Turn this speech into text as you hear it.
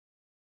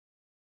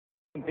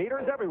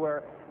Theaters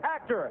everywhere,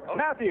 actor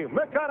Matthew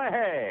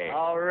McConaughey.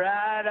 All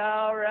right.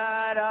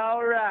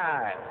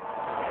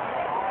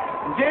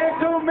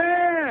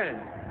 Gentlemen,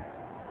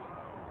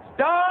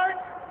 start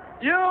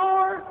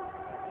your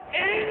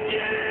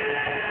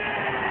engine!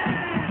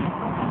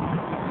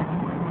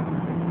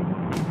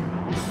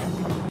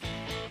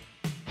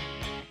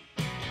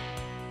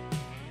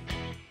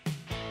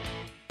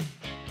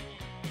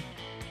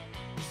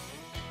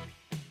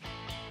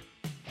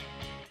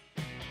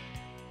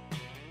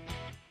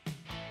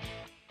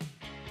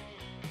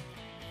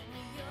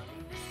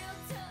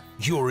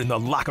 You're in the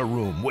locker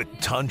room with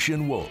Tunch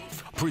and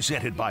Wolf,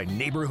 presented by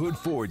Neighborhood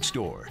Ford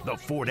Store. The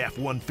Ford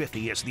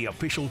F-150 is the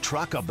official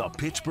truck of the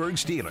Pittsburgh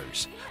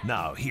Steelers.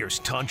 Now, here's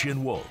Tunch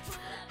and Wolf.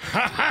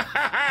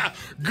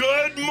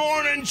 Good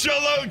morning,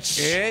 Chaluch.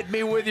 Hit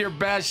me with your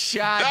best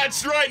shot.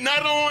 That's right.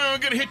 Not only am I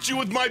going to hit you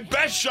with my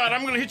best shot,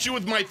 I'm going to hit you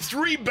with my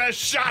 3 best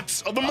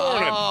shots of the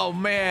morning. Oh,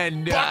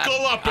 man.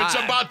 Buckle up. It's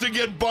about to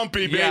get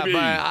bumpy, baby. Yeah, but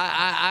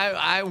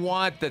I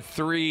want the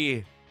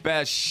 3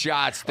 best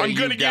shots that I'm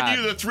going to give got.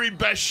 you the 3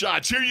 best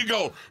shots. Here you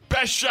go.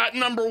 Best shot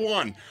number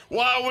 1.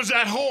 While I was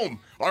at home,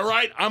 all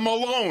right, I'm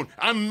alone.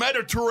 I'm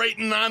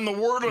meditating on the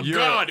Word of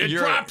God. It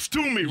drops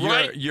to me,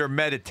 right? You're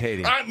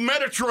meditating. I'm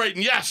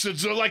meditating, yes.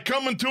 It's like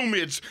coming to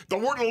me. It's the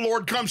Word of the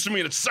Lord comes to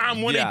me, and it's Psalm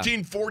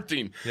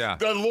 118:14. Yeah.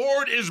 The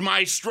Lord is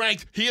my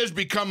strength. He has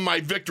become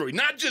my victory.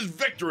 Not just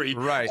victory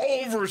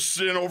over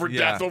sin, over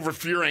death, over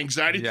fear,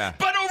 anxiety,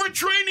 but over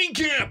training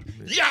camp.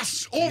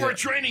 Yes, over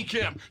training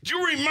camp. Do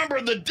you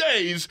remember the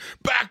days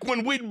back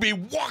when we'd be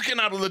walking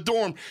out of the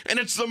dorm, and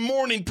it's the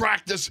morning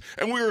practice,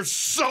 and we were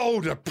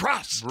so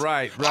depressed.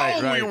 Right.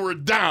 We were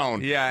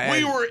down. Yeah,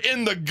 we were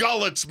in the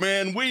gullets,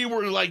 man. We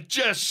were like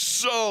just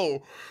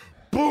so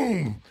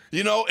boom,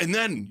 and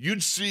then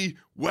you'd see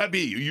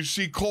Webby, you'd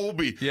see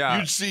Colby,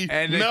 you'd see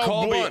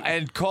Mel Blunt.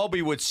 And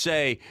Colby would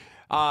say,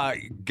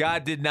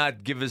 God did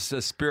not give us a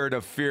spirit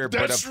of fear,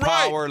 but That's of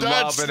power, right.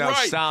 love, and a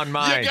sound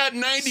mind. You got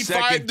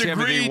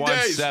 95-degree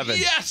days.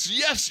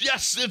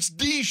 Yes. It's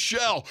D.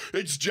 Shell.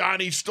 It's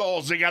Johnny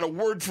Stalls. They got a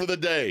word for the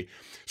day.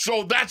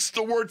 So that's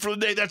the word for the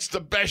day. That's the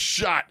best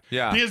shot.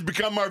 Yeah. He has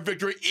become our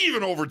victory,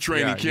 even over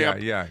training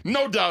camp. Yeah.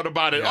 No doubt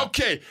about it. Yeah.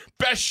 Okay,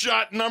 best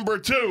shot number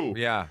 2.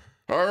 Yeah.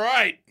 All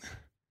right.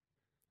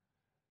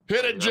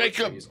 Hit it,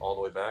 Jacob. He's all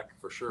the way back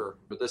for sure.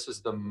 But this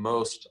is the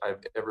most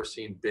I've ever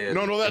seen Ben.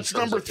 No, that's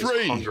number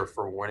 3. Hunger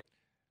for winning.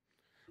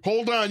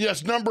 Hold on.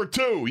 Yes, number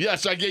 2.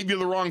 Yes, I gave you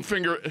the wrong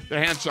finger, the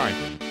hand sign.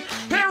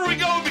 Here we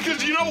go,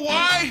 because you know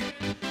why?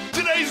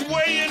 Today's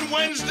weigh-in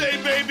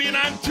Wednesday, baby, and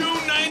I'm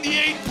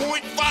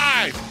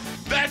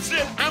 298.5. That's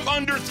it. I'm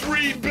under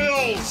 3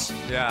 bills.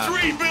 Yeah.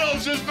 3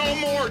 bills is no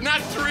more.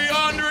 Not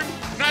 300,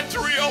 not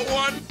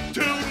 301,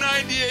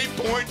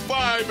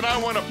 298.5, and I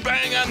want to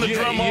bang on the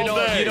drum all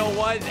day. You know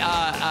what?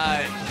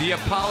 The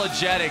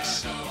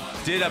Apologetics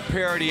did a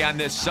parody on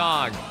this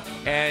song,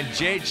 and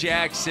Jay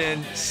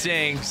Jackson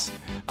sings,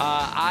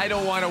 I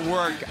don't want to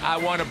work, I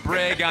want to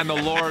brag on the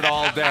Lord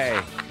all day.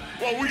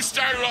 Well, we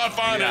started off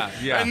on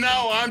it, and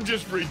now I'm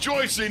just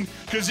rejoicing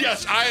because,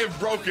 yes, I have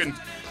broken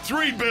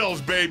 3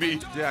 bills, baby.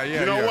 Yeah.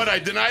 You know what? I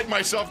denied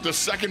myself the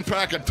second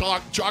pack of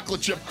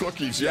chocolate chip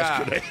cookies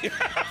yesterday.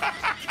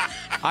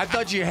 I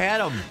thought you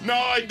had them. No,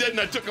 I didn't.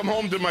 I took them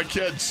home to my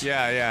kids.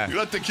 Yeah. You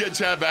let the kids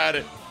have at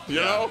it, you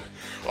know?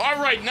 All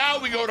right,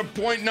 now we go to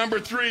point number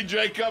 3,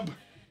 Jacob.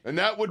 And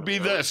that would be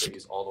this.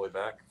 He's all the way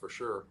back for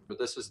sure. But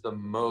this is the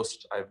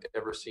most I've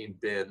ever seen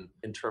Ben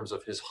in terms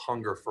of his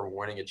hunger for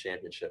winning a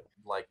championship.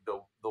 Like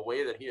the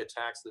way that he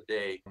attacks the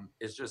day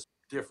is just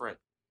different.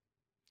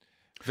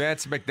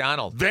 Vance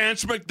McDonald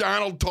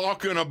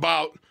talking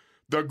about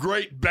the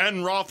great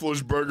Ben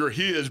Roethlisberger.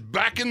 He is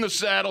back in the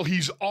saddle.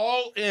 He's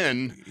all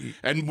in.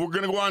 And we're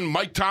going to go on.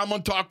 Mike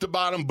Tomlin talked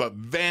about him, but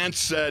Vance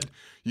said,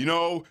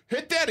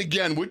 hit that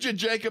again, would you,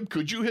 Jacob?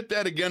 Could you hit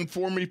that again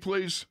for me,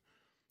 please?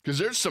 Because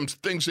there's some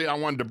things that I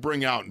wanted to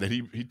bring out that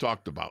he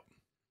talked about.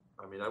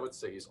 I mean, I would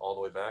say he's all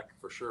the way back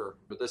for sure.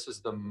 But this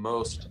is the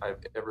most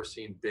I've ever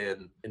seen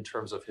Ben in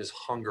terms of his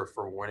hunger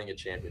for winning a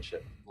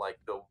championship. Like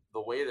the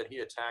way that he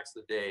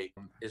attacks the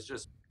day is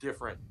just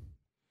different.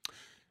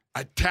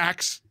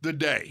 Attacks the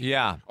day.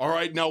 Yeah. All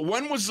right. Now,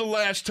 when was the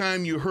last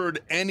time you heard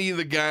any of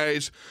the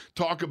guys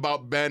talk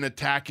about Ben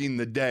attacking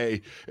the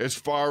day as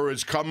far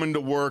as coming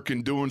to work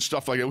and doing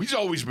stuff like that? He's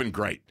always been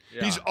great.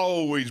 Yeah. He's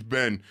always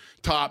been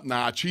top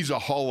notch. He's a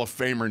Hall of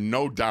Famer,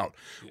 no doubt.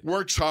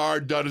 Works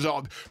hard, does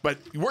all. But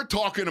we're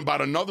talking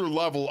about another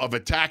level of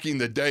attacking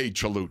the day,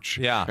 Chaluch.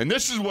 Yeah. And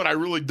this is what I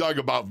really dug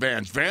about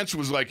Vance. Vance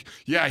was like,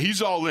 yeah,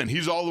 he's all in.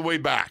 He's all the way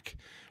back.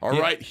 All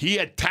right. He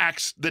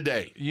attacks the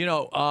day.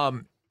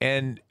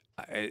 And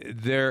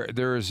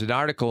there's an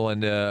article in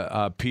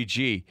the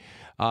PG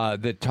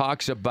that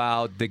talks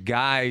about the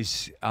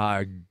guys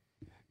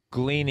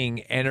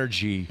gleaning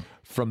energy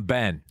from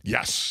Ben.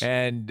 Yes.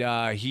 And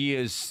he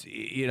is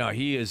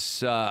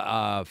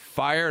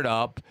fired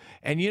up.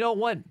 And you know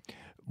what?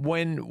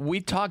 When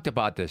we talked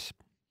about this,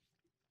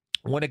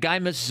 when a guy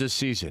misses a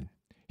season,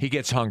 he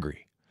gets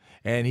hungry.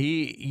 And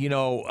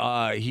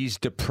he's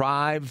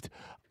deprived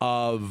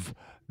of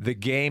the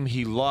game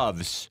he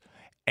loves.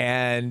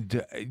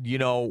 And,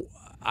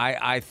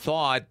 I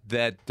thought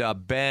that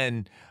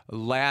Ben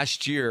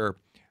last year,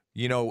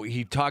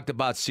 he talked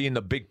about seeing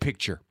the big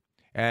picture.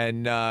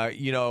 And,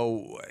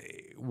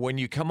 when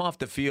you come off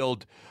the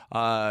field,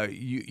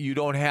 you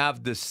don't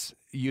have this,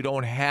 you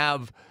don't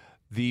have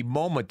the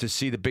moment to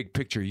see the big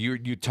picture.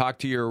 You talk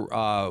to your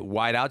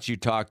wideouts, you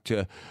talk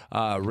to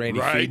Randy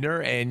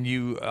Fiedner, and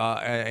you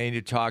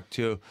talk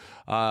to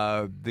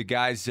the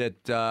guys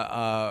that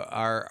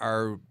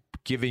are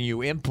giving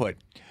you input.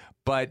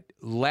 But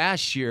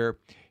last year,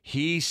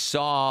 he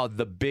saw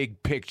the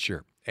big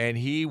picture, and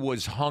he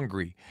was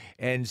hungry.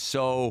 And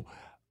so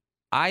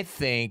I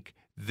think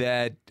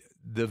that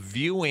the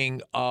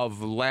viewing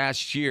of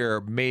last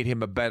year made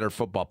him a better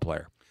football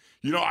player.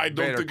 I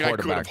don't think I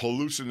could have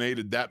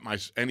hallucinated that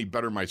any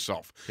better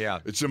myself. Yeah.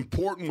 It's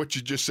important what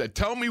you just said.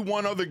 Tell me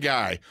one other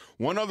guy,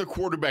 one other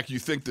quarterback you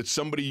think that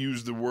somebody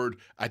used the word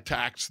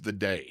attacks the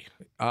day.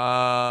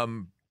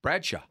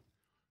 Bradshaw.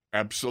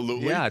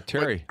 Absolutely. Yeah,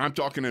 Terry. But I'm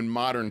talking in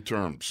modern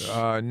terms.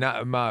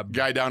 Not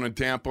guy down in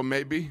Tampa,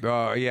 maybe?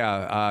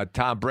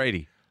 Tom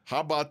Brady. How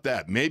about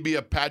that? Maybe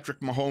a Patrick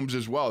Mahomes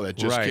as well. That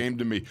just came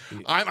to me.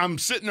 I'm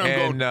sitting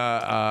there going.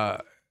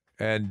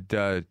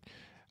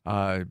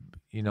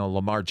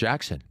 Lamar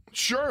Jackson.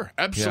 Sure,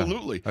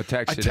 absolutely. Yeah,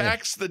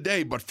 attacks the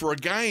day. But for a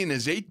guy in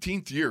his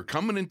 18th year,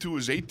 coming into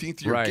his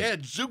 18th year,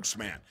 Gadzooks,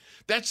 man,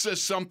 that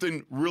says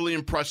something really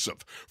impressive.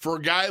 For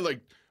a guy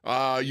like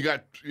you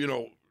got,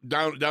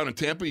 down in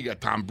Tampa, you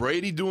got Tom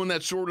Brady doing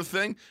that sort of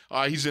thing.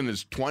 He's in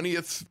his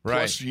 20th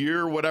plus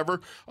year, whatever.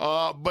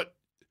 But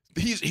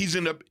he's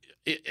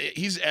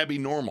Abby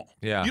normal.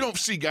 Yeah. You don't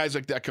see guys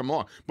like that come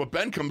along. But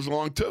Ben comes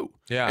along too.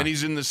 Yeah. And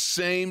he's in the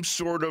same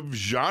sort of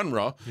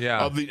genre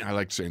of the, I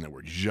like saying that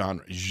word,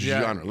 genre.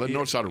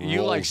 Notice how it rolls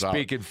You like out.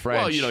 speaking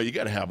French. Well, you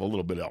got to have a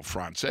little bit of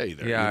Francais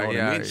there. Yeah, you know what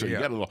I mean? So you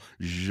got a little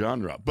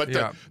genre.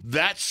 But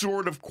that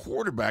sort of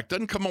quarterback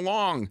doesn't come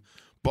along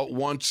but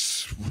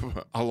once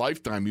a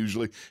lifetime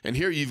usually. And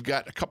here you've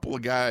got a couple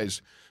of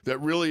guys that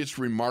really it's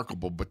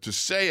remarkable. But to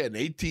say an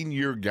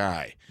 18-year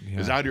guy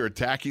is out here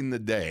attacking the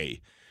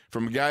day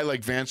from a guy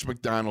like Vance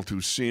McDonald,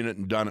 who's seen it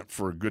and done it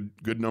for a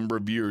good number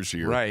of years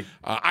here,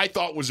 I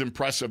thought was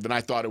impressive, and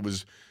I thought it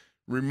was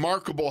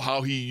remarkable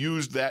how he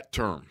used that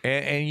term.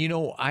 And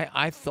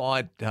I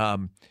thought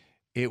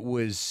it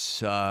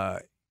was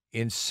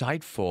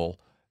insightful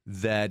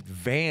that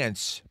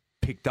Vance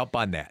picked up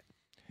on that.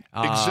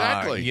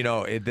 Exactly.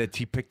 That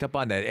he picked up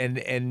on that.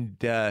 And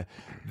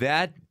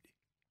that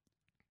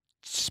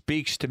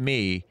speaks to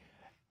me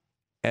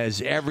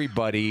as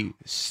everybody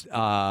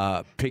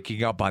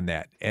picking up on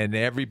that and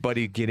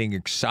everybody getting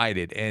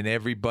excited and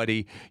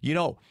everybody,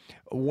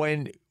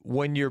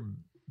 when your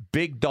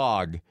big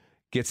dog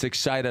gets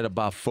excited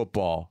about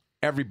football,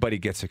 everybody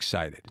gets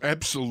excited.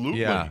 Absolutely.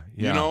 Yeah.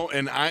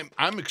 And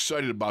I'm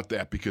excited about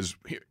that because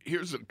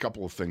here's a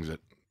couple of things that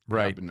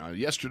happened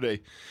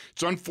yesterday.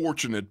 It's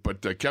unfortunate,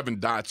 but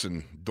Kevin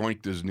Dotson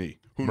doinked his knee.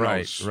 Who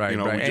knows? Right.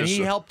 And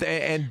he helped,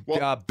 and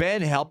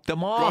Ben helped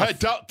them off. Go ahead,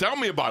 tell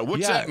me about it.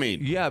 What's that mean?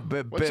 Yeah,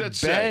 but What's that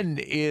Ben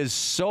say? is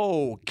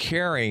so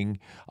caring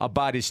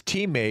about his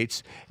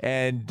teammates,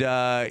 and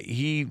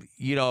Dotson,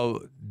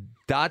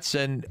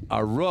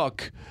 a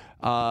rook,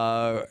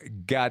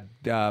 got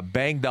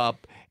banged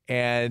up,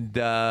 and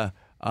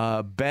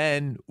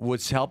Ben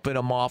was helping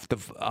him off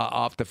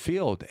the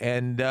field,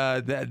 and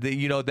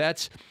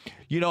that's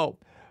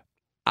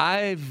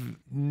I've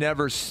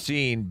never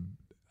seen.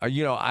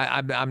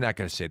 I'm not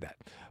going to say that,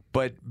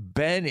 but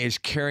Ben is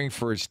caring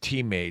for his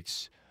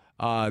teammates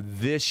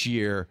this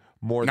year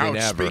more than ever.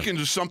 Now, speaking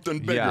to something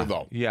bigger,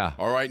 though. Yeah.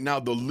 All right. Now,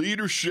 the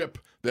leadership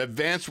that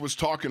Vance was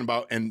talking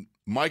about, and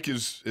Mike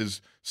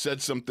has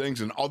said some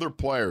things, and other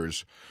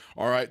players.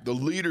 All right, the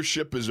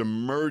leadership is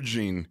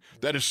emerging.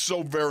 That is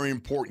so very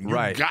important.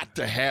 You've got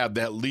to have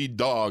that lead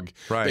dog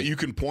that you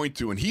can point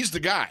to, and he's the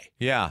guy.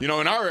 Yeah. In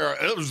our era,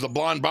 it was the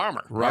blonde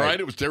bomber. Right. All right,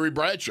 it was Terry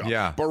Bradshaw.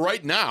 Yeah. But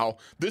right now,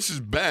 this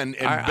is Ben,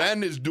 and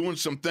Ben is doing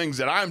some things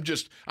that I'm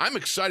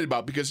excited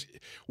about because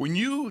when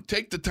you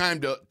take the time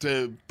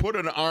to put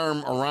an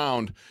arm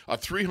around a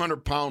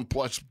 300-pound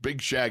plus big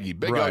shaggy,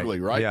 big ugly,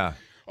 right?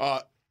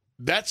 Yeah.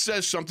 That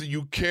says something.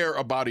 You care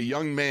about a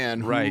young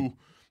man who,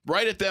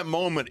 right at that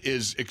moment,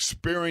 is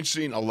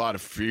experiencing a lot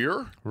of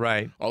fear,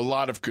 a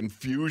lot of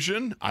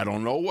confusion. I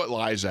don't know what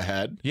lies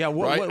ahead. Yeah, a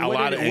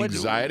lot of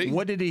anxiety.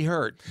 What did he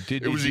hurt? He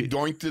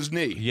doinked his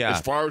knee. Yeah.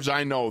 As far as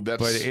I know,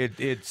 that's. But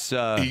it's.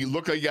 He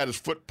looked like he got his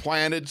foot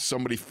planted.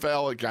 Somebody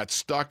fell. It got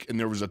stuck, and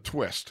there was a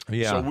twist.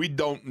 Yeah. So we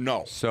don't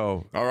know.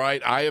 So. All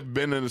right. I have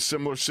been in a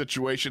similar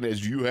situation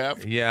as you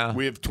have. Yeah.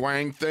 We have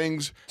twang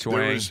things.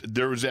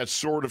 There was that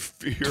sort of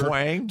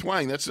fear.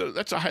 Twang. That's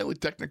a highly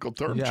technical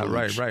term. Yeah.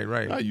 Church.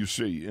 Right. You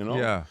see.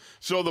 Yeah.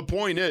 So the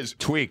point is,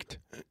 tweaked.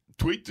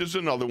 Tweaked is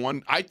another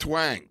one. I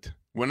twanged.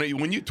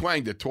 When you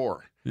twanged a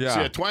tour. Yeah.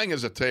 See, a twang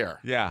is a tear.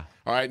 Yeah.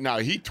 All right, now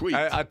he tweaked.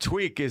 A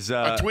tweak is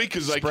a tweak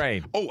is like,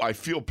 sprain. oh, I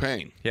feel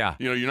pain. Yeah.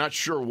 You know, you're not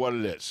sure what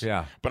it is.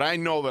 Yeah. But I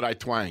know that I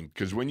twanged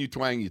because when you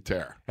twang, you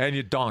tear. And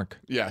you donk.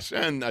 Yes,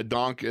 and a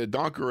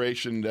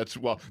donkeration, that's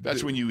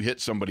when you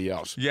hit somebody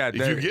else. Yeah.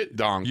 If you get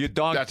donked, you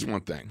donk, that's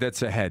one thing.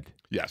 That's a head.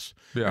 Yes.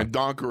 Yeah. And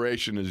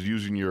donkeration is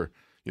using your,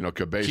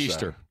 cabeza.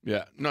 Keister.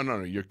 Yeah. No.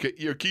 Your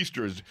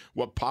keister is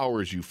what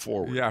powers you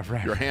forward. Yeah,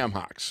 right. Your ham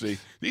hocks. See,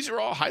 these are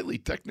all highly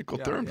technical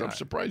terms. yeah. I'm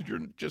surprised you're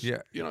just,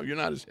 you're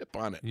not as hip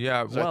on it.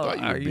 Yeah. as I Well, thought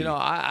you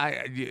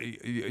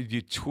would be.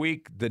 you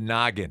tweak the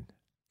noggin.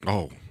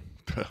 Oh,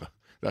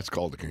 that's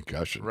called a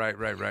concussion. Right.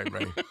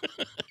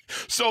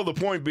 So the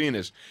point being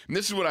is, and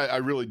this is what I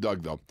really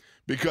dug, though,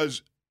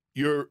 because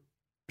you're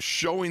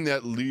showing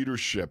that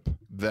leadership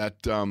that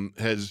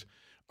has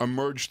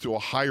emerged to a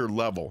higher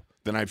level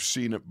than I've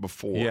seen it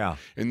before. Yeah.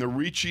 And the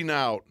reaching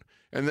out.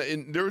 And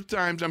there are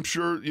times, I'm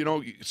sure,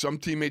 some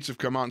teammates have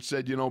come out and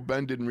said,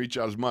 Ben didn't reach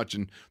out as much.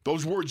 And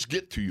those words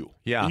get to you.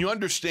 Yeah. And you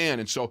understand.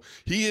 And so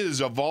he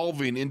is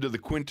evolving into the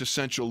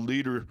quintessential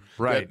leader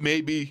Right. that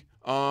maybe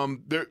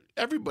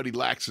everybody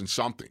lacks in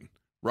something,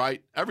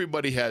 right?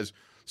 Everybody has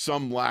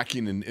some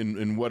lacking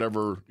in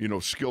whatever,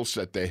 skill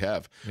set they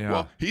have. Yeah.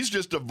 Well, he's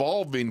just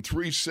evolving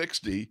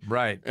 360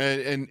 Right.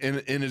 and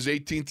in his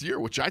 18th year,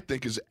 which I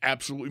think is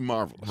absolutely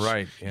marvelous.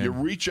 Right. You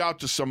reach out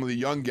to some of the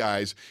young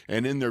guys,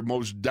 and in their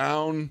most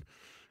down,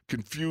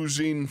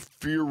 confusing,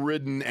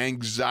 fear-ridden,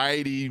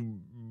 anxiety,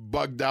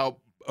 bugged-out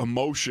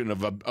emotion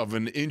of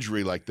an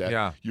injury like that,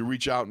 Yeah. you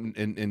reach out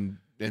and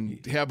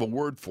have a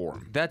word for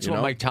him. That's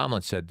what Mike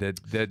Tomlin said.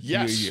 That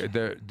Yes.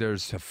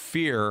 there's a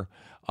fear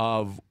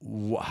of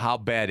how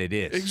bad it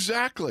is.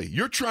 Exactly.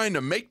 You're trying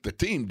to make the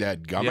team,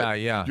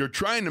 dadgummit. Yeah. You're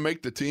trying to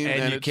make the team, And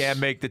you it's- can't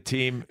make the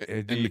team.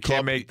 and You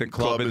can't make the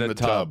club in the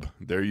tub.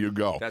 There you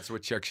go. That's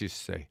what Chuck used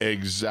to say.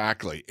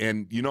 Exactly.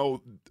 And,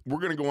 we're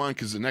going to go on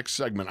because the next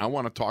segment I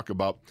want to talk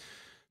about,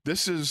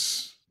 this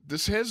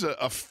has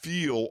a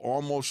feel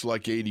almost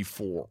like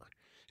 84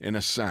 in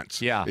a sense.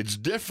 Yeah. It's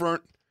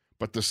different,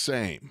 but the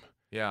same.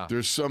 Yeah.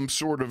 There's some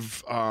sort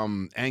of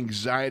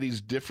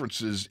anxieties,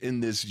 differences in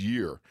this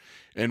year.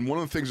 And one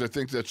of the things I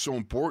think that's so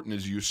important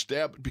is you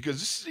because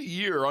this is a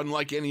year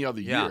unlike any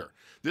other Yeah. year.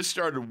 This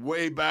started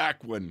way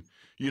back when,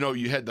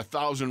 you had the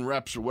 1,000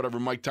 reps or whatever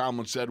Mike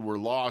Tomlin said were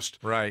lost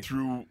Right.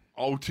 through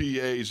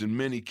OTAs and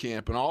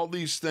minicamp and all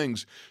these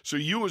things. So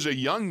you as a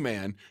young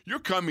man, you're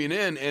coming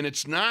in, and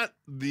it's not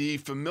the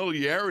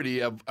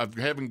familiarity of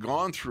having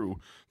gone through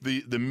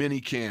the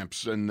mini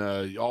camps and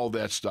all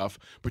that stuff,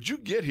 but you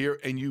get here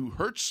and you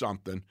hurt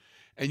something,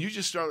 and you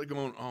just start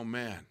going, oh,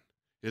 man,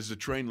 has the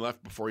train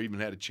left before I even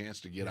had a chance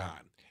to get on?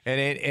 And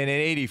in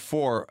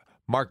 '84,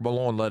 Mark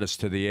Malone led us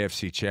to the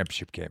AFC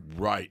Championship game.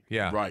 Right.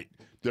 Yeah. Right.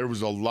 There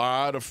was a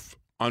lot of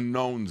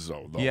unknowns,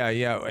 though. Yeah.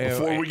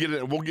 Before we get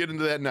in, we'll get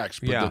into that next.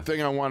 But Yeah. the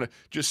thing I want to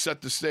just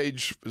set the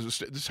stage, this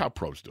is how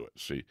pros do it.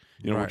 See,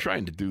 we're Right.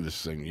 trying to do this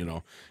thing,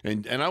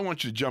 and I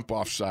want you to jump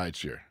off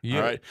sides here. Yeah.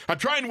 All right, I'm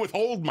trying to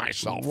withhold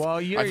myself.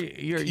 Well, you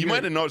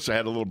might have noticed I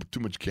had a little too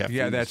much caffeine.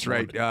 Yeah, that's this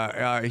right.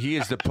 morning. He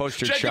is the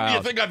poster Jacob, child.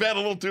 you think I've had a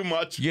little too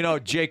much?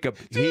 Jacob.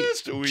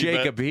 Just a wee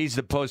Jacob, bit. he's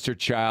the poster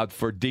child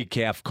for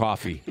decaf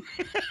coffee.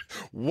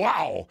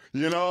 Wow,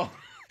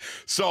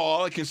 So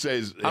all I can say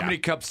is, How many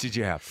cups did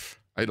you have?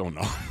 I don't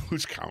know.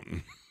 Who's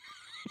counting?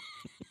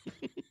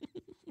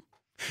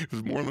 It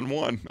was more than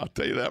one, I'll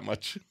tell you that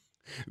much.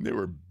 And they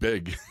were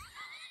big.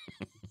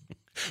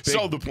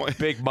 So the point,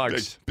 big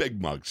mugs.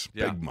 Big mugs.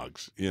 Yeah. Big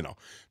mugs.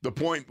 The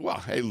point, well,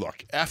 hey,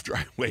 look, after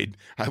I weighed,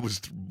 I was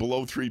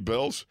below 3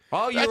 bills.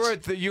 Oh,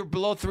 you're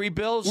below 3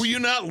 bills? Were you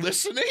not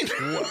listening?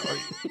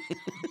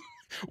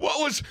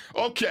 What was,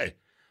 okay.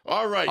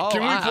 All right. Oh,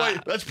 Can we play,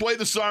 let's play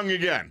the song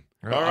again.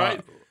 All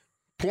right.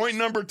 Point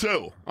number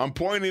 2. I'm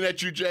pointing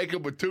at you,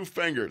 Jacob, with 2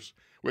 fingers,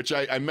 which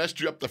I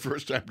messed you up the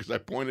first time because I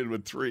pointed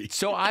with 3.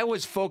 So I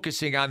was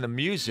focusing on the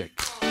music.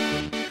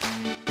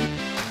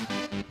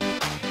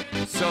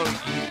 So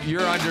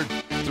you're under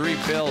 3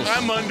 bills.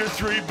 I'm under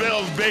 3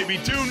 bills, baby.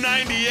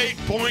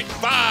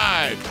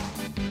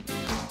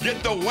 298.5.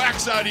 Get the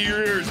wax out of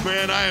your ears,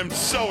 man. I am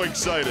so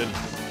excited.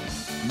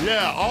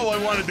 Yeah, all I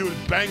want to do is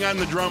bang on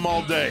the drum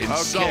all day and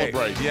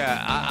celebrate.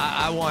 Yeah,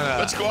 I want to.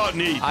 Let's go out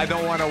and eat. I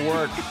don't want to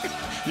work.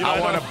 I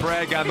want to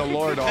brag on the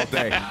Lord all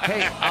day.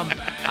 Hey,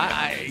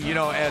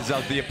 as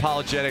the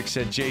apologetics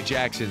and Jay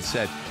Jackson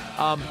said,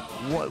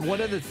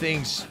 one of the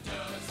things,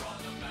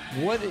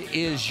 what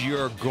is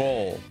your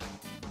goal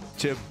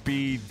to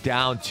be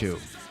down to?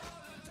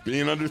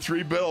 Being under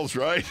 3 bills,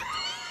 right?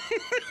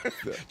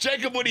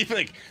 Jacob, what do you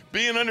think?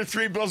 Being under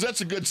 3 bills,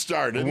 that's a good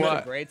start, isn't What?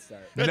 it? Great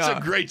start. That's No.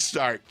 a great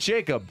start.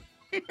 Jacob,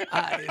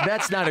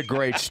 that's not a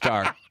great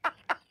start.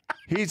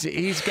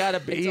 He's got to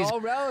be. It's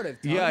all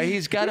relative. Tony. Yeah,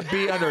 he's got to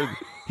be under.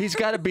 He's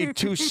got to be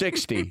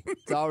 260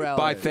 It's all relative.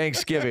 by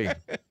Thanksgiving.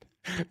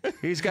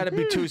 He's got to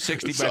be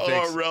 260 It's by all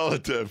thanks.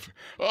 relative.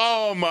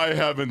 Oh my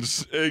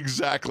heavens!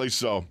 Exactly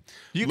so.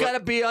 You got to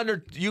be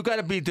under. You got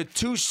to be the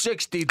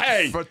 260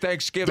 Hey, for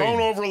Thanksgiving.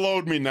 Don't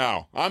overload me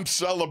now. I'm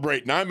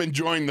celebrating. I'm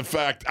enjoying the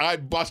fact I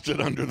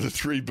busted under the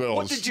 3 bills.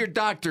 What did your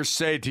doctor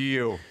say to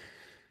you?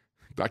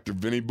 Dr.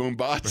 Vinny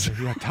Boombots?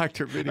 Yeah,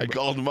 Dr. Vinny. I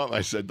called him up. I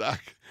said, Doc,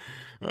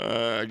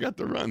 I got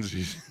the runs.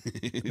 He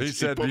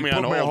said, put he me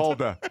put on me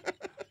hold.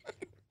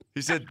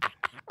 He said,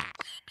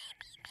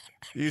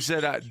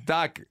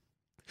 Doc,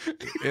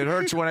 it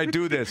hurts when I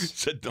do He this.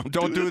 said,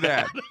 don't do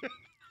that.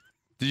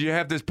 Did you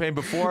have this pain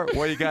before?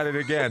 Well, you got it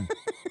again.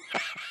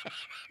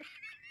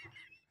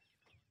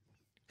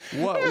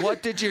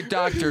 What did your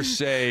doctor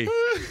say?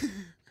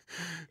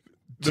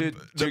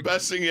 The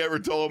best thing he ever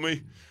told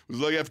me was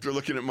like after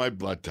looking at my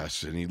blood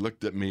tests, and he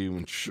looked at me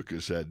and shook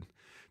his head.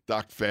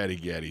 Doc Fatty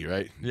Gaddy,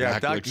 right? Yeah,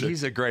 Doc, looks at-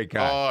 he's a great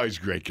guy. Oh, he's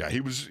a great guy. He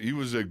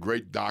was a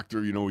great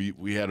doctor. You know,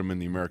 we had him in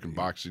the American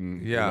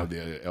Boxing, Yeah.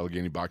 the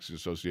Allegheny Boxing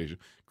Association.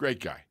 Great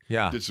guy.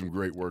 Yeah. Did some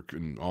great work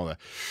and all that.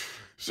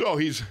 So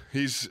he's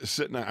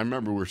sitting. I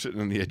remember we're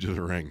sitting on the edge of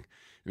the ring,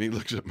 and he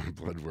looks at my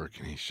blood work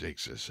and he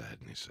shakes his head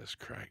and he says,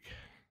 "Craig,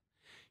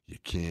 you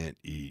can't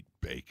eat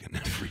bacon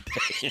every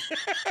day."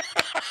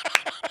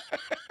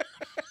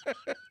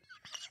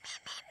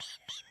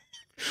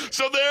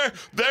 So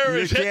there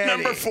You is hit can't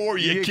number eat- 4.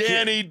 You you can't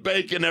can't- eat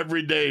bacon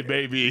every day,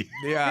 baby.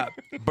 Yeah,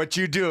 but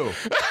you do.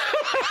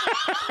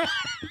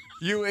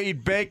 You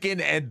eat bacon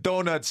and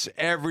donuts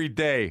every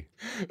day.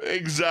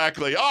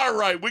 Exactly. All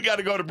right, we got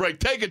to go to break.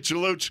 Take it,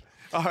 Chaluch.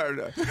 All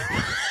right.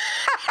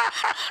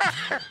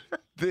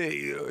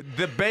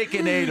 The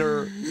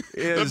Baconator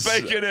is The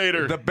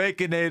Baconator. the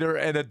Baconator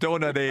and the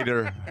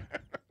Donutator.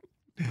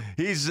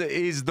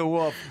 He's the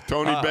wolf.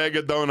 Tony Bag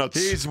of Donuts.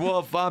 He's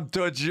Wolf. I'm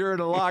Toots. You're in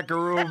the locker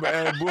room,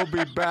 and we'll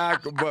be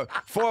back.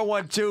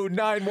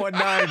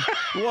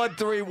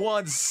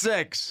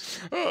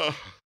 412-919-1316.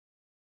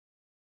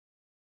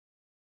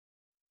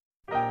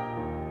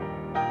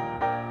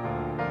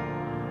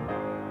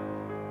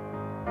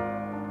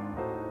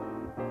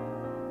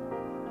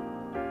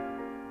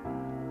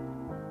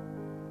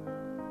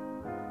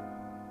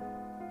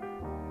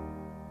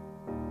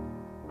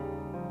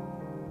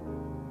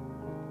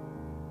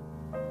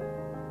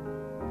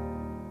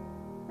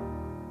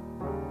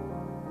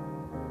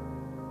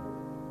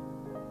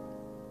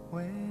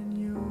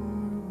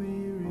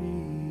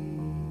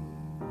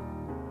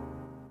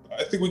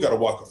 I think we got to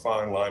walk a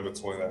fine line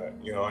between that.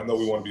 You know, I know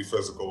we want to be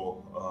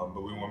physical,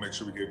 but we want to make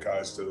sure we get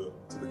guys to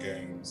the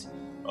games.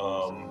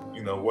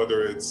 You know,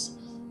 whether it's,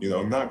 you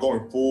know, not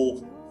going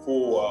full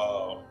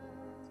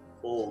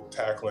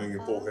tackling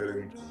and full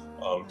hitting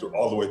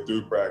all the way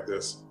through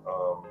practice.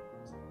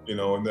 You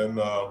know, and then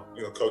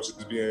you know, coaches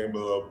being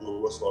able to blow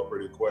the whistle up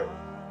pretty quick.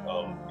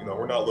 You know,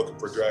 we're not looking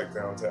for drag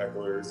down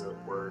tacklers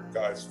where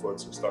guys'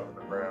 foots are stuck in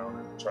the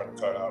ground and trying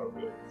to cut out of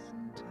it.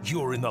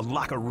 You're in the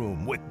locker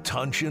room with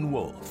Tunch and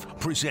Wolf,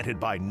 presented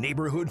by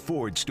Neighborhood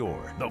Ford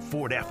Store. The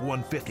Ford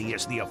F-150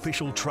 is the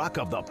official truck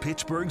of the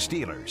Pittsburgh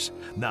Steelers.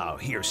 Now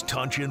here's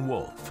Tunch and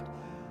Wolf.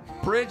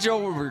 Bridge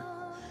over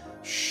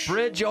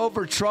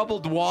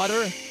troubled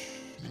water.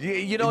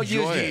 You know,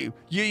 Enjoy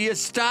you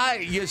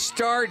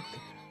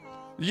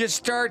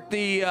start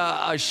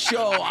the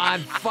show on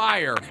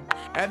fire,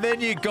 and then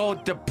you go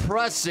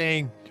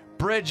depressing.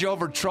 Bridge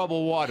over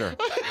troubled water.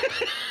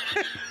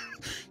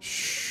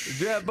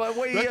 Yeah, but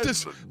wait,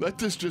 Let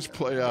this just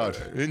play out.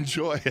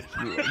 Enjoy it.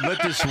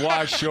 let this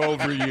wash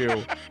over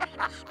you.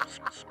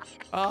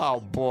 Oh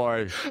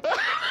boy,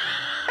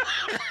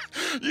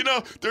 You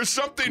know, there's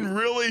something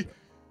really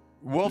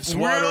Wolf's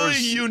really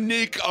Waters.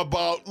 unique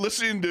about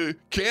listening to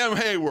Cam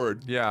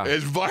Hayward. Yeah.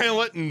 As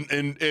violent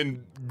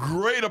and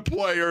great a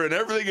player and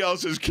everything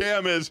else as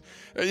Cam is.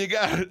 And you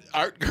got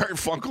Art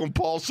Garfunkel and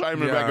Paul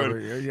Simon Yeah, back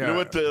on. yeah. You know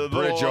what the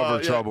Bridge little,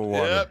 over troubled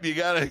water. Yep, you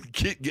got to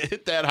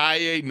hit that high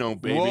A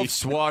note, baby.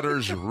 Wolf's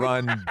Waters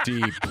run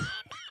deep.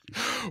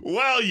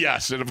 Well,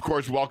 yes, and of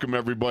course, welcome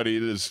everybody.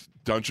 It is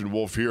Dungeon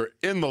Wolf here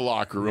in the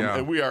locker room, Yeah.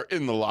 and we are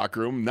in the locker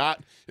room,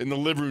 not in the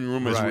living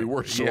room as we Right,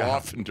 were so yeah.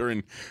 often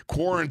during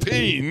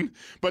quarantine.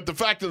 But the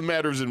fact of the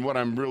matter is, and what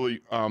I'm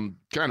really kind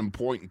of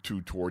pointing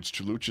towards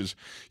Chaluch is,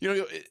 you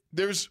know,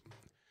 there's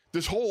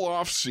this whole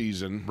off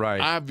season, Right.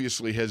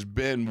 obviously has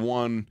been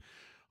one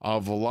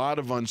of a lot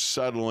of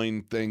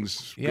unsettling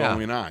things Yeah.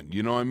 going on.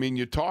 You know, I mean,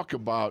 you talk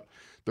about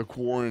the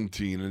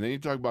quarantine, and then you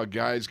talk about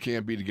guys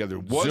can't be together.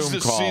 Was Zoom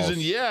the calls. season?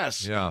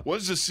 Yes. Yeah.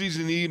 Was the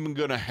season even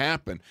going to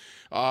happen?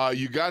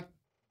 You got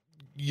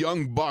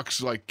young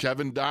bucks like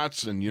Kevin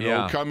Dotson, you know,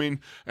 Yeah. coming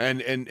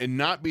and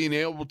not being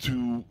able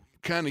to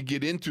kind of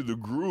get into the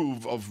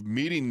groove of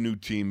meeting new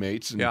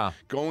teammates and Yeah.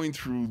 going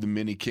through the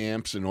mini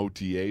camps and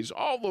OTAs,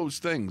 all those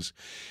things.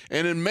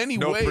 And in many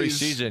No ways,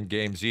 preseason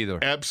games either.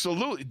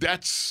 absolutely.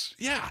 That's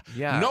Yeah.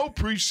 No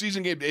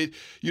preseason game.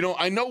 You know,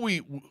 I know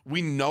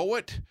we know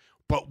it,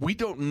 but we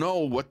don't know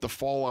what the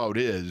fallout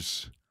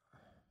is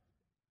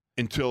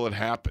until it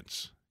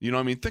happens. You know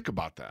what I mean? Think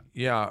about that.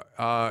 Yeah,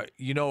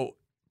 you know,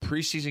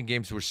 preseason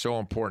games were so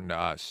important to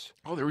us.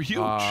 Oh, they were huge.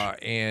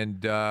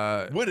 And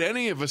would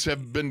any of us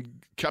have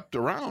been kept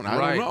around? I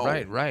right, don't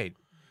know. Right.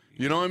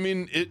 You know, I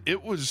mean,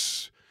 it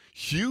was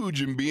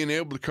huge in being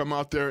able to come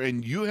out there,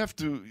 and you have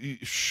to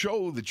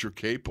show that you're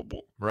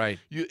capable. Right.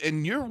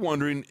 And you're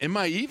wondering, am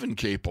I even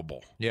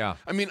capable? Yeah.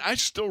 I mean, I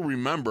still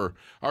remember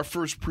our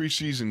first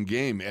preseason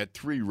game at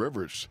Three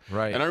Rivers.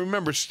 Right. And I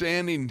remember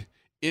standing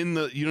in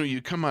the,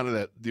 you come out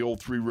of the old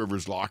Three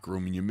Rivers locker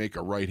room and you make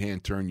a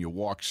right-hand turn, you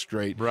walk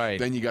straight. Right.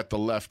 Then you got the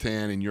left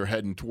hand and you're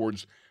heading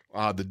towards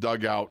the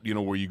dugout,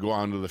 where you go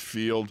onto the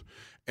field.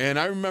 And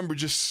I remember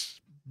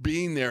just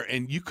being there,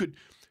 and you could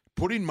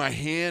putting my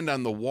hand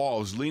on the wall, I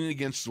was leaning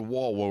against the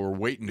wall while we were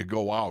waiting to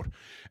go out,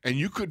 and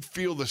you could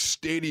feel the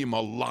stadium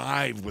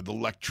alive with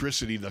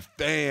electricity, the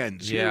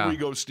fans. Yeah. Here we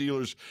go,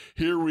 Steelers.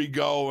 Here we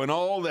go, and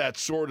all that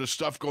sort of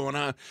stuff going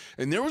on.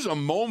 And there was a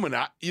moment,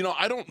 I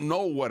don't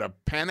know what a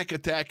panic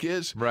attack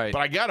is, right, but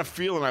I got a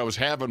feeling I was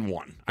having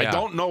one. Yeah. I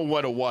don't know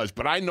what it was,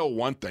 but I know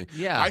one thing.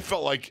 Yeah. I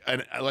felt like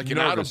an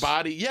out of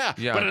body,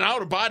 but an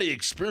out of body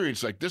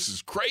experience. Like, this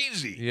is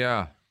crazy.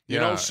 Yeah. You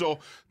know, so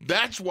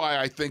that's why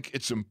I think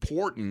it's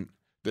important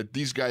that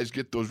these guys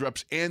get those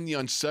reps and the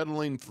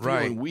unsettling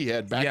feeling we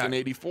had back in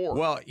 '84.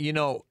 Well,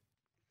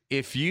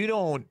 if you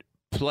don't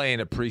play in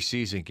a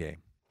preseason game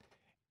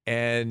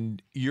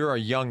and you're a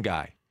young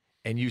guy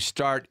and you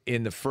start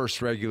in the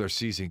first regular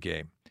season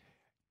game,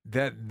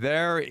 that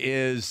there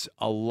is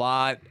a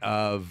lot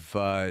of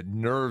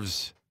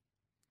nerves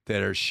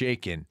that are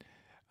shaken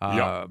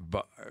on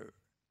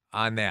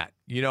that.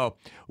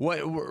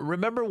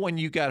 Remember when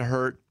you got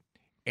hurt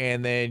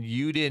and then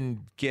you didn't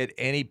get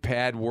any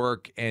pad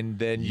work, and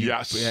then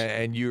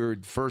and your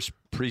first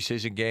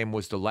preseason game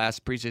was the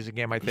last preseason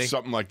game, I think?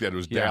 Something like that. It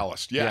was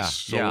Dallas. Yes.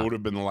 So it would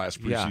have been the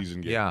last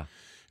preseason game. Yeah.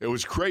 It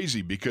was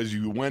crazy because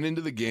you went into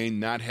the game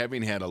not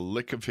having had a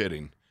lick of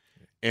hitting.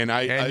 And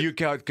you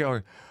kept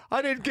going,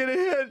 I didn't get a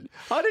hit.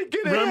 I didn't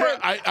get a remember, hit.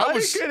 I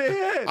didn't get a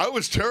hit. I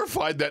was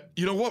terrified that,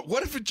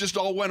 what if it just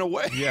all went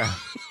away? Yeah.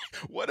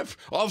 What if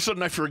all of a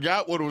sudden I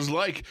forgot what it was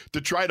like to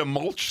try to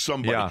mulch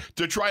somebody,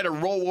 to try to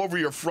roll over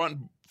your front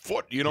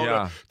foot,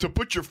 to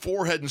put your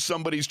forehead in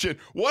somebody's chin?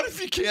 What if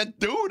you can't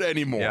do it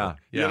anymore?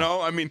 Yeah.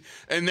 I mean,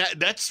 and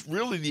that's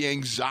really the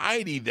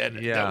anxiety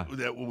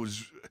that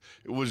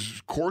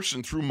was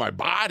coursing through my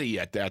body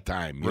at that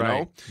time, you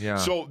know? Yeah.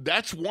 So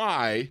that's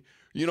why,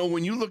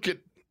 when you look at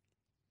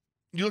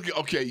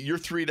okay, your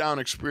 3-down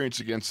experience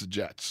against the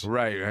Jets.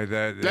 Right.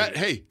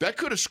 That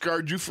could have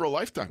scarred you for a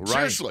lifetime. Right.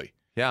 Seriously.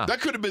 Yeah.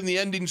 That could have been the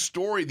ending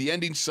story, the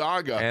ending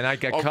saga. And I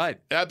got cut.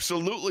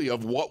 Absolutely,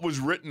 of what was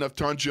written of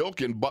Tunch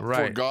Ilkin, but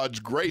for God's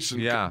grace and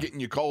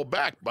getting you called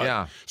back.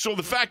 But, so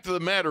the fact of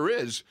the matter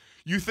is,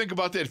 you think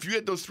about that. If you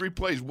had those 3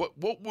 plays, what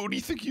do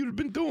you think you'd have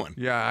been doing?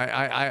 Yeah,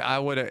 I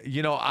would have.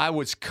 I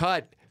was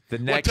cut the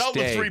next day. Tell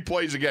the 3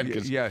 plays again,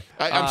 because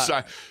I'm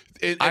sorry.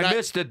 And I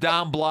missed a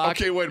down block.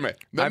 Okay, wait a minute.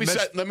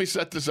 Let me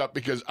set this up,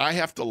 because I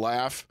have to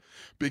laugh,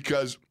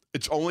 because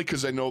it's only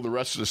because I know the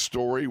rest of the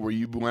story, where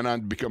you went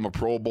on to become a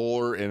Pro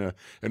Bowler and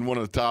one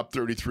of the top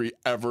 33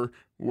 ever,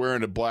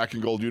 wearing a black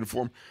and gold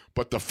uniform.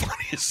 But the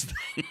funniest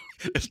thing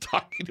is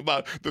talking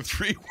about the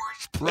 3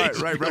 worst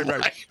plays of your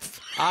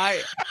life.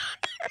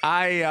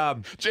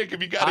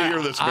 Jacob, you got to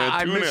hear this, man.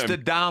 I Tune missed in. a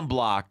down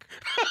block.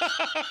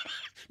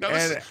 Now,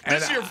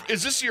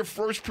 is this your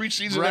first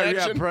preseason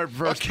action? Yeah,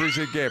 first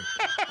preseason game.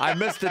 I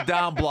missed a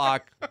down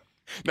block.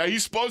 Now,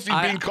 he's supposed to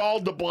be being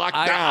called to block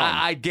down.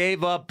 I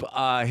gave up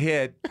a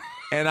hit,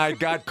 and I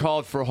got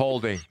called for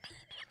holding.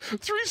 3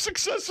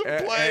 successive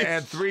plays.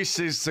 And 3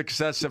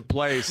 successive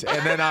plays.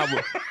 And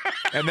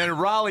then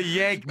Raleigh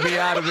yanked me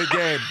out of the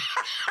game.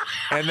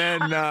 And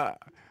then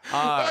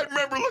I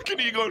remember looking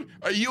at you going,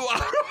 "Are you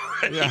out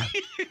already?" Yeah.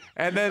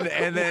 And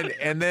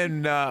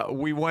then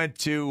we went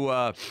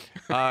to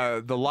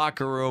the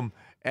locker room,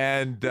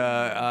 and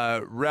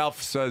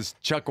Ralph says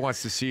Chuck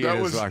wants to see you. That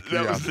was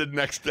the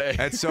next day.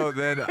 And so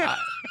then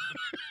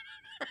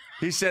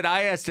he said,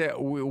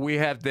 we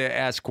have to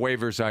ask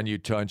waivers on you,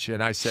 Tunch.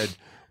 And I said,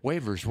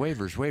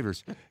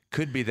 waivers.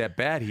 Couldn't be that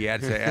bad. He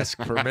had to ask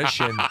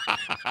permission.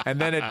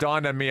 And then it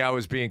dawned on me I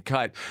was being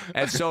cut.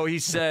 And so he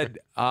said,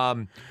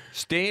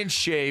 stay in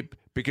shape,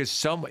 because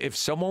if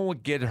someone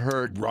would get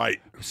hurt,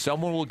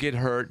 someone will get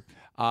hurt,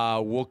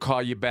 we'll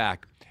call you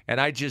back. And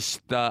I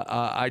just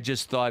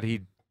thought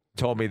he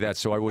told me that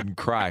so I wouldn't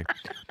cry.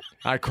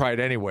 I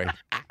cried anyway.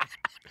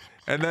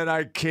 And then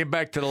I came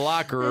back to the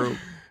locker room,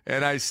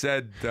 and I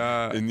said,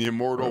 in the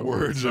immortal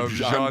words of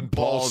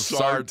Jean-Paul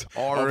Sartre,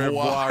 au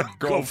revoir,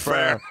 go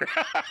fair.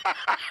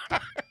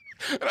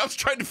 And I was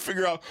trying to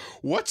figure out,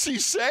 what's he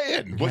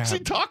saying? What's he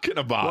talking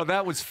about? Well,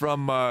 that was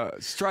from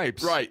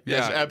Stripes. Right.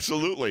 Yes,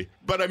 absolutely.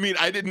 But, I mean,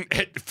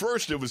 at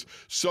first it was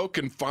so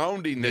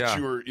confounding that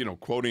you were,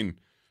 quoting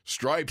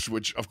Stripes,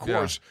 which, of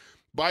course,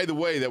 by the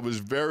way, that was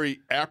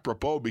very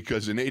apropos,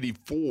 because in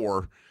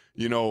 '84,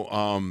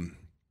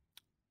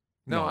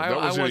 No, that I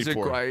wasn't wasn't.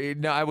 84.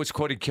 No, I was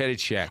quoting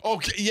Caddyshack.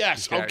 Okay,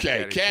 yes,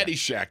 okay.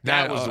 Caddyshack.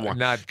 That was the one.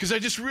 Because I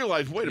just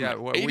realized, wait a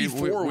minute,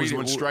 84 was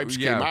when Stripes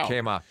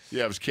came out.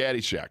 Yeah, it was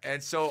Caddyshack.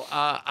 And so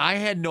I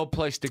had no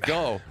place to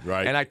go.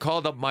 Right. And I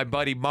called up my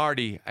buddy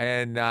Marty,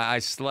 and I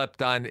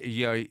slept on,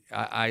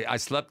 I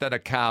slept on a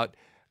cot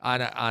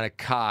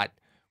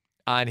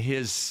on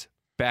his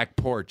back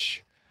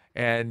porch,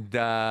 and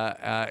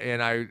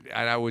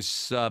I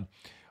was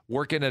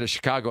working at a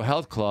Chicago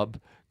health club,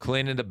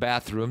 cleaning the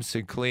bathrooms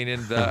and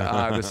cleaning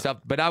the stuff.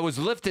 But I was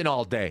lifting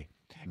all day,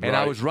 and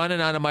I was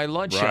running out of my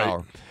lunch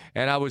hour,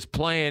 and I was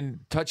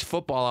playing touch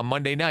football on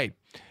Monday night.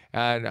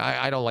 And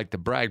I don't like to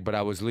brag, but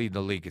I was leading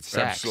the league at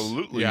sacks.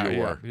 Absolutely, you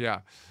were.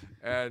 Yeah.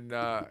 And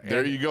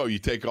there you go. You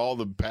take all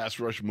the pass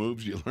rush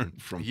moves you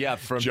learned from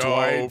from Joe,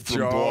 Dwight,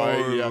 from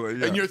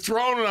Boyd, and you're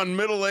throwing it on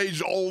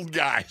middle-aged old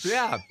guys.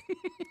 Yeah.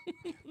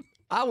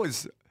 That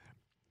was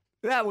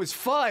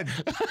fun.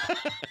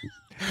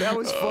 That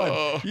was fun.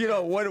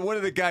 One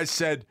of the guys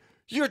said,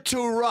 "You're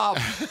too rough."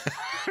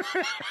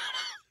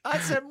 I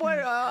said, "What?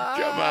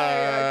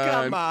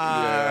 Come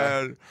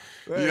on."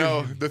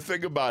 Yeah. The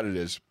thing about it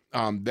is,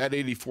 that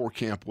 84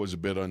 camp was a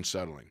bit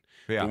unsettling.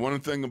 Yeah. The one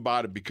thing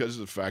about it, because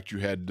of the fact you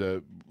had,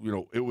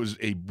 it was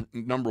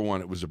number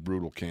one, it was a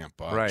brutal camp.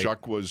 Right.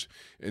 Chuck was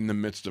in the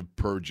midst of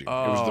purging.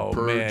 Oh, it was the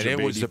purge man, of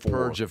 84. it was the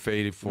purge of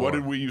 84. What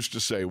did we used to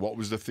say? What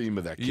was the theme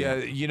of that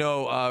camp?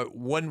 Yeah,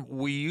 when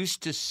we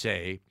used to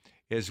say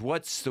is,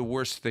 what's the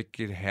worst that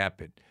could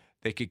happen?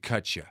 They could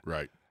cut you.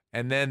 Right.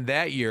 And then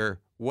that year,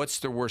 what's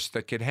the worst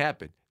that could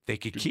happen? They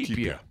could keep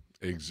you.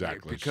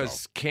 Exactly.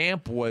 Because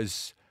camp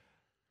was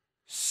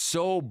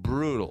so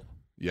brutal.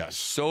 Yes.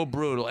 So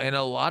brutal. And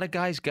a lot of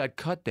guys got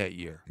cut that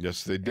year.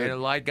 Yes, they did. And a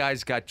lot of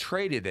guys got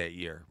traded that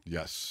year.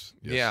 Yes,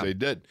 they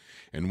did.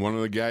 And one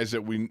of the guys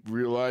that we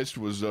realized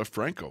was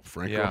Franco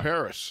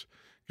Harris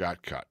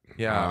got cut.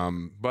 Yeah.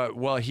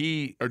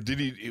 He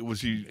didn't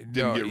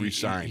get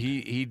re-signed.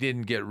 He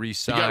didn't get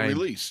re-signed. He got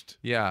released.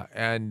 Yeah,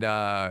 and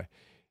however,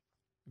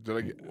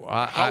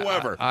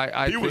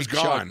 he was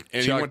gone,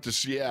 and he went to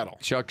Seattle.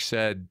 Chuck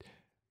said,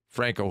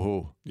 "Franco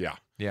who?" Yeah.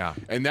 Yeah.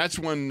 And that's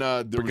when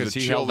there was a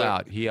chill. He held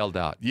out. He held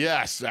out.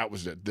 Yes, that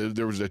was it.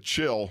 There was a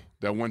chill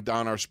that went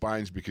down our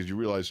spines because you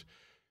realize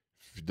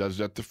if he does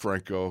that to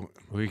Franco,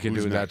 we can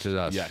do that to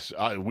us. Yes,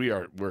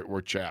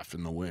 we're chaff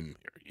in the wind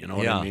here. You know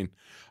what I mean?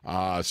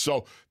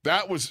 So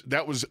that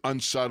was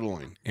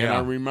unsettling. And I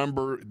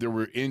remember there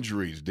were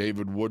injuries.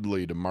 David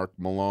Woodley to Mark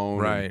Malone.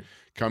 Right.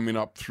 Coming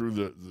up through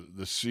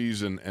the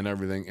season and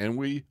everything. And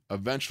we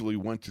eventually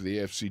went to the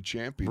AFC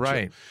Championship.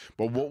 Right.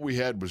 But what we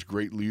had was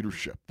great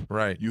leadership.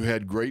 Right. You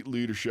had great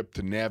leadership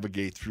to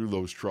navigate through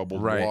those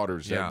troubled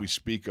waters that we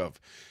speak of.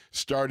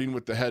 Starting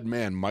with the head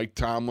man, Mike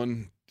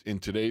Tomlin, in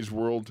today's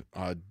world,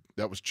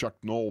 that was Chuck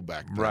Noll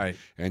back then. Right.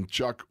 And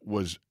Chuck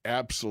was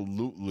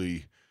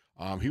absolutely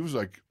he was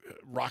like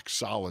rock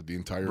solid the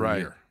entire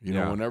year. You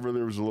know, whenever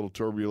there was a little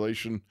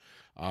turbulation,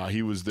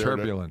 he was there.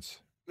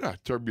 Turbulence.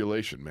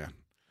 Turbulation, man.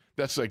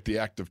 That's like the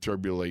act of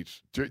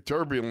turbulence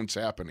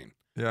happening.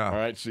 Yeah. All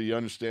right, so you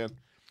understand?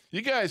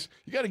 You guys,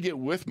 you got to get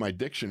with my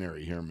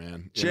dictionary here,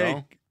 man.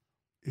 Jake,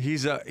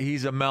 he's a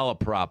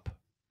malaprop.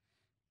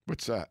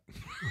 What's that?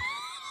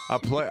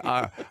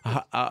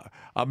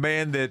 A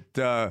man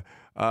that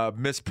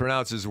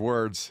mispronounces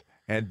words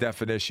and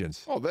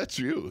definitions. Oh, that's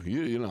you.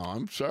 You know,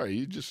 I'm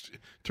sorry.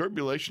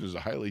 Turbulation is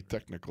a highly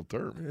technical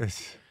term.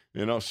 Yes.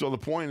 So the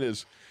point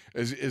is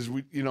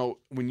we,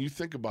 when you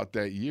think about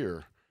that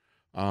year,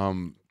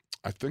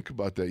 I think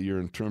about that year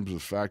in terms of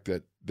the fact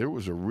that there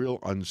was a real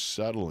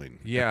unsettling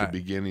at the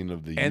beginning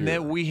of the year. And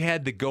then we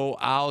had to go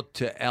out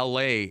to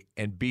L.A.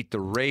 and beat the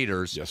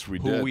Raiders. Yes, we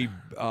did.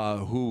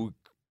 Who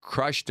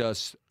crushed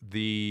us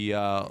in the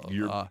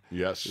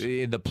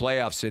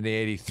playoffs in the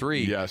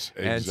 '83. Yes,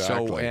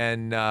 exactly.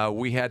 And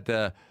we had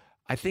to.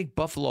 I think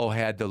Buffalo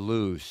had to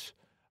lose,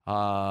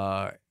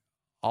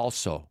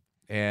 also.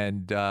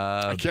 And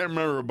I can't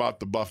remember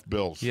about the Buff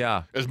Bills.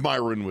 Yeah. As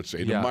Myron would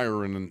say. Yeah.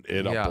 Myron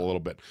it up a little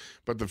bit.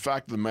 But the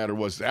fact of the matter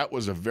was that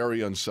was a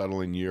very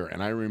unsettling year.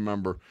 And I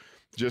remember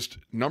just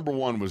number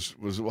one was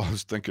what I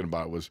was thinking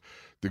about was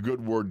the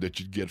good word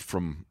that you'd get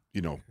from,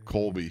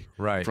 Colby,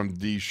 from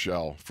D.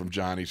 Shell, from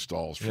Johnny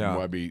Stalls, from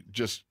Webby,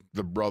 just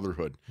the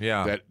brotherhood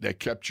that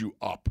kept you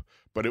up.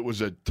 But it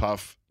was a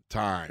tough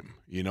time.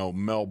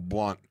 Mel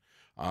Blount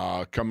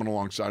coming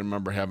alongside. I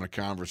remember having a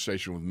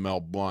conversation with Mel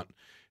Blount.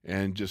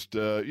 And just,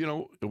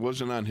 it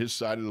wasn't on his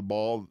side of the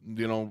ball.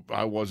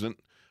 I wasn't.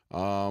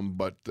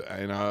 But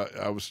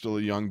I was still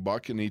a young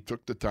buck, and he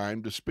took the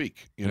time to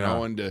speak,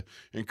 and to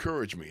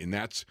encourage me. And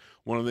that's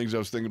one of the things I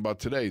was thinking about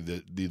today,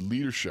 the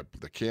leadership,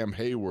 the Cam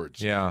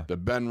Haywards, the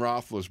Ben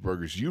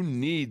Roethlisbergers. You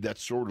need that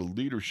sort of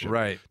leadership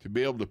to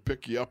be able to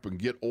pick you up and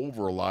get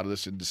over a lot of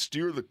this and to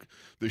steer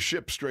the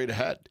ship straight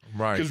ahead.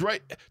 Right. Because,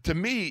 to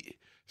me,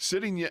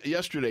 sitting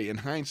yesterday in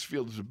Heinz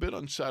Field is a bit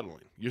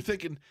unsettling. You're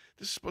thinking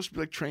this is supposed to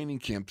be like training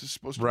camp. This is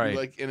supposed to be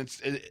like, and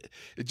it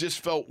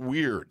just felt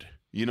weird.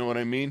 You know what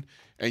I mean?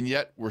 And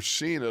yet we're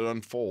seeing it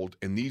unfold,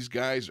 and these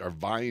guys are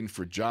vying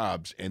for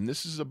jobs. And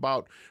this is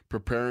about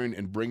preparing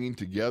and bringing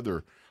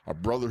together a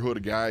brotherhood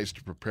of guys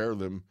to prepare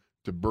them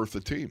to birth a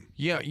team.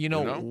 Yeah, you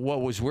know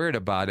what was weird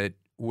about it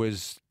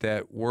was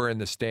that we're in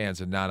the stands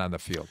and not on the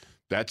field.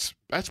 That's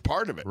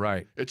part of it.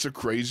 Right. It's a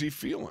crazy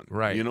feeling.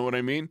 Right. You know what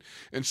I mean?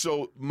 And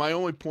so my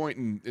only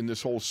point in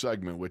this whole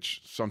segment,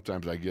 which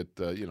sometimes I get,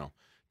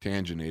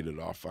 tangentated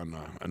off on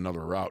another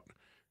route,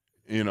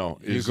 is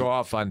you go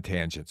off on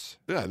tangents.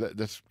 Yeah,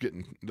 that's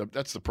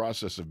the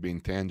process of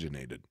being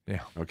tangentated.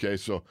 Yeah. Okay,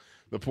 so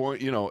the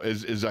point,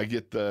 is I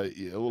get a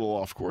little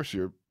off course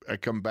here. I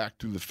come back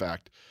to the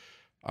fact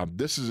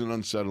this is an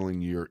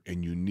unsettling year,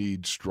 and you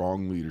need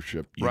strong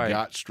leadership. You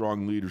got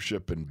strong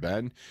leadership in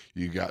Ben.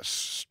 You got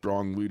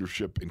strong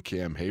leadership in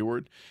Cam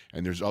Hayward,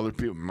 and there's other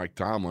people, Mike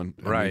Tomlin,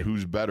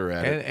 who's better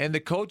at it. And the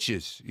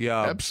coaches,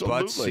 yeah,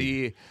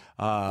 absolutely. Butsy,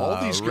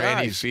 all these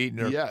Randy guys,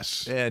 Fietner,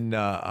 yes, and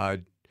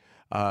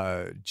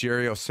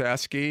Jerry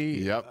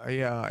Osaski. Yep.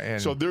 Yeah.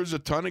 And so there's a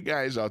ton of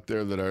guys out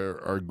there that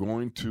are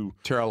going to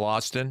Terrell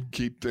Austin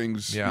keep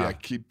things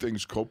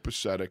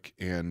copacetic,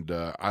 and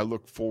I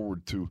look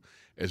forward to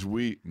as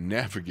we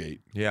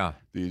navigate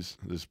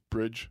this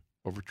bridge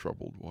over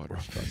troubled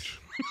waters.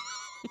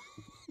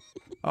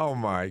 Oh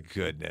my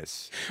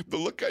goodness! The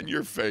look on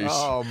your face.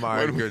 Oh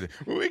my goodness!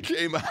 When we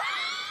came out,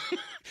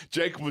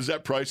 Jake, was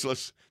that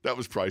priceless? That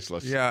was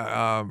priceless.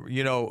 Yeah.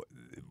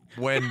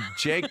 When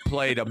Jake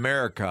played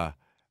America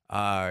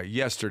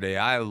yesterday,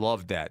 I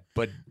loved that.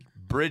 But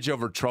Bridge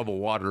Over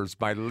Troubled Water is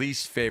my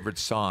least favorite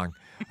song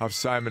of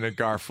Simon and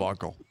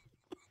Garfunkel.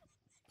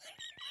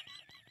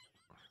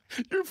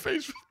 Your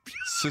face was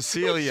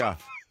Cecilia.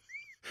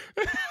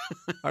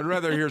 I'd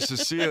rather hear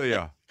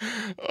Cecilia.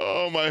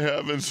 Oh my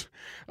heavens!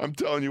 I'm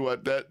telling you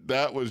what,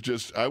 that was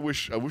just. I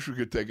wish we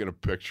could take a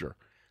picture.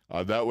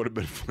 That would have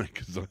been funny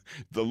because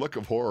the look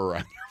of horror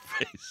on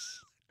your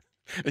face,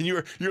 and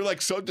you're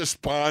like so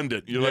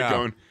despondent. You're like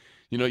going,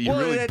 you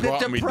really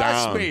brought me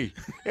down.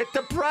 It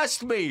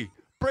depressed me.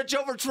 Bridge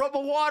Over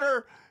Troubled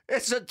Water.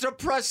 It's a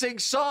depressing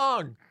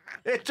song.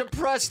 It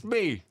depressed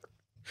me.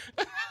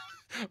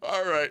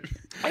 All right.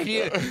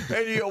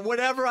 And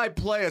whenever I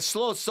play a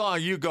slow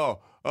song, you go,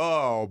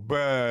 "Oh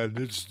man,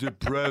 it's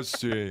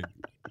depressing."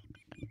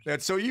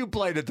 And so you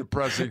played a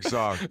depressing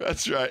song.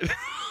 That's right.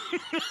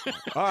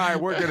 All right,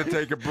 we're gonna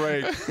take a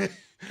break.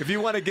 If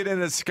you want to get in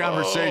this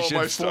conversation,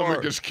 my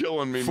stomach is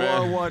killing me,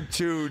 man.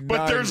 412.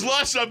 But there's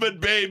less of it,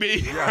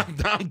 baby. Yeah. I'm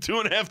down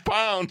 2.5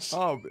 pounds.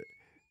 Oh,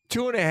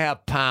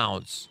 2.5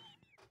 pounds.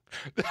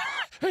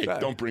 Hey,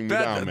 don't bring me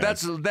down,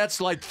 man. That's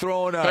like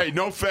throwing a. Hey,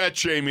 no fat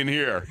shaming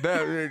here.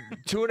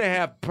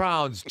 2.5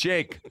 pounds,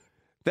 Jake.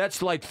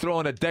 That's like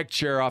throwing a deck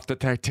chair off the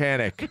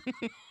Titanic.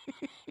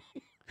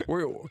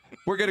 We're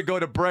gonna go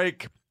to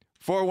break.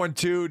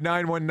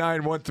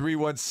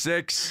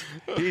 412-919-1316.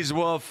 He's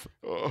Wolf.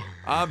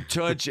 I'm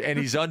Tunch, and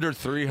he's under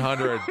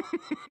 300.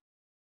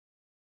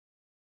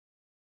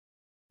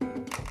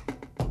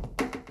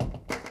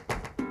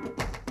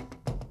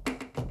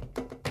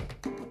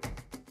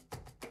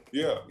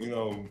 Yeah, we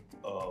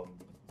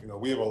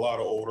have a lot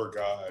of older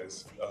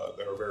guys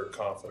that are very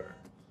confident,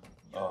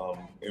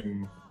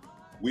 and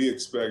we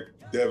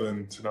expect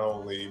Devin to not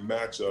only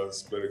match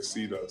us but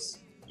exceed us.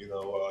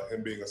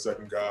 Him being a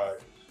second guy,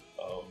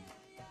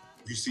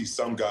 you see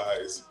some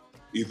guys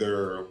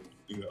either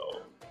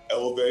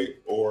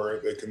elevate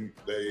or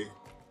they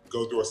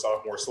go through a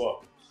sophomore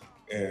slump,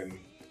 and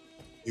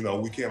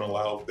we can't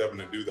allow Devin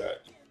to do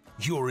that.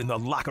 You're in the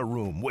locker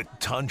room with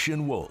Tunch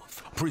and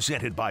Wolf,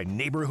 presented by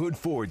Neighborhood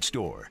Ford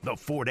Store. The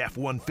Ford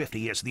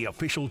F-150 is the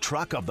official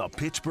truck of the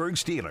Pittsburgh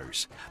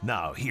Steelers.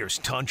 Now, here's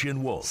Tunch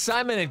and Wolf.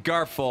 Simon and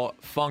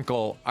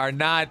Garfunkel are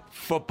not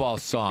football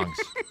songs.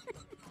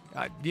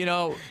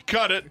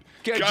 Cut it.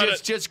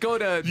 Just go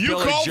to You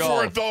Billy called Joel.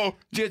 for it, though.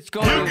 Just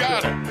go. You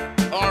got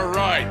it. All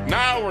right.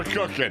 Now we're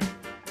cooking.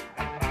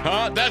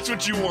 Huh? That's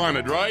what you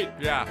wanted, right?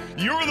 Yeah.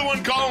 You were the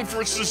one calling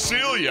for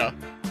Cecilia.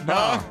 No.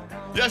 Huh?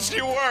 Yes,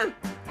 you were.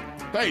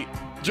 Hey,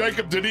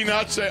 Jacob, did he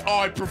not say,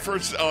 I prefer...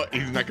 Oh,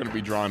 he's not going to be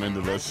drawn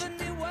into this.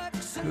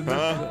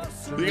 Huh?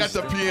 You got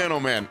the Piano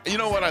Man. You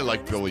know what? I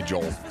like Billy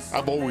Joel.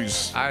 I've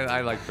always...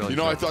 I like Billy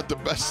Joel. I thought the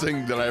best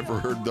thing that I ever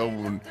heard, though,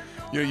 when...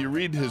 you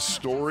read his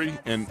story,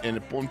 and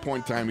at one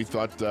point in time, he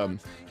thought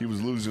he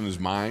was losing his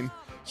mind.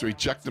 So he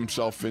checked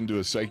himself into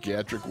a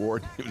psychiatric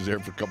ward. He was there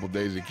for a couple of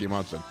days. He came out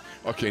and said,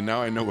 okay,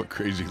 now I know what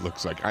crazy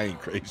looks like. I ain't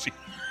crazy.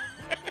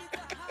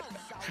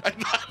 I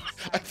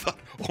thought,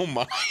 oh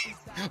my,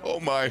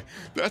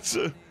 that's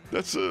the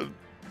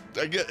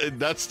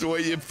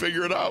way you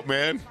figure it out,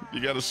 man.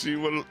 You got to see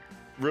what it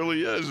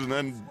really is, and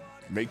then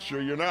make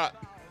sure you're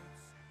not.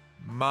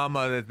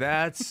 Mama,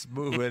 that's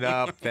moving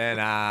up, then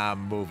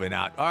I'm moving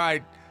out. All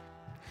right.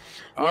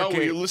 Well, okay.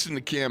 will you listen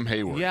to Cam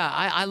Hayward? Yeah,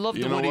 I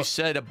loved what he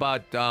said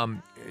about,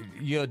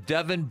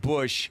 Devin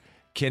Bush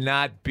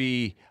cannot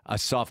be a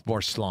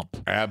sophomore slump.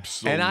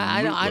 Absolutely. And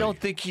I don't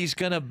think he's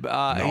gonna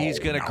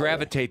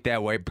gravitate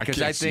that way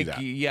because I think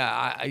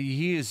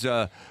he is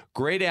a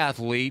great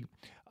athlete,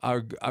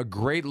 a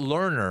great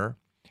learner,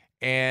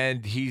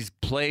 and he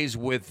plays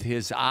with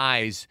his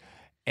eyes.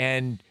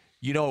 And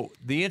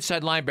the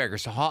inside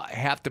linebackers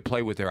have to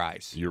play with their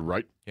eyes. You're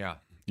right. Yeah.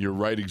 You're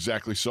right,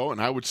 exactly so.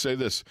 And I would say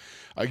this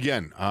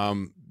again.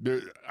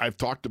 I've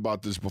talked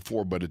about this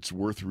before, but it's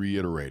worth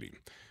reiterating.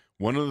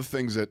 One of the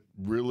things that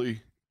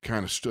really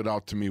kind of stood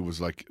out to me was,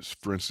 like,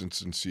 for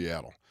instance, in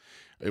Seattle,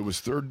 it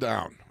was third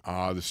down.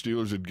 The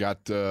Steelers had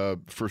got the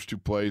first two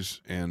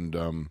plays, and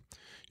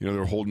they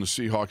were holding the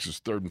Seahawks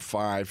as 3rd and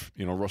 5.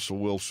 Russell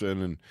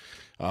Wilson, and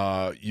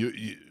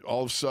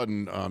all of a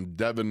sudden,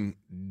 Devin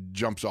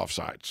jumps off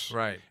sides.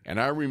 Right. And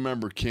I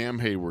remember Cam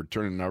Hayward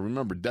turning. Now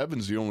remember,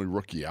 Devin's the only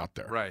rookie out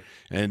there. Right.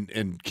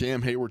 And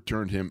Cam Hayward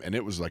turned him, and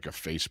it was like a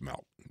face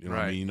melt. What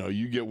I mean?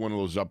 You get one of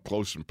those up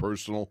close and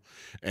personal,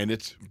 and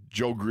it's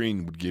Joe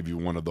Green would give you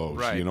one of those.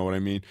 Right. You know what I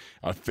mean?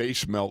 A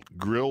face melt,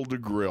 grill to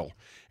grill.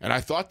 And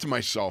I thought to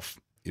myself,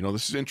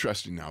 this is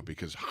interesting now,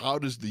 because how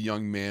does the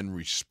young man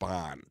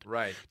respond?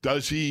 Right.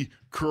 Does he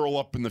curl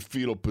up in the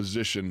fetal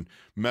position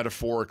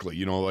metaphorically?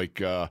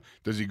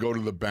 Does he go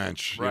to the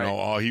bench?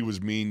 Right. He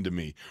was mean to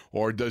me.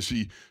 Or does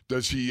he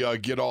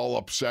get all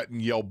upset and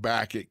yell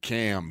back at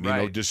Cam,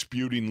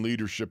 disputing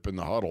leadership in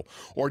the huddle?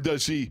 Or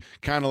does he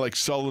kind of like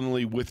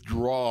sullenly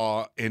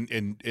withdraw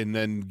and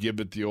then give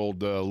it the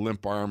old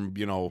limp arm,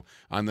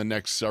 on the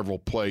next several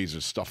plays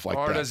and stuff like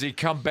that? Or does he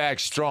come back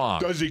strong?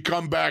 Does he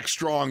come back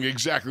strong?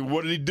 Exactly.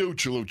 What did he do,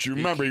 Chaluch? You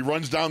remember, he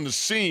runs down the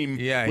seam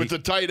with the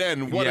tight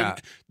end.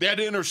 That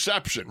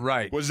interception.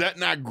 Right. Was that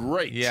not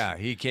great? Yeah,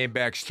 he came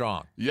back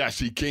strong. Yes,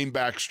 he came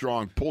back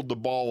strong, pulled the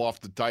ball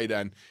off the tight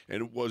end,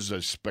 and it was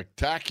a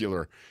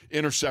spectacular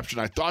interception.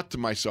 I thought to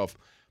myself,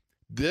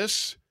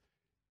 this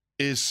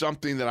is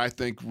something that I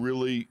think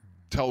really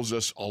tells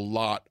us a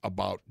lot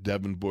about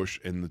Devin Bush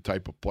and the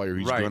type of player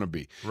he's going to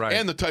be. Right.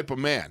 And the type of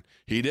man.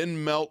 He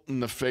didn't melt in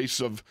the face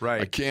of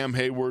a Cam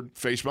Hayward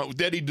face melt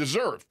that he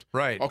deserved.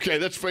 Right. Okay,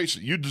 let's face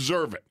it. You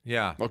deserve it.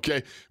 Yeah.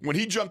 Okay. When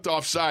he jumped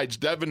off sides,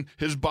 Devin,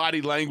 his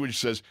body language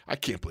says, I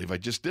can't believe I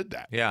just did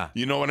that. Yeah.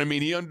 You know what I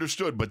mean? He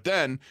understood. But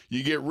then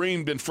you get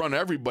reamed in front of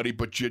everybody,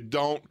 but you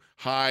don't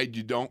hide.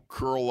 You don't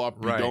curl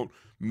up. You don't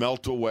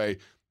melt away.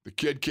 The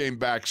kid came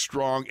back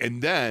strong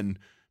and then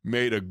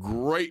made a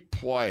great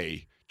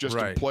play. Just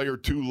a play or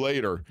two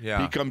later,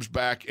 he comes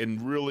back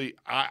and really,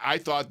 I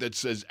thought that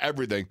says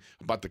everything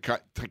about the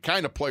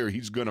kind of player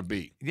he's going to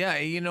be. Yeah,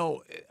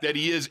 that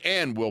he is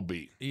and will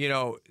be.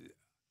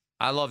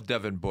 I love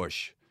Devin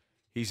Bush.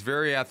 He's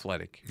very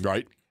athletic.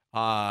 Right.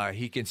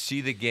 He can see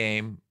the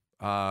game.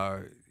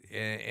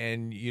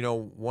 And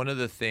one of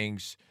the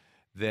things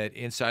that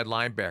inside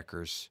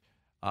linebackers,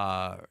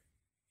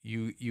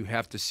 you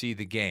have to see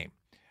the game.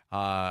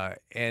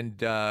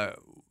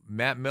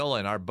 Matt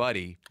Millen, our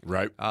buddy,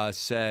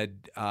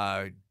 said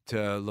to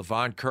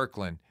Levon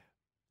Kirkland,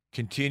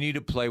 continue to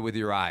play with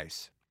your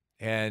eyes.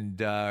 And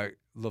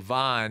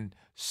Levon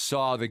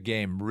saw the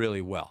game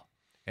really well.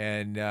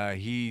 And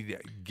he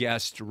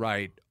guessed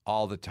right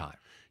all the time.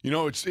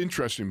 It's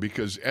interesting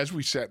because as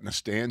we sat in the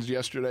stands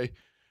yesterday,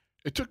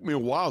 it took me a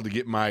while to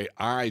get my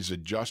eyes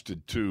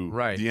adjusted to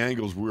the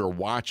angles we were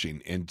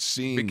watching and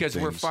seeing because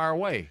things. We're far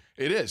away.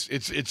 It is.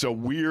 It's a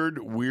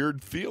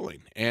weird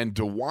feeling. And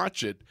to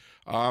watch it,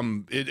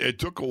 it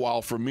took a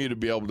while for me to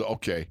be able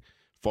to,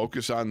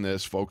 focus on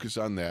this, focus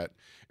on that.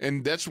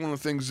 And that's one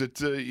of the things that,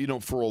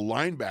 for a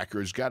linebacker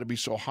has got to be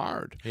so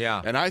hard.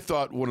 Yeah. And I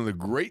thought one of the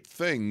great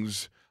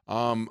things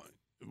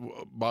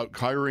about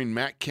hiring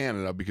Matt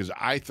Canada, because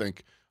I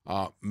think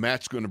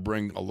Matt's going to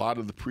bring a lot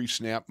of the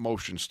pre-snap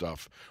motion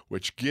stuff,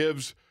 which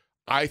gives,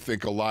 I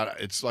think,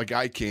 it's like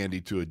eye candy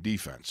to a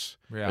defense,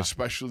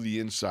 especially the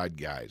inside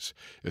guys,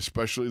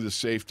 especially the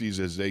safeties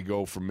as they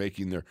go from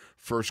making their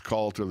first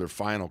call to their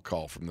final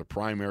call, from the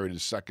primary to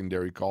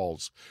secondary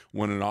calls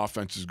when an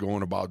offense is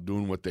going about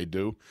doing what they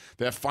do.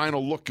 That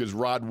final look, as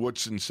Rod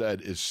Woodson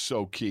said, is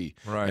so key.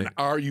 Right. And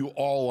are you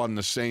all on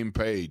the same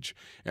page?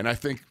 And I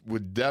think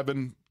with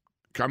Devin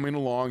coming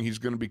along, he's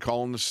going to be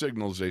calling the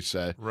signals, they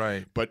say.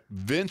 Right. But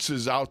Vince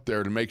is out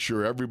there to make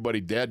sure everybody,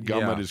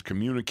 dadgummit, is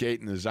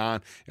communicating, is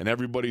on, and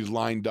everybody's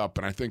lined up.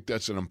 And I think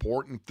that's an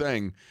important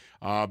thing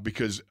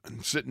because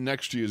sitting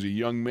next to you is a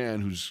young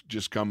man who's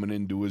just coming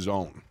into his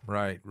own.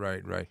 Right.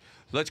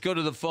 Let's go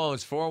to the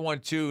phones.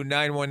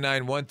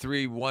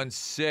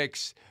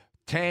 412-919-1316.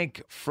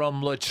 Tank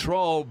from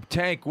Latrobe.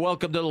 Tank,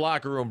 welcome to the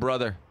locker room,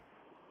 brother.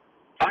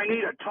 I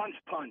need a punch.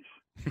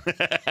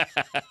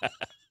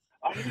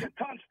 I need a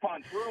punch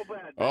real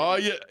bad. Oh,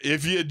 yeah.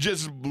 If you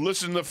just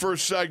listened to the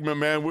first segment,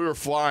 man, we were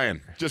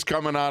flying, just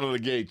coming out of the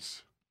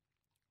gates.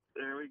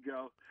 There we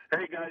go.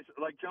 Hey, guys,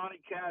 like Johnny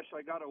Cash,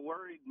 I got a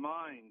worried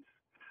mind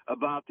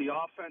about the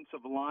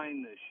offensive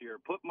line this year.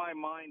 Put my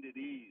mind at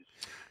ease.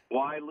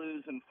 Why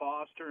losing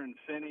Foster and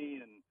Finney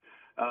and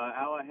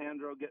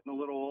Alejandro getting a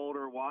little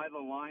older. Why the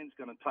line's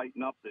going to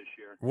tighten up this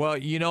year? Well,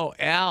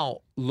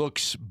 Al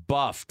looks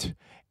buffed,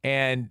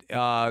 and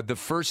the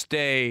first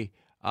day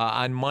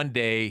on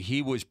Monday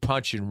he was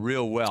punching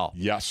real well.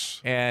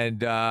 Yes.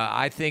 And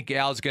I think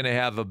Al's going to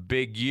have a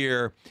big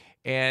year.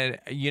 And,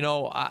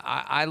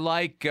 I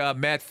like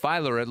Matt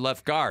Filer at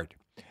left guard.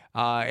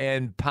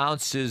 And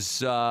Pounce is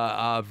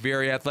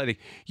very athletic.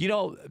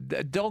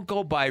 Don't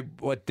go by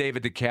what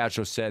David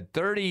DeCastro said.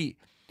 30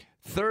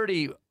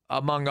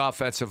 among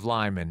offensive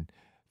linemen.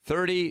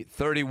 30,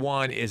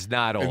 31 is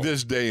not old. In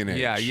this day and age.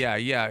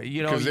 Yeah.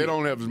 Because they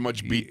don't have as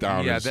much beat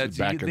down as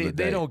back in the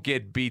day. They don't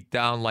get beat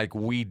down like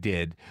we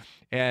did.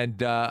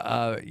 And,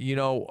 it's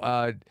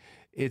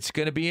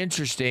going to be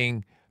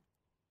interesting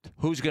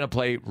who's going to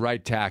play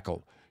right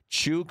tackle,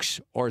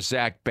 Chooks or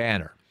Zach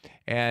Banner.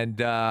 And,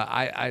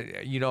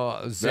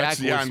 Zach that's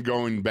the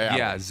ongoing battle.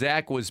 Yeah,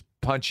 Zach was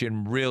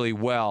punching really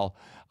well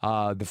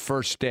the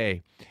first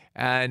day.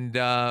 And,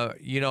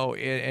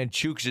 and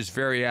Chooks is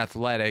very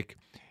athletic.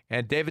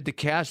 And David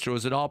DeCastro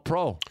is an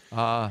all-pro.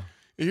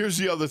 Here's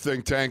the other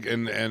thing, Tank,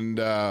 and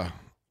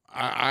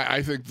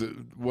I think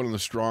that one of the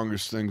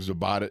strongest things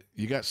about it,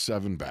 you got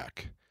 7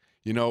 back.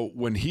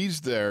 When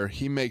he's there,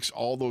 he makes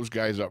all those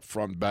guys up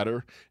front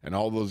better, and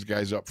all those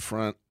guys up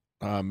front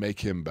make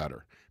him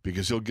better.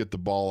 Because he'll get the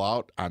ball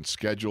out on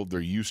schedule. They're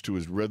used to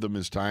his rhythm,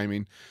 his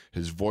timing,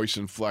 his voice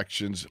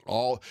inflections,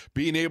 all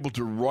being able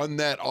to run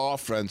that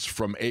offense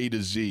from A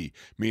to Z,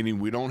 meaning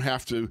we don't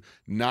have to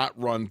not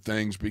run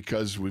things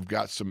because we've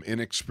got some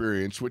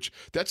inexperience, which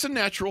that's a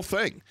natural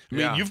thing. I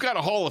mean, you've got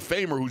a Hall of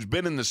Famer who's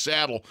been in the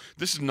saddle.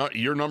 This is not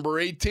your number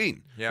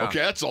 18. Yeah. Okay,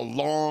 that's a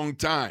long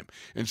time.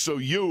 And so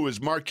you,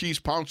 as Marquise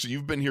Pouncey,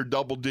 you've been here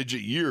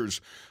double-digit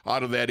years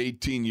out of that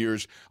 18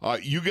 years.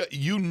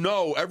 You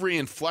know every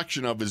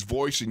inflection of his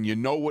voice, and you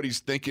know what he's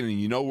thinking, and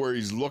you know where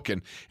he's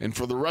looking. And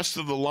for the rest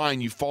of the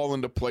line, you fall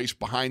into place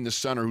behind the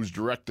center who's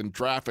directing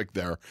traffic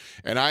there.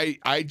 And I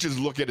just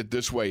look at it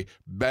this way.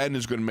 Ben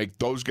is going to make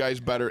those guys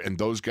better, and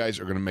those guys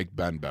are going to make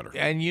Ben better.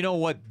 And you know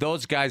what?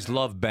 Those guys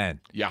love Ben.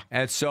 Yeah.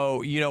 And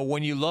so,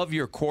 when you love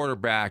your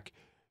quarterback,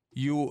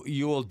 you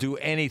will do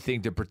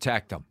anything to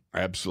protect them.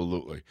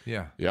 Absolutely.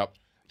 Yeah. Yep.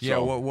 Yeah,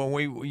 So- when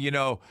we,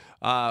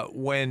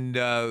 when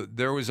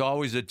there was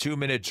always a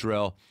 2-minute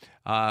drill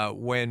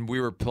when we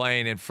were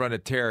playing in front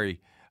of Terry,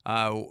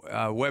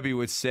 Webby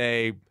would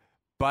say,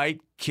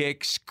 bite,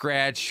 kick,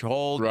 scratch,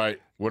 hold.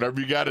 Right.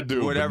 Whatever you got to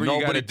do. Whatever but you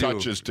nobody gotta do.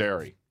 touches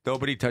Terry.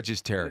 Nobody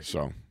touches Terry.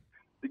 So.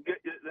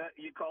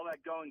 You call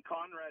that going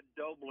Conrad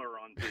Dobler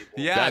on people.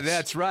 Yeah,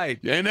 that's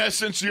right. In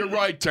essence, you're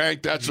right,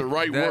 Tank. That's the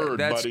right word,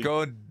 that's buddy.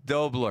 going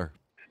Dobler.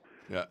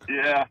 Yeah.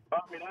 Yeah. I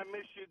mean, I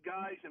miss you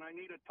guys, and I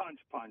need a punch.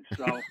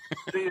 So,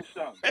 see you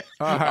soon.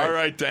 All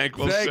right, Tank.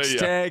 We'll Thanks, see you.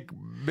 Tank.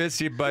 Miss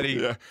you, buddy.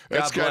 Yeah,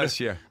 God bless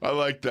you. I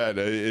like that.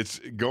 It's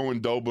going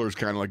Dobler is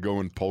kind of like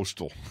going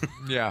postal.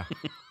 Yeah.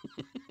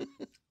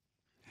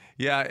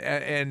 Yeah,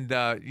 and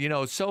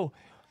so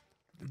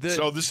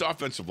this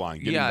offensive line,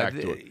 getting back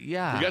to it.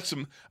 Yeah. We got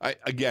some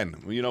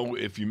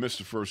if you missed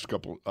the first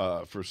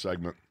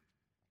segment,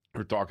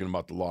 we're talking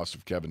about the loss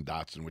of Kevin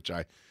Dotson, which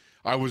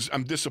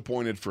I'm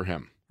disappointed for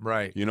him.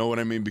 Right. You know what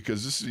I mean?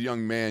 Because this is a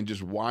young man,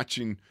 just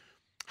watching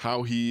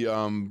how he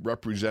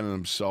represented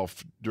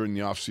himself during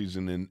the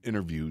offseason in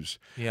interviews.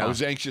 Yeah. I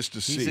was anxious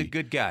to see. He's a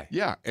good guy.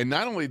 Yeah, and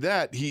not only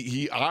that,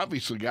 he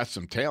obviously got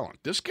some talent.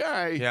 This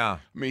guy, Yeah.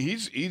 I mean,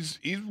 he's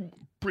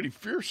pretty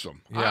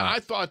fearsome. Yeah. I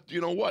thought,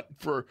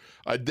 for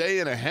a day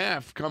and a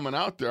half coming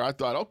out there, I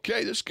thought,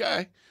 okay, this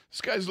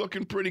guy's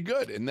looking pretty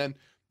good. And then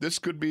this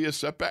could be a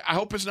setback. I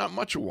hope it's not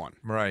much of one.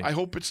 Right. I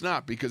hope it's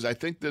not, because I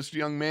think this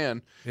young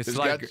man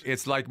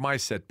It's like my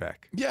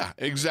setback. Yeah,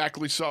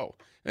 exactly so.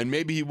 And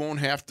maybe he won't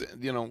have to,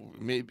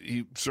 maybe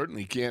he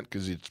certainly can't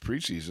because it's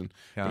preseason,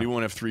 Yeah. but he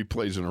won't have 3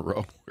 plays in a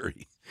row where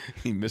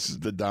he misses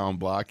the down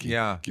block, he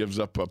gives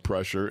up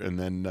pressure, and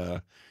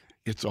then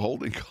it's a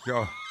holding call.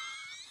 Go.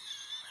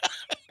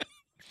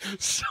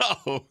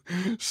 So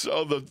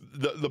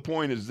the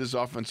point is, this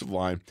offensive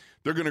line,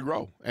 they're going to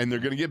grow and they're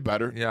going to get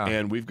better. Yeah.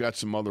 And we've got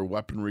some other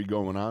weaponry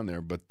going on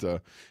there. But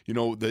the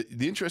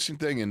interesting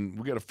thing, and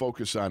we got to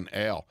focus on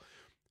Al.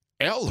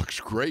 Al looks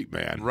great,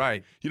 man.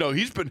 Right.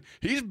 He's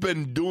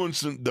been doing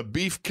the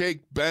beefcake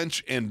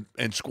bench and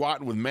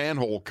squatting with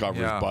manhole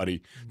covers,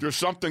 buddy. There's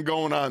something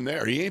going on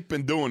there. He ain't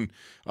been doing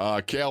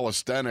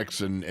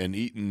calisthenics and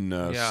eating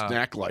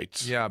snack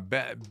lights. Yeah.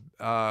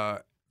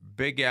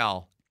 Big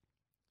Al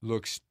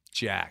looks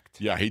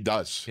jacked. Yeah, he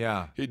does.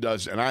 Yeah. He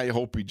does. And I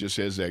hope he just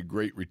has that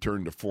great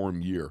return to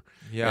form year.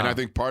 Yeah. And I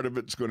think part of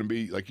it's going to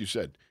be, like you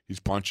said, he's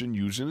punching,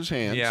 using his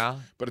hands. Yeah.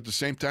 But at the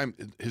same time,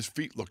 his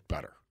feet look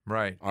better.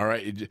 Right. All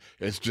right.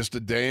 It's just a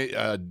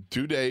day,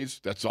 2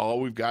 days. That's all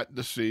we've got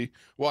to see.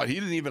 Well, he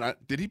didn't even.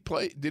 Did he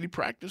play? Did he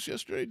practice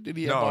yesterday? Did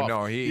he have off?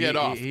 No. He had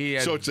off. He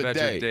had so it's a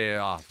day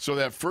off. So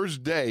that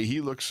first day, he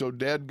looked so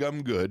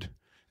dadgum good.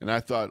 And I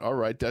thought, all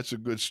right, that's a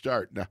good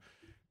start. Now,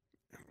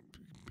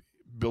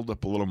 build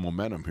up a little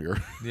momentum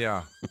here.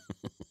 Yeah.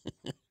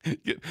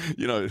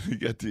 You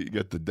get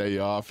the day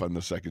off on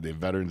the second day,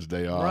 Veterans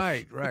Day off.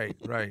 Right.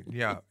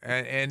 Yeah,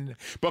 and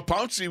but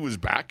Pouncey was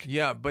back.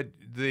 Yeah, but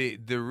the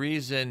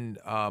reason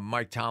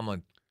Mike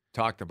Tomlin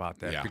talked about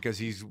that because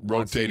he's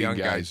rotating young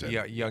guys,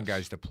 young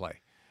guys to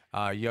play,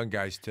 young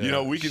guys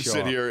to. We can show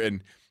sit up. here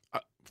and.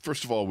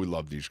 First of all, we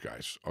love these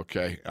guys,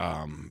 okay?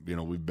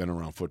 We've been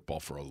around football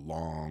for a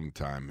long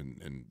time.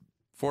 And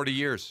 40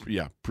 years.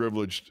 Yeah,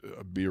 privileged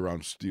to be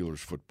around Steelers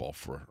football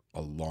for a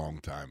long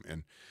time.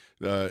 And,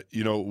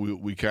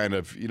 we kind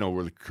of,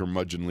 we're the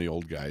curmudgeonly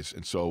old guys.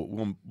 And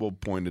so we'll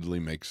pointedly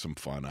make some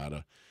fun out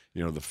of,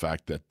 the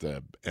fact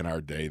that in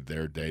our day,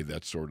 their day,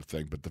 that sort of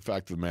thing. But the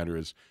fact of the matter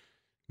is,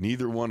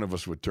 neither one of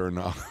us would turn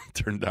down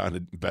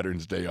a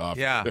Veterans Day off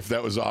if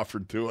that was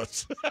offered to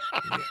us.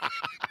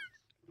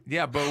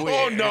 Yeah, but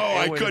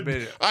I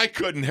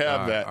couldn't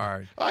have that. All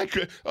right. I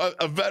could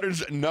a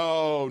veterans.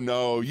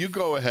 No, you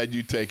go ahead.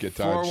 You take it.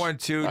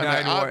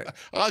 412-919.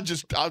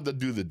 I'll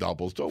do the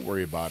doubles. Don't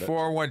worry about it.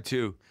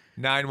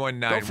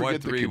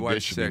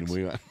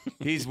 412-919-1316.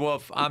 He's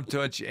Wolf. I'm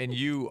Tunch, and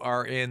you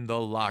are in the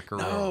locker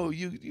room. No,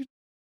 you.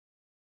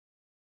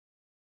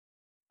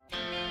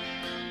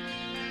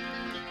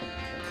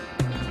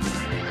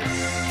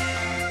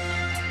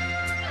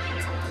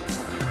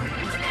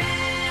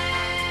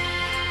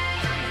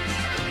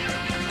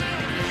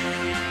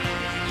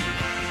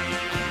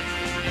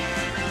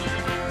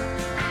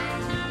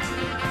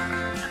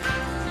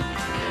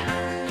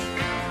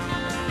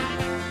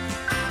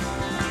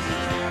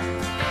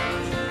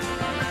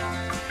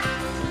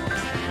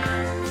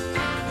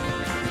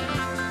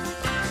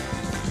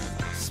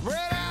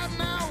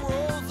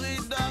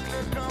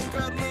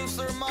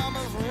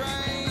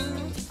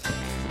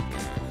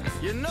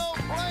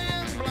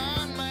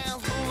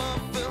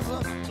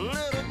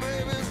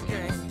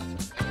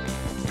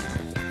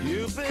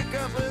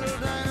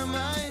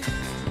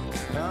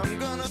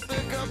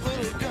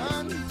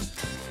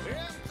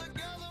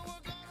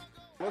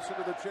 Listen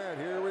to the chant.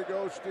 Here we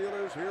go,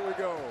 Steelers. Here we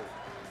go.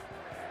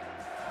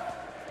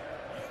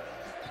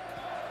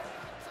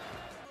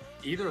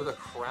 Either the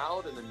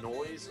crowd and the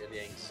noise and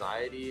the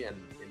anxiety and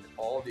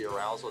all the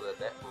arousal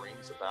that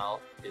brings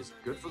about is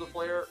good for the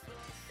player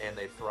and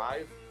they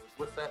thrive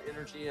with that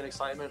energy and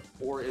excitement,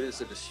 or it is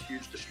a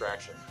huge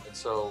distraction. And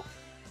so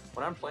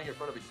when I'm playing in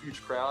front of a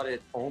huge crowd,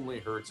 it only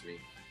hurts me.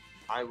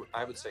 I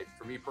would say,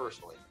 for me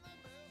personally.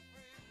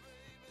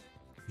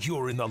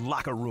 You're in the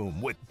locker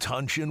room with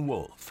Tunch and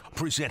Wolf,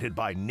 presented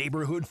by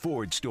Neighborhood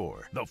Ford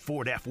Store. The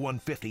Ford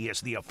F-150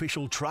 is the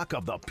official truck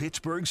of the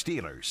Pittsburgh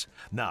Steelers.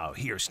 Now,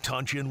 here's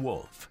Tunch and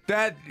Wolf.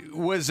 That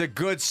was a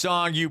good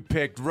song you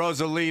picked,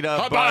 Rosalita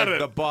How by about it?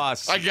 The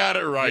Boss. I got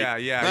it right. Yeah,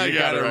 you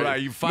got it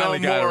right. You finally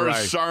got it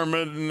right.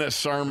 Simon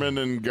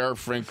and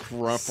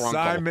Garfunkel.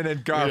 Simon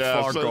and Garfunkel.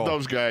 Yeah, so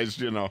those guys,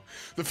 The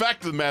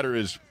fact of the matter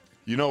is,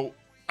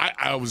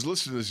 I was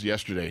listening to this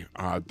yesterday,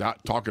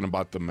 talking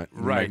about the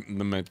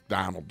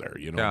McDonald there,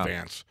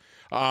 Vance.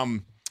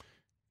 And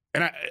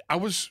I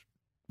was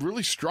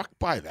really struck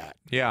by that.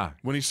 Yeah.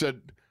 When he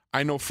said,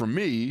 I know for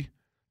me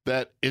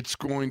that it's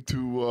going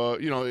to,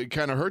 it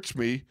kind of hurts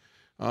me,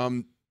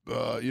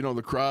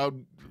 the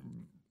crowd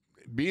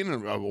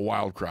being a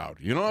wild crowd.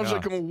 I was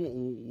like,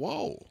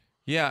 whoa.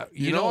 Yeah.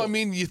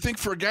 You think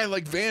for a guy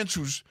like Vance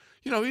who's,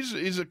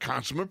 he's a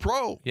consummate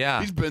pro.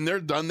 Yeah. He's been there,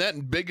 done that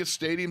in biggest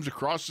stadiums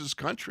across this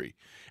country.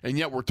 And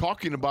yet we're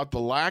talking about the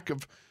lack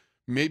of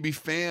maybe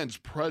fans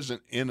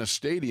present in a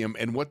stadium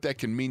and what that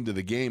can mean to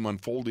the game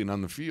unfolding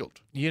on the field.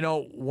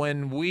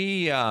 When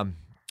we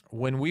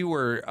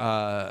were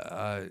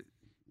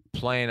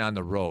playing on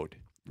the road,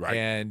 right,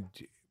 and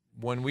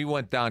when we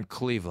went down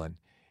Cleveland,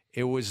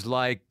 it was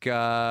like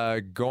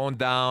going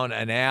down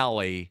an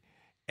alley.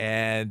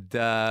 And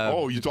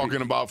you're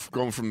talking about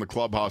going from the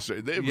clubhouse.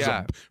 It was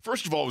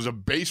first of all, it was a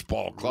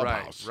baseball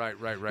clubhouse. Right.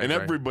 And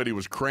everybody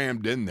was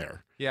crammed in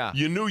there. Yeah.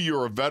 You knew you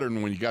were a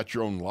veteran when you got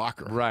your own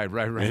locker. Right.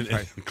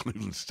 In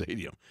Cleveland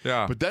Stadium.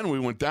 Yeah. But then we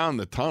went down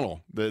the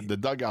tunnel, the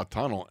dugout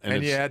tunnel.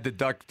 And you had to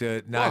duck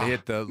to not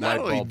hit the light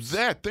bulbs.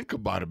 Not only that, think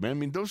about it, man. I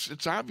mean,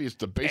 it's obvious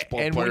the baseball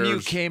players. And when you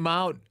came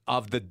out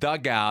of the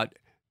dugout,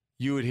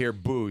 you would hear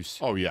boos.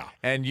 Oh, yeah.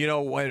 And,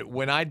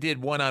 when I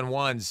did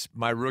one-on-ones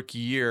my rookie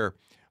year,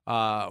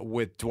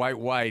 with Dwight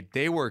White,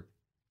 they were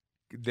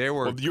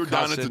well, you're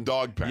down at the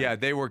dog pen. Yeah,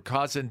 they were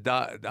cussing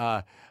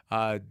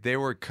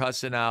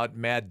out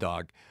Mad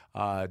Dog,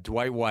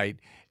 Dwight White,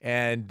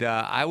 and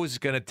I was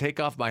going to take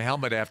off my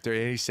helmet after,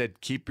 and he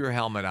said, "Keep your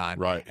helmet on."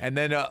 Right. And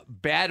then a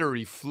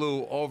battery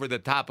flew over the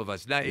top of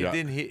us. Now it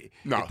didn't hit.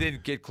 No. It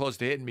didn't get close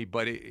to hitting me,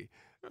 but it.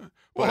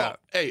 Well,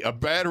 hey, a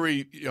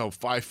battery,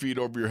 5 feet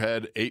over your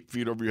head, 8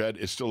 feet over your head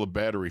is still a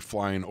battery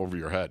flying over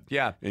your head.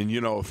 Yeah. And,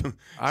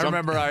 I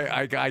remember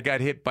I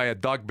got hit by a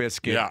dog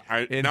biscuit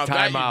in now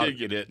timeout. That you did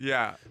get hit.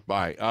 Yeah.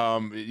 By.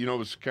 It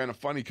was kind of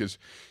funny because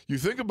you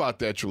think about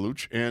that,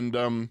 Chaluch, and,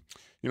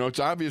 it's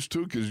obvious,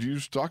 too, because you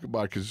used to talk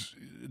about it because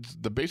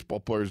the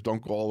baseball players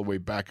don't go all the way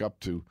back up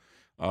to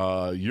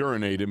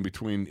urinate in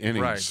between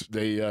innings. Right.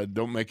 They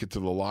don't make it to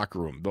the locker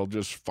room. They'll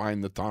just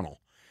find the tunnel.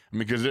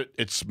 because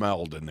it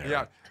smelled in there.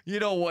 Yeah. You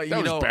know what?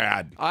 That was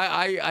bad.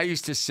 I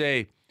used to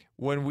say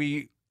when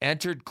we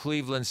entered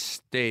Cleveland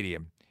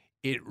Stadium,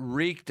 it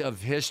reeked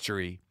of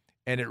history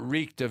and it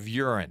reeked of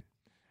urine.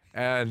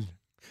 And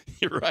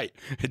you're right.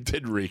 It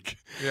did reek.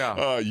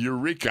 Yeah.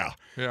 Eureka.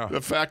 Yeah.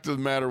 The fact of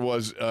the matter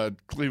was,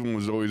 Cleveland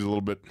was always a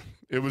little bit.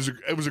 It was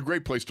a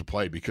great place to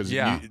play because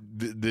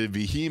the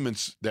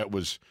vehemence that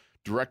was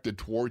directed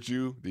towards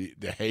you,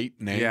 the hate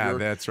and anger. Yeah,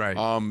 that's right.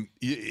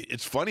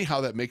 It's funny how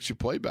that makes you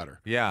play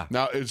better. Yeah.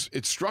 Now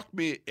it struck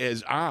me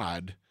as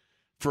odd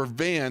for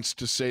Vance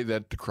to say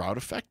that the crowd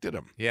affected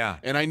him. Yeah.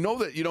 And I know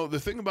that the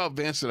thing about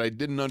Vance that I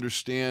didn't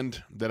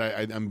understand that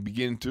I'm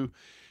beginning to.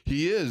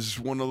 He is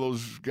one of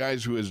those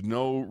guys who has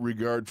no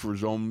regard for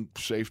his own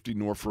safety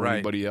nor for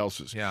anybody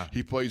else's. Yeah.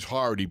 He plays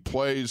hard. He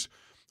plays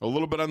a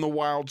little bit on the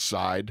wild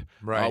side,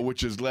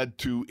 which has led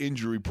to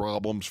injury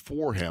problems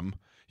for him.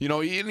 He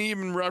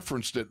even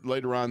referenced it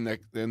later on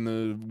in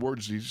the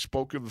words. He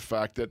spoke of the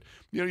fact that,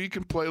 you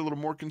can play a little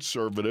more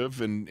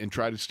conservative and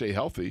try to stay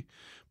healthy.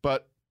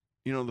 But,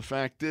 the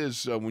fact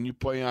is when you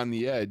play on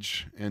the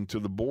edge and to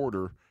the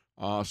border,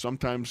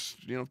 sometimes,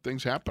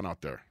 things happen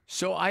out there.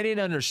 So I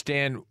didn't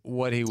understand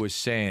what he was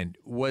saying.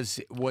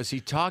 Was he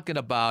talking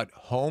about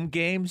home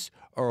games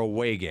or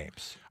away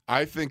games?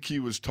 I think he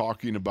was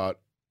talking about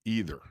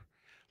either.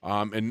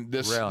 And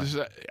this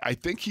I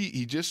think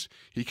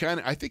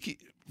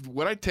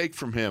what I take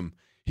from him,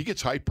 he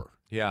gets hyper.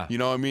 Yeah.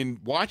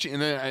 Watching,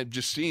 and then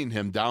just seeing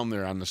him down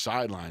there on the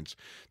sidelines,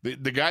 the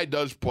guy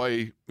does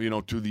play,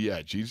 to the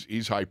edge.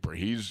 He's hyper.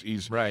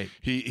 He's right.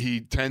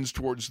 He tends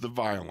towards the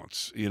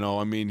violence.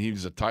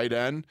 He's a tight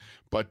end,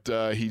 but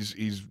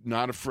he's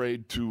not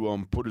afraid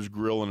to put his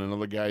grill in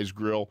another guy's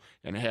grill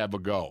and have a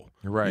go.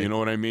 Right. You know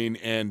what I mean?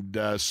 And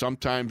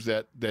sometimes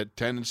that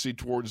tendency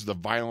towards the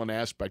violent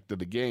aspect of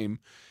the game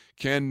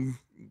can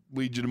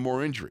lead you to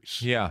more injuries.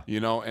 Yeah.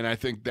 And I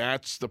think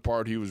that's the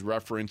part he was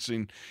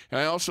referencing. And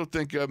I also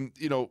think,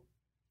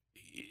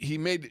 he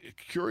made a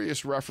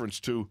curious reference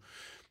to,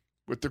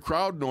 with the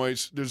crowd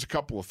noise, there's a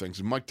couple of things.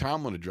 And Mike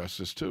Tomlin addressed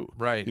this too.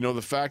 Right.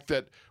 The fact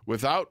that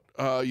without,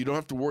 you don't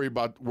have to worry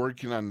about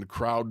working on the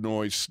crowd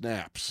noise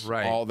snaps.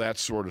 Right. All that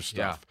sort of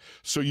stuff. Yeah.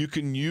 So you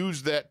can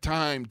use that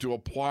time to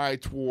apply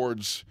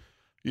towards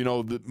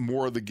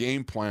more of the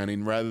game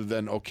planning rather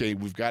than, okay,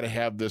 we've got to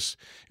have this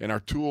in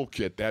our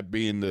toolkit, that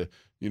being the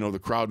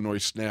crowd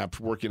noise snaps,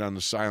 working on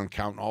the silent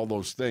count, and all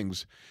those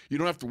things. You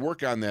don't have to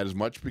work on that as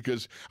much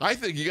because I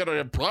think you got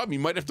a problem. You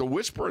might have to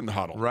whisper in the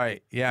huddle.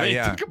 Right.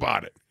 Yeah, Think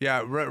about it.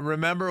 Yeah.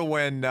 Remember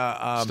when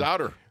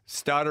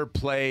Stouter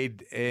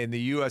played in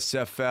the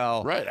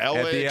USFL right, at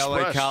the LA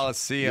Express.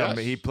 Coliseum. Yes.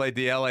 He played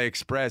the LA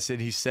Express,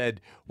 and he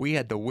said, we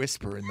had to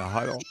whisper in the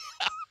huddle.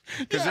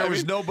 Because there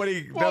was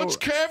nobody. Well, it's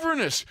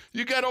cavernous.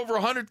 You got over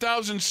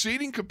 100,000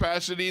 seating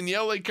capacity in the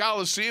LA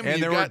Coliseum,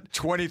 and there were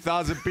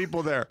 20,000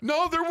 people there.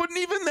 No, there wasn't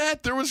even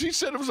that. He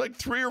said it was like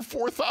 3,000 or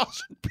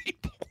 4,000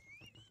 people.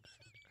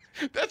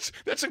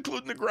 That's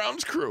including the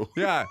grounds crew.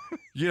 Yeah,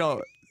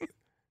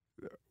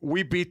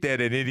 we beat that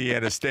at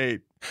Indiana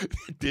State.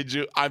 Did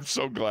you? I'm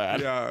so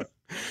glad. Yeah,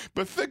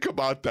 but think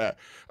about that.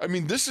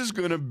 This is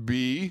going to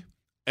be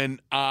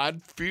an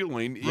odd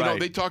feeling.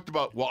 They talked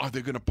about, well, are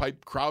they going to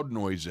pipe crowd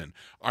noise in?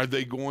 Are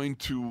they going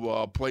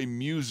to play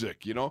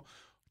music?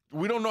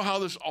 We don't know how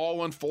this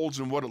all unfolds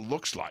and what it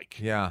looks like.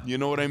 Yeah. You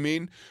know what I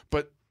mean?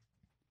 But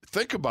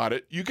think about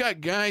it. You got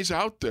guys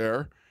out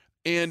there,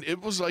 and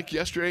it was like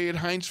yesterday at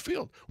Heinz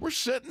Field. We're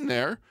sitting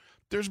there.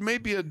 There's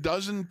maybe a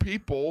dozen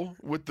people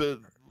with the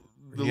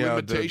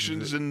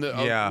limitations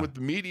with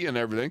the media and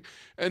everything,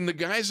 and the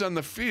guys on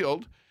the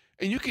field.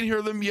 And you can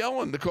hear them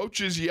yelling, the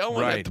coaches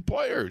yelling at the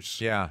players.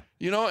 Yeah.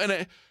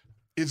 And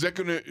is that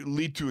going to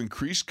lead to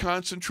increased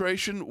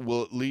concentration?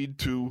 Will it lead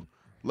to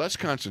less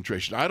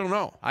concentration? I don't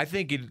know. I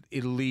think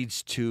it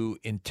leads to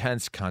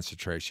intense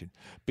concentration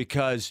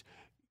because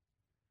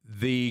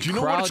the crowd noise. Do you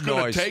know what it's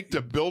going to take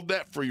to build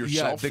that for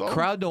yourself, the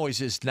crowd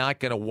noise is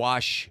not going to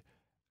wash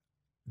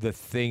the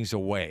things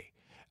away.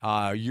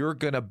 You're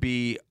going to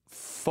be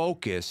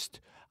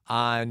focused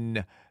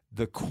on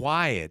the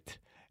quiet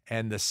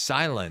and the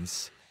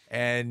silence.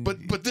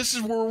 But this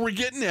is where we're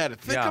getting at it.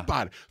 Think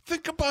about it.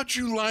 Think about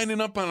you lining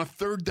up on a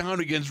third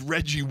down against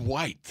Reggie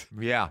White.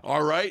 Yeah.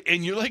 All right?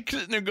 And you're like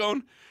sitting there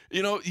going,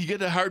 you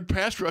get a hard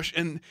pass rush,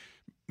 and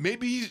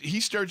maybe he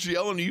starts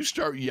yelling and you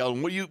start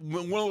yelling.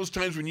 One of those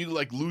times when you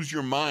lose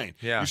your mind.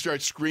 Yeah. You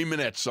start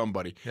screaming at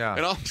somebody. Yeah.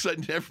 And all of a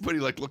sudden everybody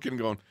looking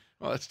and going,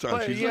 oh, that's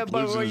tough. He's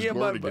losing his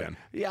word again.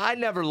 Yeah, I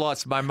never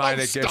lost my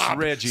mind against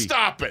Reggie.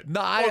 Stop it. No,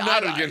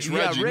 not against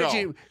Reggie.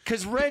 Reggie,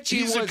 because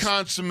he's a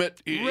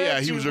consummate.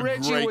 He was a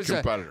great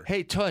competitor.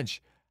 Hey,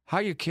 Tunch, how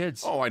are your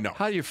kids? Oh, I know.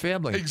 How are your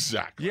family?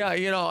 Exactly.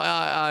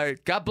 Yeah,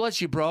 God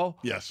bless you, bro.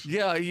 Yes.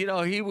 Yeah,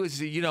 he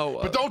was,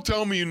 But don't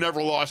tell me you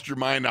never lost your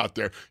mind out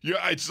there.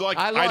 It's like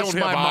I don't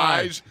have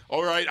eyes.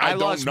 All right, I don't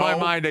know. I lost my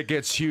mind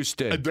against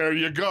Houston. There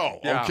you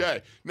go. Yeah.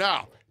 Okay.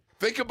 Now,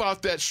 think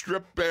about that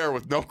strip bare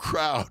with no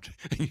crowd,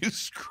 and you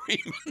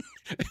screaming.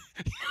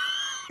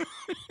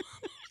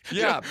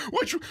 Yeah.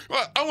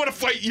 I want to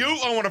fight you.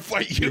 I want to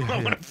fight you.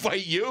 I want to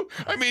fight you.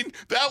 I mean,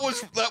 that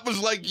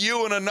was like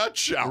you in a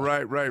nutshell.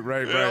 Right.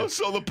 You know?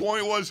 So the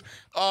point was,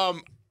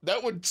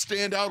 that would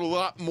stand out a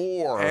lot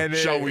more,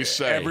 shall we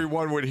say.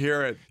 Everyone would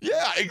hear it.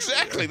 Yeah,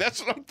 exactly.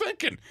 That's what I'm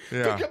thinking.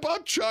 Yeah. Think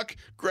about Chuck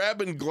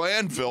grabbing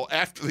Glanville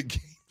after the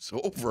game's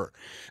over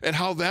and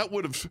how that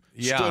would have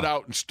stood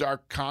out in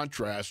stark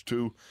contrast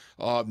to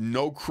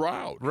no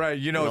crowd. Right.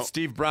 You know,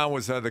 Steve Brown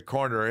was on the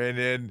corner,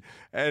 and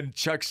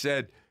Chuck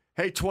said,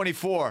 "Hey,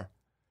 24,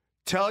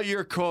 tell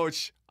your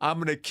coach I'm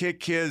going to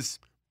kick his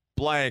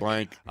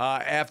blank.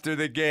 After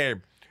the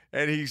game."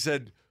 And he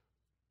said,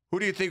 "Who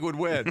do you think would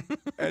win?"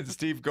 And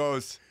Steve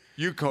goes,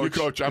 "You, coach.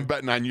 You, coach. I'm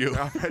betting on you."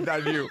 I'm betting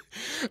on you.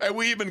 And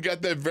we even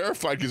got that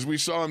verified because we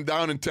saw him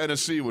down in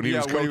Tennessee when he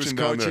was coaching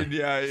down there.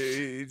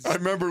 Yeah, I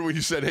remember when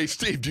you said, "Hey,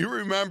 Steve, do you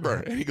remember?"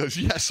 And he goes,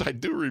 "Yes, I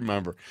do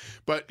remember."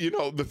 But,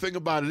 the thing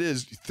about it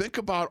is, think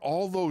about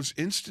all those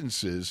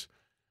instances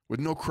with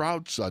no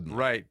crowd suddenly.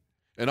 Right.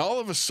 And all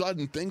of a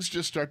sudden, things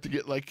just start to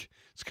get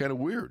it's kind of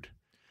weird.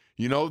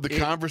 The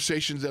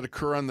conversations that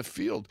occur on the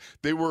field,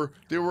 they were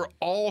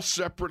all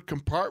separate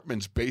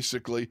compartments,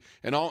 basically.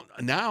 And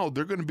now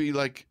they're going to be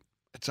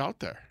it's out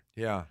there.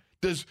 Yeah.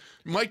 Does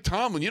Mike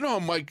Tomlin, how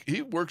Mike,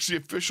 he works the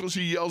officials,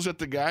 he yells at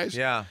the guys.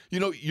 Yeah.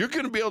 You're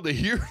going to be able to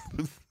hear,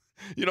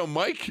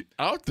 Mike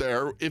out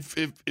there if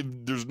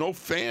there's no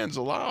fans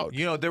allowed.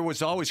 There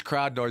was always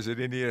crowd noise at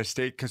Indiana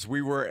State because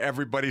we were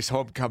everybody's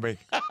homecoming.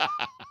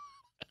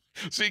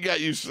 So you got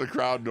used to the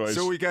crowd noise.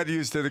 So we got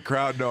used to the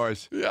crowd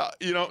noise. Yeah,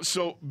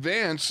 so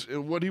Vance,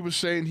 what he was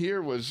saying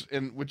here was,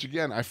 and which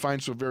again I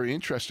find so very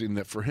interesting,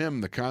 that for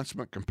him, the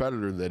consummate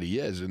competitor that he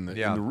is, and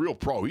the real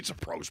pro, he's a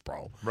pro's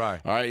pro. Right.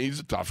 All right,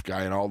 he's a tough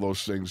guy and all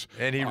those things.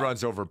 And he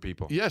runs over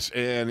people. Yes,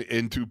 and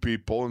into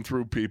people and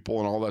through people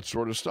and all that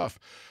sort of stuff.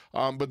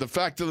 But the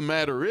fact of the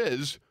matter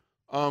is,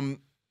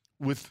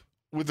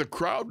 with the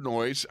crowd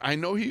noise, I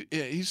know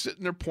he's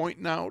sitting there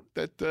pointing out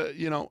that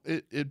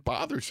it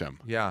bothers him.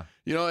 Yeah.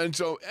 And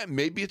so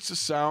maybe it's the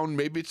sound,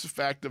 maybe it's the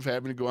fact of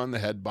having to go on the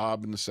head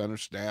bob and the center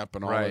snap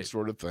and all that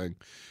sort of thing.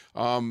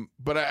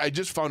 But I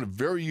just found it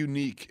very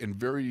unique and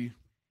very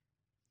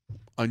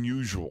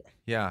unusual.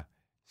 Yeah.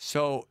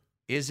 So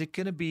is it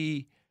going to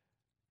be,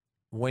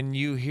 when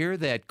you hear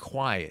that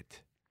quiet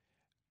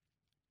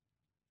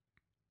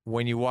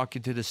when you walk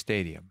into the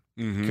stadium,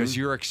 because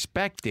you're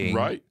expecting,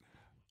 right?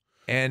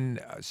 And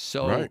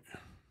so,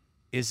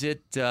 is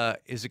it going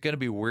to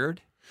be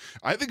weird?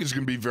 I think it's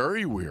going to be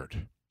very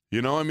weird.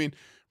 I mean,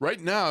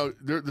 right now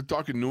they're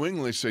talking New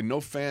England. They say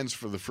no fans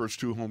for the first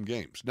 2 home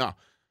games. Now,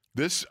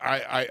 this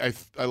I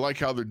like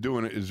how they're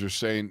doing it. Is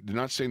they're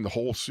not saying the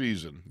whole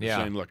season. They're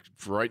saying, look,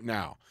 for right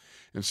now.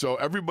 And so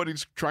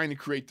everybody's trying to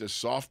create this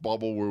soft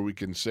bubble where we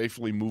can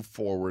safely move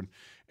forward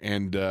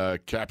and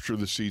capture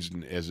the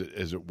season as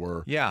it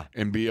were. Yeah.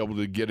 And be able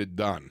to get it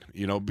done.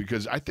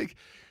 Because I think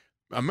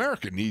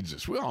America needs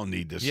this. We all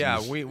need this.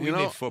 Yeah, we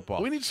need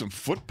football. We need some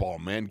football,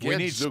 man. We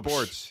need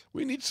sports.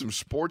 We need some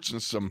sports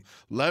and some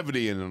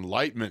levity and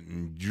enlightenment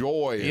and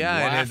joy and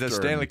laughter. And the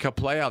Stanley Cup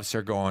playoffs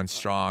are going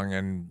strong.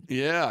 And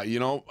yeah,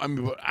 I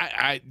mean, but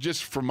I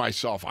just for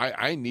myself,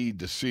 I need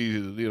to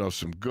see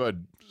some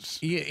good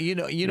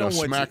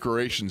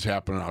smackerations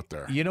happening out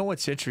there. You know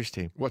what's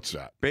interesting? What's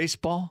that?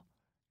 Baseball,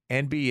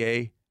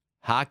 NBA,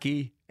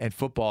 hockey, and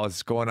football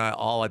is going on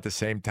all at the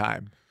same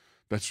time.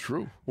 That's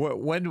true.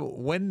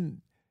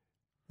 When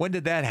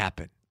did that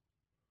happen?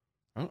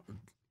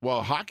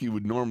 Well, hockey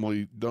would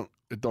normally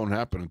don't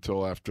happen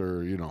until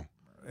after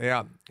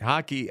Yeah,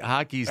 hockey's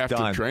after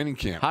done. Training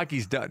camp.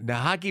 Hockey's done.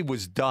 Now, hockey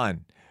was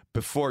done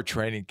before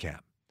training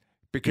camp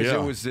because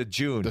it was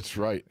June. That's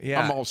right.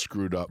 Yeah, I'm all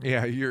screwed up.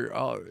 Yeah, you're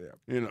all.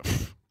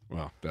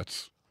 Well,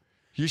 that's.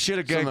 You should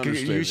have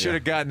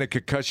gotten the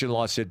concussion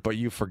lawsuit, but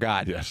you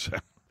forgot. Yes.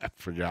 I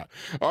forgot.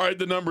 All right,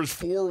 the number is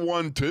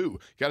 412.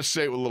 Got to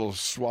say it with a little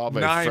suave.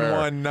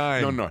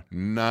 919. No,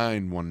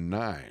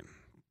 919.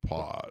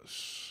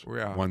 Pause.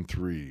 Yeah.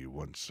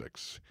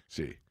 1316.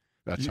 See,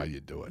 that's how you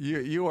do it.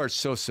 You are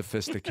so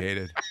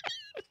sophisticated.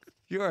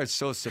 You are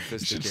so You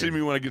sophisticated. should see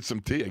me when I get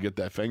some tea. I get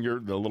that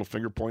the little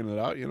finger pointed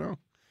out. Yeah.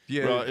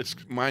 Well,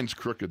 mine's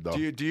crooked though.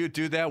 Do you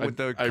do that with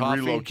the coffee? I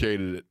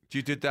relocated it. Do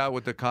you do that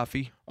with the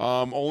coffee?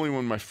 Only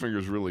when my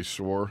finger's really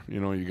sore.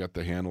 You got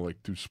the handle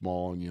too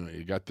small, and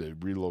you got the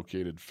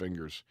relocated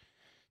fingers.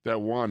 That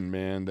one,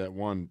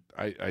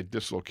 I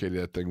dislocated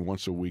that ththing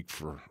once a week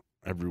for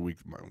every week.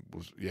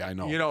 I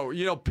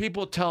know.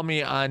 People tell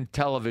me on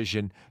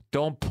television,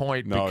 don't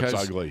point because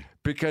it's ugly.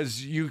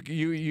 Because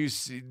you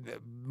see,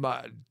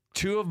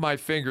 2 of my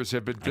fingers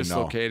have been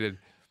dislocated.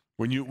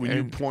 When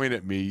you point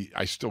at me,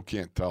 I still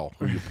can't tell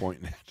who you're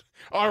pointing at.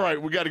 All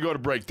right, we got to go to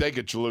break. Take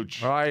it,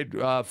 Chaluch. All right,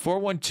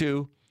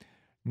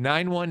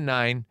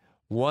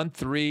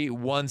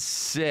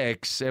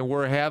 412-919-1316, and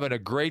we're having a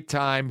great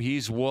time.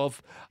 He's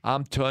Wolf,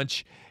 I'm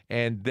Tunch,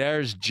 and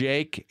there's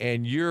Jake,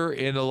 and you're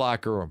in the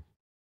locker room.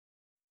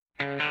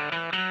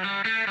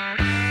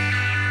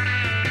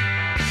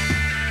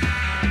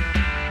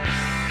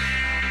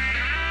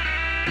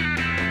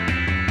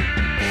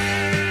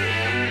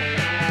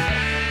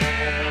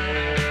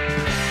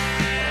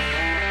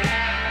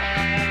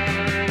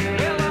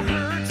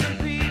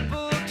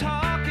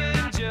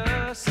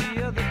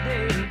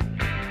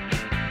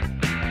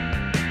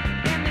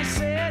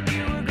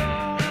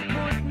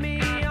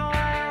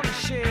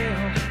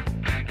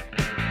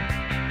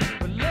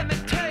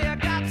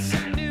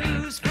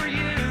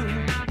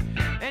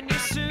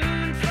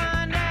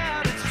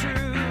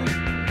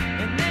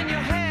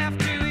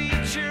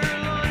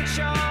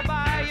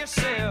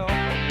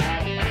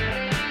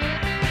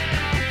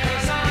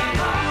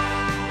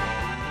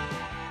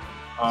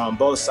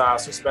 both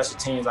sides. So special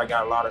teams, I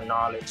got a lot of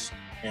knowledge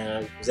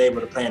and was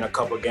able to play in a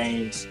couple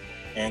games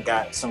and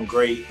got some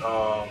great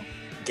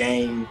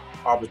game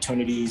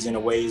opportunities in the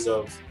ways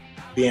of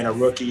being a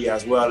rookie,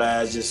 as well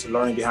as just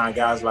learning behind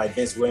guys like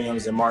Vince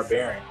Williams and Mark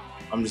Barron.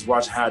 I'm just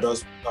watching how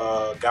those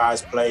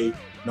guys play,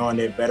 knowing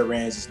they're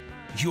veterans.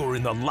 You're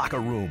in the locker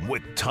room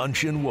with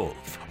Tunch and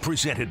Wolf,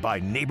 presented by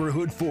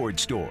Neighborhood Ford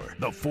Store.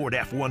 The Ford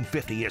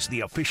F-150 is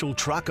the official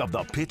truck of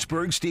the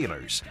Pittsburgh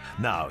Steelers.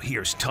 Now,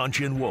 here's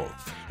Tunch and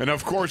Wolf. And,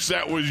 of course,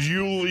 that was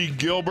Yuli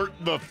Gilbert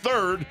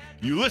III,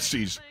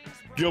 Ulysses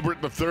Gilbert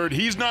III.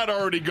 He's not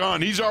already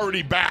gone. He's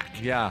already back.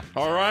 Yeah.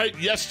 All right?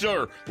 Yes,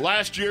 sir.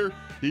 Last year,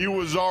 he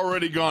was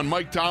already gone.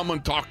 Mike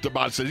Tomlin talked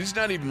about it. Said he's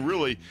not even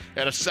really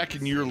at a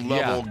second-year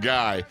level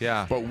guy.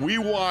 Yeah. But we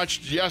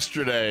watched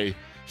yesterday,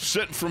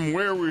 sitting from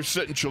where we were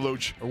sitting,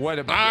 Chaluch.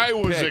 I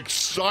was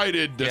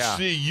excited to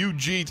see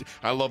UG.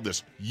 I love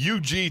this.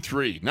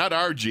 UG3, not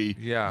RG.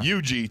 Yeah.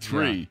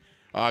 UG3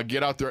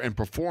 get out there and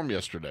perform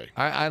yesterday.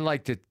 I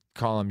like to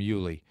call him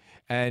Yuli.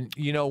 And,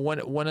 you know,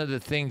 one of the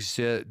things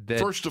that...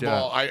 First of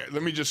all,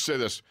 let me just say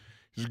this.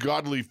 He's a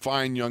godly,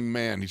 fine young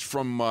man. He's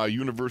from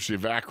University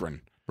of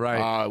Akron.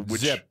 Right.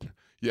 Zip.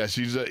 Yes,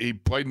 he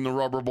played in the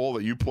Rubber Bowl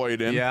that you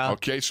played in. Yeah.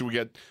 Okay, so we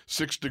got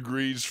 6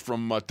 degrees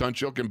from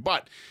Tunch Ilkin.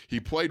 But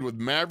he played with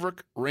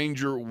Maverick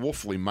Ranger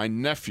Wolfley, my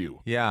nephew.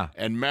 Yeah.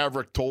 And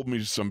Maverick told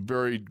me some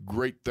very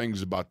great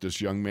things about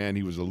this young man.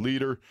 He was a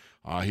leader.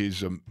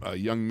 He's a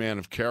young man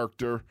of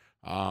character.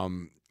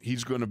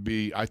 He's going to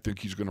be, I think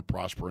he's going to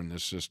prosper in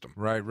this system.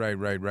 Right.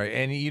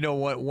 And you know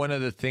what? One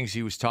of the things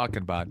he was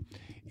talking about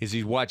is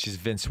he watches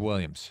Vince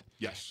Williams.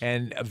 Yes.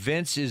 And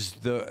Vince is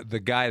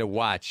the guy to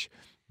watch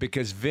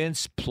because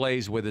Vince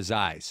plays with his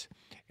eyes.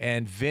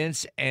 And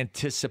Vince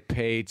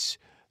anticipates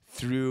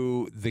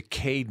through the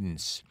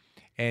cadence.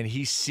 And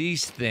he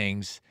sees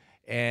things,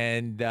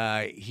 and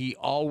he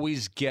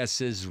always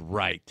guesses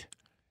right.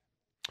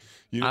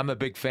 I'm a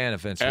big fan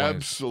of Vince Williams.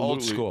 Absolutely.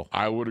 Old school.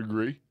 I would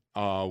agree.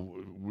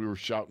 We were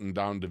shouting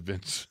down to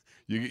Vince.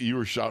 You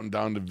were shouting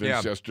down to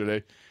Vince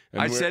yesterday.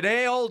 And I said,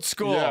 hey, old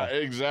school. Yeah,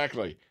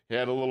 exactly. He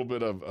had a little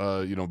bit of,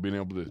 being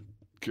able to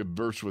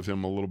converse with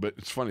him a little bit.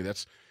 It's funny.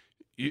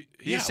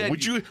 He said,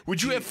 would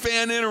you have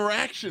fan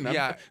interaction?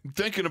 I'm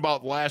thinking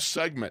about last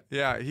segment.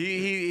 Yeah,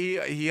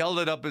 he held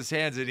it up his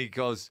hands and he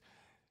goes,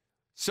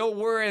 so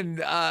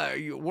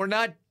we're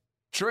not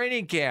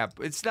training camp.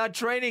 It's not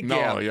training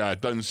camp. No, yeah,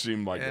 it doesn't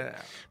seem like it.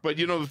 But,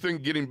 the thing,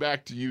 getting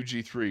back to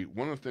UG3,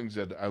 one of the things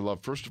that I love,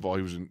 first of all,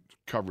 he was in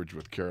coverage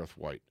with Kareth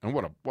White. And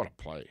what a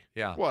play.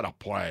 Yeah. What a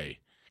play.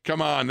 Come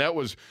on, that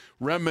was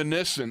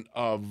reminiscent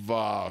of,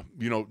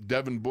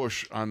 Devin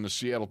Bush on the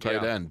Seattle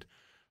tight end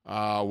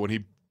when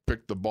he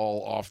picked the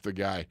ball off the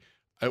guy.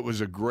 It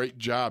was a great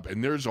job,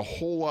 and there's a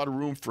whole lot of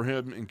room for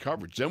him in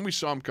coverage. Then we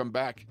saw him come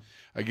back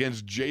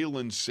against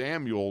Jalen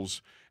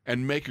Samuels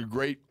and make a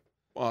great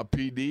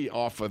PD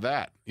off of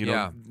that,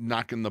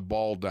 knocking the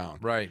ball down.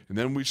 Right. And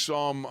then we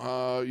saw him,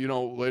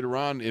 later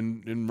on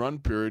in run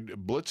period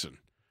blitzing.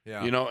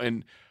 Yeah.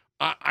 And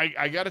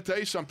I got to tell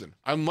you something.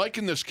 I'm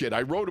liking this kid.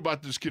 I wrote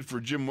about this kid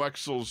for Jim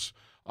Wexell's,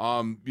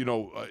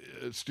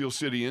 Steel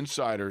City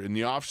Insider in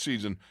the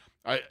offseason.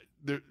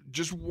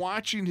 Just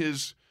watching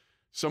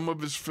some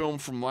of his film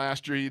from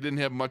last year, he didn't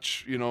have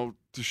much,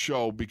 to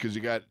show because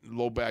he got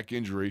low back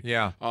injury.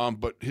 Yeah.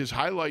 But his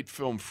highlight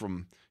film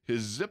from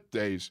his Zip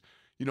days,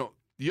 the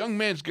young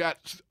man's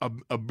got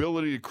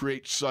ability to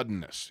create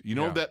suddenness.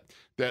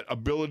 That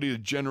ability to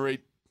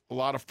generate a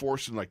lot of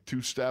force in like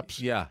 2 steps.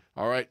 Yeah.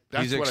 All right.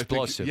 That's He's what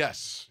explosive. I think.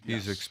 Yes.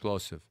 He's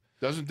explosive.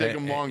 Doesn't take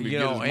him long to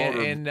get his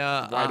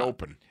motor wide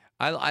open.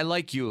 I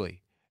like Yuli.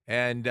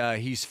 And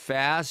he's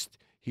fast.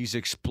 He's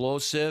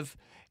explosive.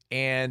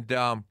 And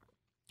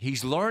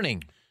he's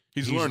learning.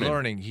 He's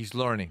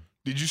learning.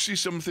 Did you see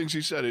some of the things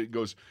he said? It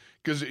goes,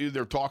 because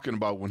they're talking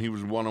about when he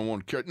was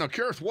one-on-one. Now,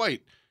 Kareth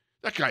White,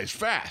 that guy is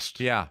fast.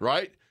 Yeah.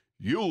 Right?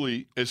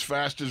 Yuli is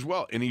fast as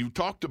well. And he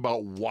talked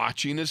about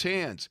watching his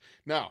hands.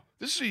 Now,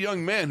 this is a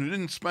young man who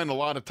didn't spend a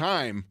lot of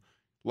time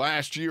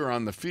last year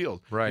on the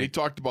field. Right. And he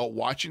talked about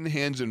watching the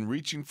hands and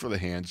reaching for the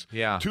hands.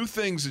 Yeah. 2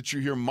 things that you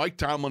hear Mike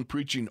Tomlin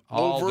preaching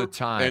all over the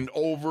time and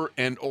over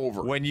and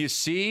over. When you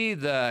see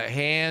the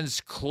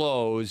hands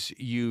close,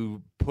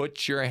 you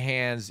put your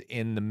hands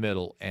in the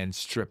middle and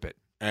strip it.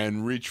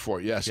 And reach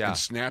for it, yes. Yeah. And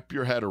snap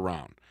your head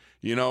around.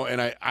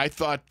 And I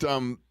thought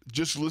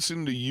just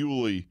listening to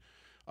Yuli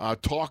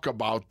talk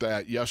about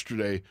that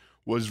yesterday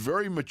was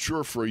very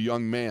mature for a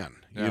young man,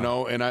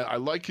 and I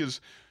like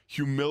his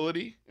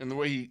humility and the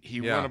way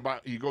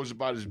he goes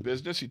about his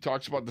business. He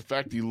talks about the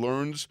fact he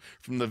learns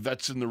from the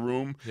vets in the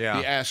room. Yeah.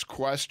 He asks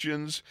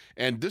questions,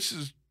 and this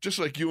is just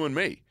like you and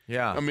me.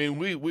 Yeah. I mean,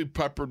 we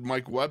peppered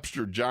Mike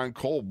Webster, John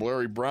Cole,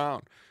 Larry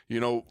Brown,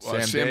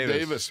 Sam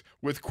Davis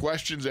with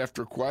questions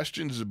after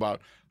questions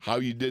about how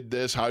you did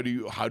this, how do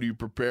you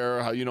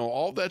prepare, how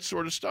all that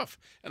sort of stuff.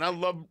 And I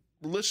love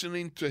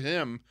listening to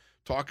him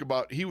talk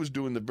about he was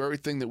doing the very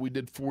thing that we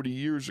did 40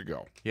 years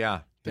ago.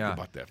 Yeah. Think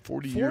about that.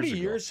 40 40 years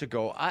ago. years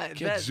ago.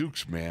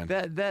 Zooks, man.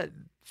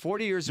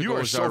 40 years ago You are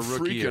was so our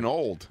rookie year. freaking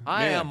old.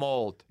 I Man, am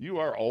old. You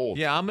are old.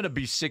 Yeah, I'm going to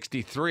be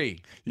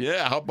 63.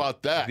 Yeah, how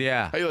about that?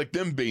 Yeah. How you like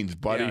them beans,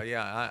 buddy?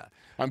 Yeah.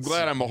 I'm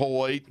glad I'm a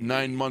whole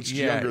 8-9 months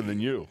younger than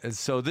you. And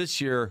so this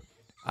year,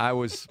 I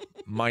was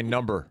my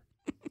number.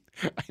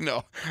 I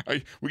know.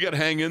 We got to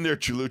hang in there,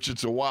 Chaluch.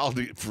 It's a while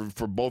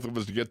for both of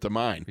us to get to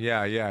mine.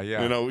 Yeah.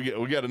 You know,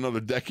 we got another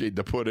decade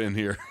to put in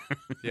here.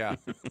 Yeah.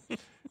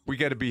 We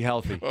got to be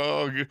healthy.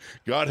 Oh,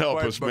 God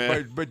help us,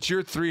 man. But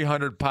you're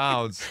 300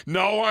 pounds.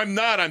 No, I'm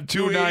not. I'm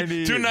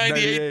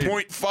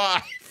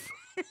 298.5.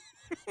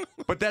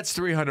 But that's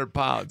 300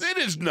 pounds. It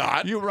is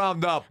not. You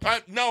round up.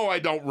 No, I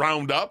don't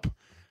round up.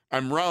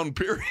 I'm round,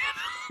 period.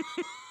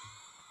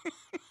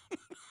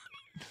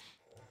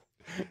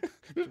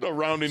 There's no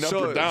rounding up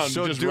or down,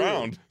 just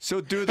round.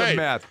 So do the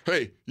math.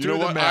 Hey, you know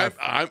what?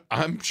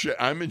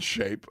 I'm in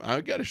shape.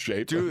 I got a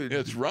shape. Dude,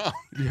 it's round.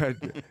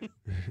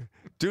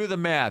 Do the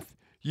math.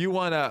 You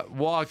want to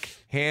walk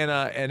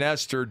Hannah and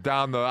Esther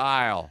down the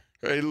aisle.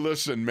 Hey,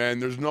 listen, man.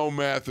 There's no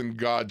math in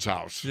God's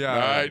house. Yeah. All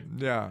right?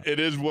 Yeah. It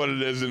is what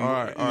it is. And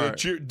all right.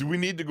 do we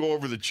need to go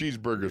over the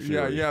cheeseburger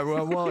theory? Yeah.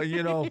 Well,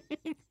 you know.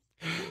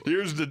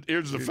 Here's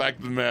the fact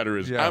of the matter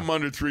is, I'm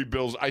under 3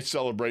 bills. I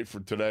celebrate for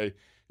today.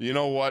 You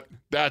know what?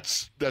 That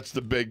was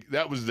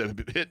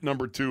the hit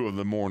number 2 of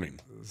the morning.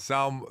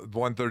 Psalm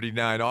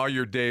 139. All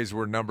your days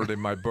were numbered in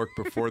my book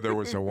before there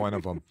was a one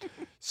of them.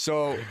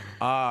 So,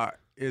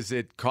 is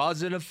it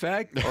cause and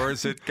effect, or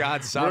is it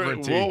God's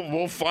sovereignty?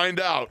 We'll find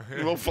out.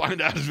 We'll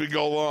find out as we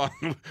go along.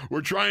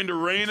 We're trying to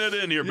rein it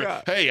in here.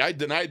 But hey, I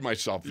denied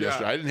myself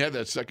yesterday. I didn't have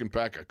that second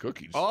pack of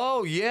cookies.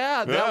 Oh,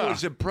 yeah. That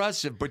was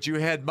impressive, but you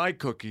had my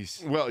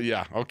cookies. Well,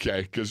 yeah,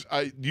 okay, because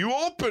you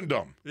opened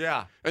them.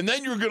 Yeah. And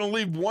then you're going to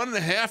leave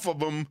 1.5 of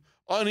them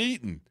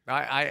uneaten.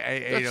 I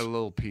ate a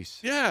little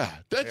piece. Yeah,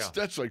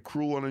 that's like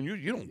cruel and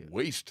unusual. You don't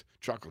waste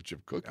chocolate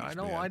chip cookies. I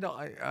know, man. I don't.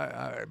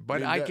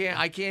 But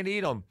I can't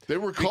eat them. They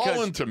were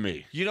calling to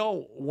me. You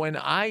know, when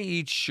I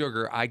eat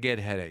sugar, I get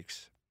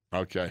headaches.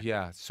 Okay.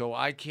 Yeah, so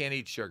I can't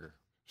eat sugar.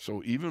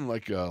 So even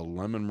like a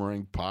lemon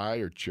meringue pie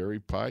or cherry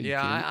pie.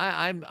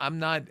 I'm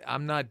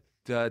not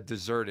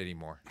dessert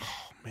anymore.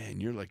 Oh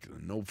man, you're like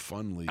a no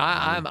fun league.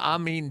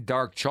 I'm eating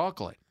dark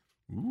chocolate.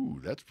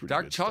 Ooh, that's pretty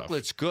dark good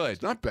chocolate's stuff. good.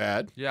 It's not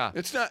bad. Yeah,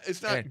 it's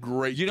not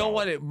great. You know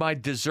what? My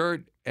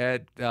dessert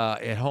at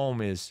home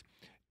is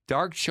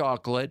dark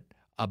chocolate,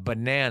 a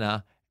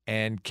banana,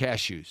 and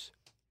cashews.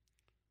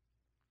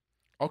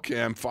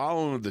 Okay, I'm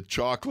following the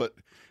chocolate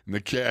and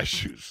the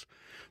cashews.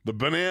 The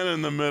banana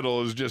in the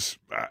middle is just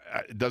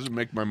it doesn't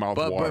make my mouth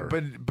water.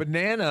 But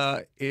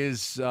banana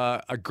is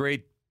a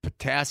great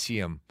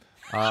potassium.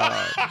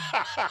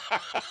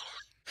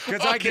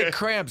 Because I get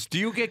cramps. Do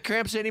you get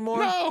cramps anymore?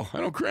 No,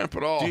 I don't cramp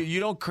at all. You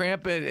don't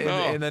cramp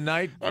in the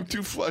night? I'm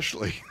too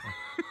fleshly.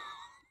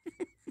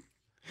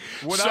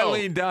 When I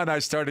leaned down, I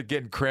started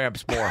getting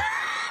cramps more.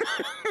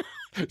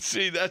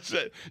 See, that's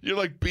it. You're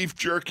like beef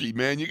jerky,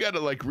 man. You got to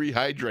like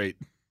rehydrate.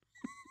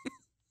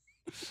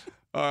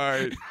 All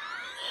right.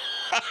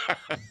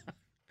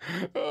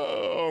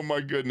 Oh,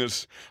 my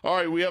goodness. All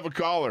right, we have a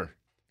caller.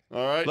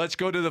 All right. Let's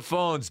go to the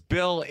phones.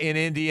 Bill in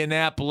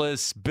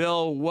Indianapolis.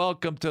 Bill,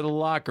 welcome to the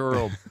locker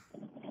room.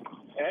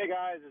 Hey,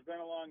 guys. It's been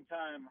a long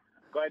time.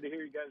 Glad to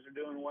hear you guys are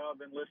doing well. I've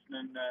been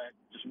listening,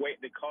 just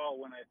waiting to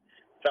call when I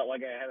felt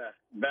like I had a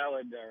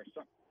valid or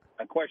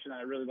a question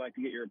I'd really like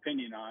to get your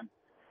opinion on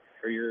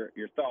or your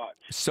thoughts.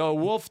 So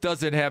Wolf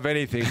doesn't have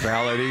anything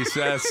valid, he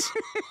says.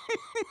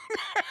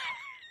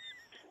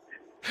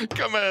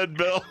 Come ahead,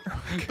 Bill.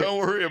 Okay. Don't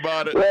worry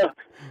about it.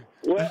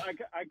 Well,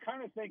 I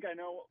kind of think I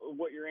know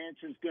what your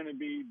answer is going to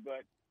be,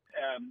 but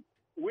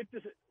with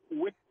the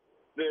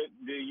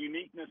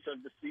uniqueness of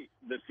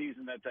the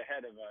season that's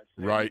ahead of us,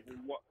 right?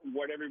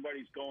 What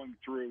everybody's going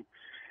through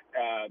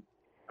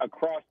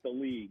across the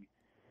league,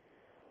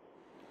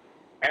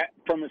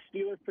 from a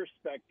Steeler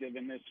perspective,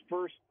 in this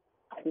first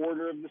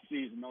quarter of the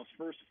season, those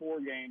first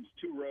 4 games,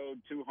 2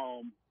 road, 2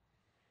 home,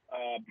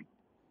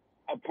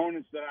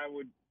 opponents that I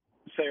would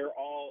say are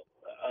all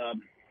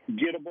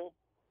gettable.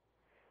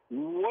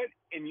 What,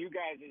 in you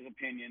guys'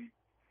 opinion,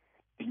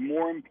 is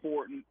more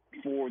important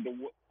for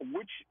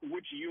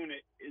which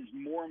unit is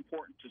more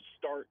important to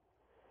start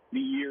the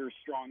year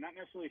strong? Not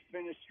necessarily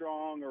finish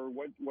strong or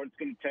what it's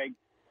going to take,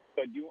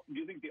 but do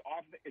you think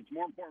it's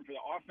more important for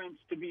the offense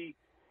to be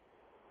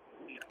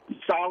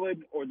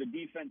solid or the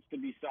defense to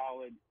be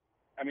solid?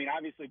 I mean,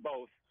 obviously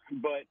both,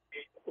 but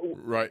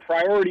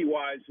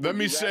priority-wise. Let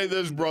me say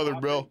this, brother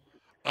Bill.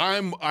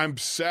 I'm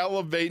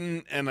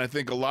salivating, and I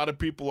think a lot of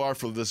people are,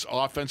 for this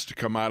offense to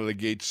come out of the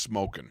gate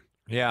smoking.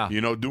 Yeah.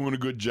 Doing a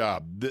good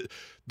job. The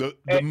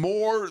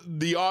more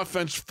the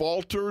offense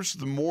falters,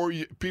 the more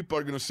people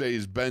are going to say,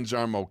 is Ben's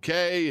arm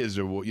okay? Is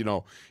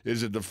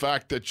it the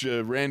fact that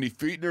Randy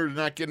Fichtner is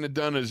not getting it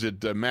done? Is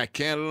it Matt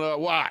Canada?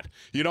 What?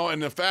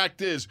 And the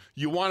fact is,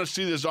 you want to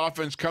see this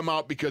offense come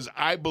out because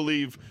I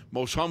believe,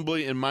 most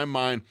humbly in my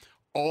mind,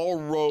 all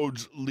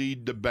roads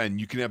lead to Ben.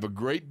 You can have a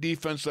great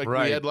defense like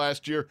we had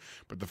last year,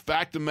 but the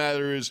fact of the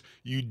matter is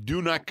you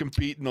do not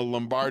compete in the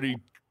Lombardi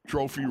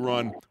trophy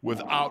run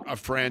without a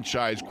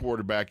franchise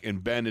quarterback,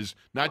 and Ben is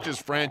not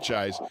just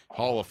franchise,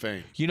 Hall of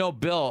Fame. You know,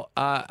 Bill,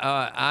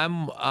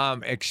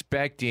 I'm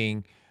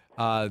expecting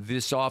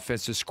this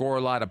offense to score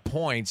a lot of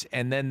points,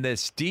 and then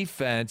this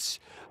defense,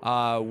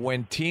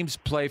 when teams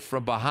play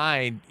from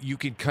behind, you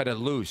can cut it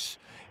loose.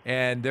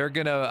 And they're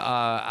going to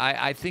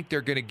I think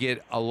they're going to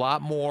get a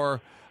lot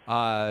more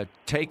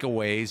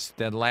takeaways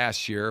than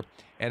last year,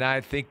 and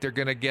I think they're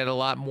going to get a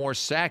lot more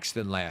sacks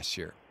than last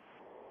year.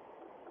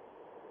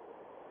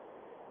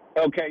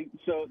 Okay,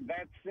 so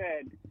that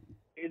said,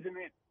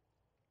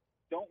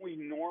 don't we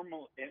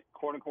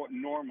quote unquote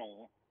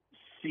normal,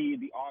 see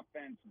the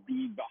offense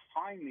be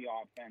behind the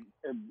offense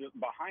or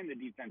behind the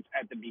defense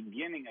at the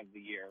beginning of the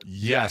year?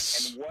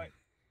 Yes.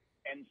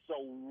 And so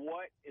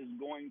what is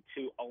going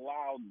to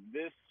allow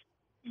this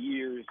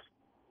year's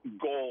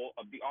goal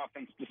of the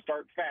offense to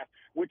start fast,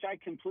 which I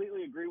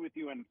completely agree with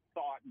you and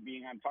thought,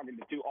 being I'm talking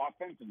to two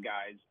offensive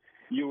guys,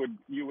 you would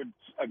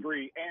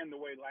agree, and the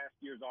way last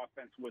year's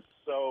offense was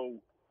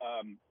so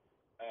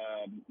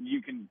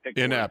you can pick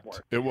inept.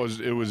 For It was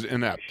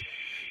inept.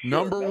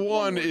 Number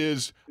one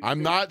is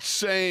I'm not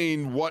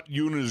saying what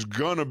unit is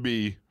gonna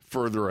be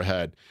further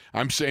ahead.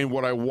 I'm saying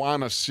what I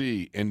want to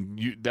see,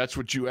 and that's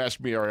what you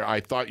asked me, or I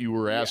thought you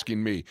were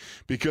asking me.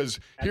 Because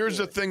here's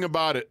the thing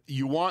about it.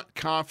 You want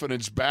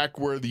confidence back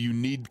where you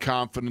need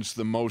confidence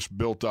the most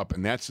built up,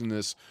 and that's in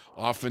this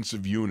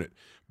offensive unit.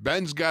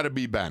 Ben's got to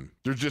be Ben.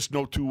 There's just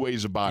no two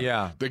ways about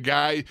it. The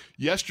guy,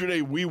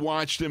 yesterday we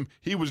watched him.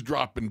 He was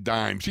dropping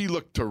dimes. He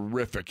looked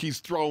terrific. He's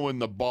throwing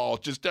the ball.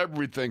 Just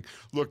everything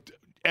looked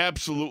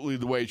absolutely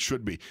the way it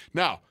should be.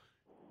 Now,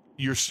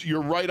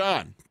 you're right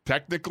on.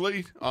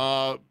 Technically,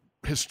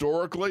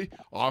 historically,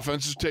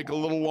 offenses take a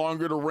little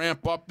longer to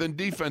ramp up than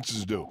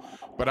defenses do.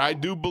 But I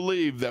do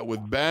believe that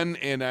with Ben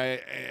and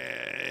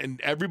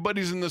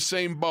everybody's in the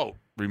same boat,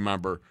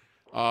 remember,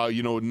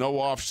 no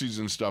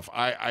off-season stuff.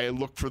 I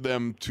look for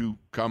them to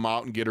come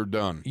out and get her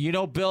done. You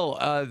know, Bill,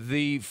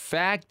 the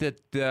fact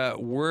that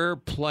we're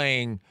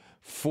playing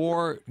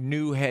 4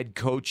 new head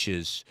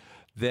coaches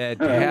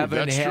that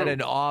haven't had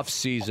an off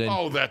season.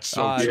 Oh, that's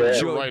so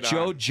true.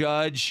 Joe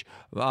Judge,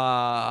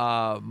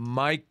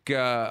 Mike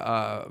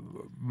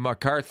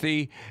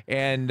McCarthy,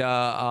 and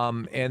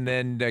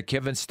then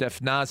Kevin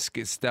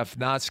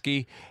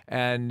Stefanski,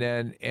 and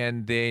then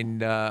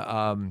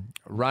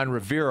Ron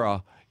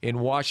Rivera in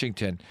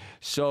Washington.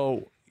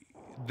 So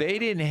they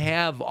didn't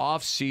have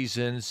off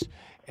seasons,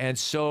 and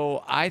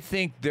so I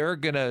think they're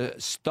gonna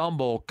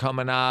stumble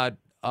coming out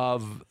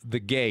of the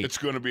gate. It's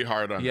going to be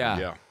hard on them.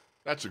 Yeah.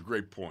 That's a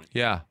great point.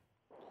 Yeah.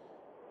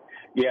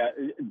 Yeah,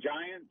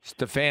 Giants.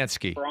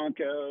 Stefanski.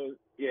 Broncos.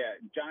 Yeah,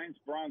 Giants,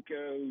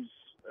 Broncos,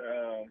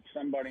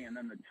 somebody, and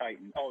then the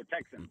Titans. Oh,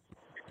 Texans.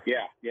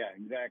 Yeah,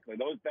 exactly.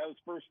 Those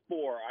first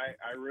 4,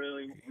 I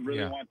really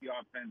want the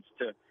offense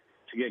to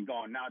get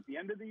going. Now, at the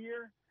end of the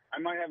year, I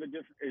might have in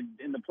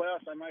the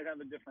playoffs, I might have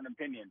a different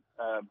opinion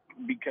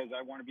because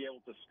I want to be able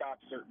to stop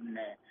certain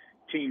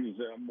teams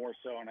more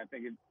so, and I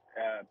think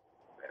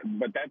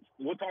but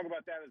we'll talk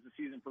about that as the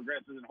season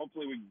progresses, and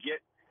hopefully we get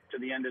to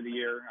the end of the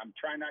year. I'm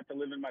trying not to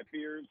live in my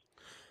fears,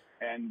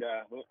 and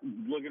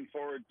looking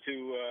forward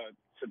to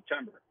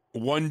September.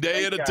 One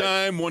day at a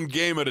time, one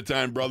game at a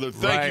time, brother.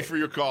 Thank you for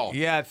your call.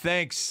 Yeah,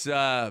 thanks,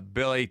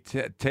 Billy.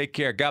 Take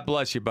care. God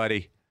bless you,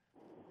 buddy.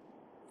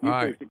 All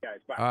right. Guys.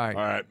 Bye. All right.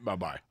 All right.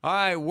 Bye-bye. All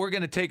right, we're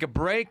going to take a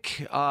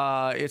break.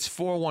 It's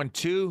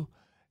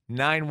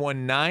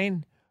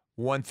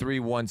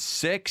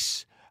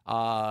 412-919-1316.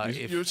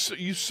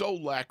 You so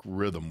lack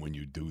rhythm when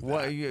you do that.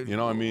 Well, you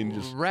know what I mean?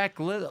 Just lack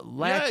rhythm.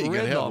 You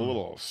can have a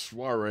little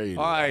soiree.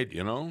 All right.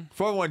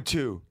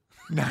 412-919.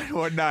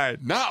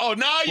 Now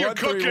you're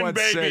cooking,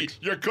 baby.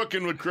 You're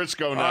cooking with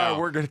Crisco now. All right,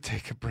 we're going to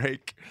take a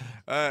break.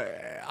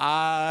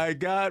 I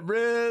got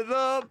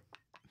rhythm.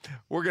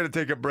 We're going to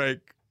take a break.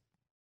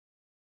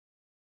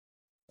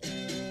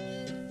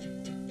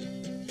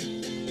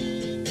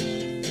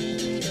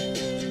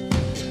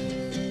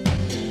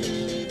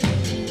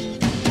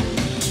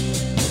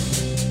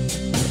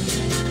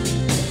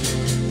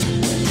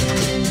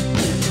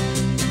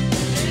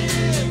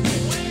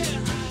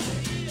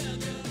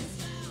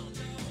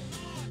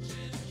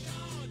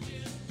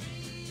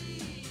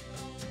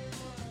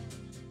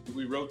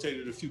 We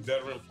rotated a few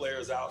veteran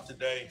players out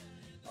today.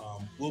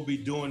 We'll be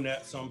doing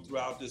that some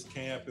throughout this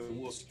camp,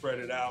 and we'll spread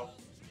it out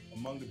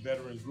among the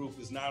veteran group.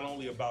 It's not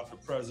only about the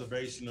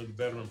preservation of the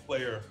veteran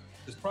player,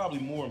 it's probably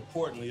more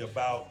importantly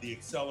about the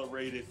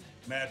accelerated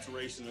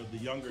maturation of the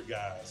younger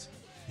guys.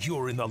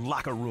 You're in the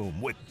locker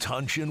room with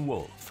Tunch and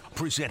Wolf,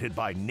 presented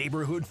by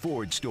Neighborhood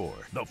Ford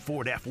Store. The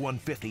Ford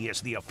F-150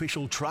 is the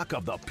official truck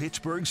of the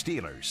Pittsburgh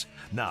Steelers.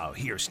 Now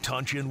here's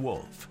Tunch and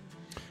Wolf.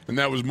 And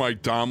that was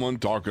Mike Tomlin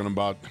talking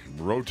about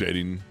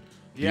rotating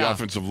the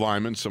offensive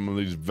linemen, some of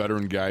these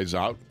veteran guys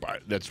out.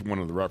 That's one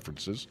of the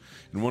references.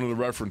 And one of the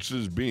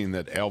references being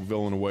that Al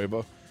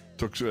Villanueva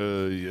took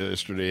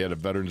yesterday, had a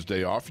Veterans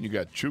Day off, and you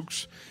got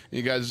Chooks, and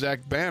you got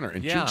Zach Banner,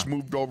 and Yeah. Chooks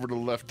moved over to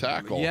left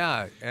tackle.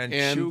 Yeah, and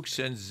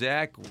Chooks and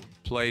Zach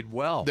played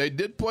well. They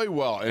did play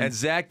well, and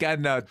Zach got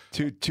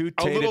two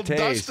a little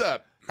tater-tays. dust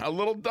up. A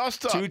little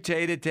dust up. Two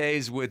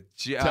tater-tays with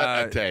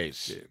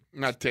Tet-a-tays.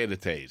 Not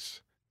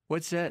tater-tays.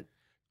 What's that?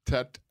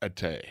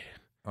 Tet-a-tay.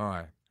 All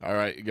right. All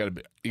right, you got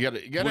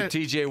to With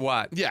T.J.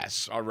 Watt.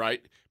 Yes, all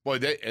right. Boy,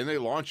 they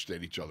launched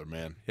at each other,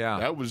 man. Yeah.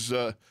 That was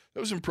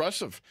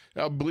impressive.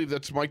 I believe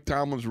that's Mike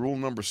Tomlin's rule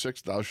number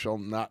 6, thou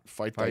shalt not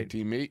fight thy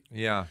teammate.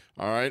 Yeah.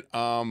 All right.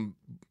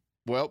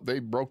 Well, they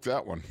broke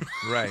that one.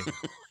 Right.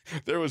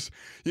 There was,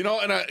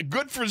 and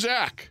good for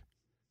Zach.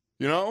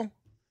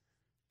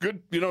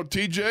 Good,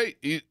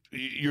 TJ,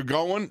 you're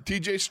going.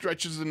 TJ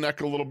stretches the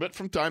neck a little bit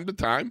from time to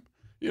time,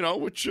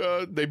 which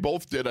they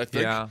both did, I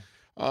think. Yeah.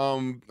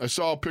 I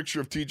saw a picture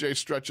of TJ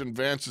stretching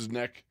Vance's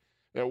neck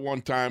at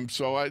one time,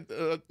 so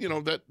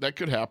that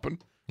could happen.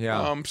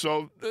 Yeah.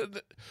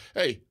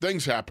 Hey,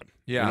 things happen.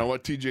 Yeah. You know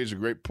what? TJ's a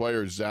great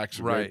player. Zach's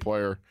a great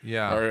player.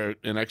 Yeah. Or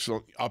an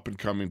excellent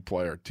up-and-coming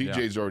player.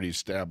 TJ's already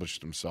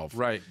established himself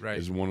right.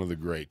 as one of the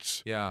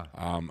greats. Yeah.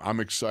 I'm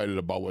excited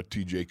about what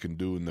TJ can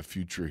do in the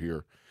future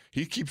here.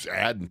 He keeps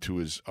adding to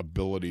his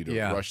ability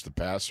to rush the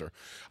passer.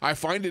 I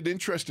find it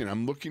interesting.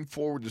 I'm looking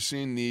forward to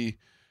seeing the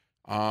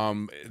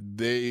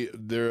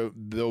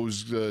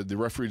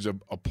referees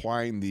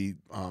applying the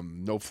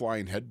no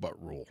flying headbutt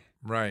rule.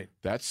 Right.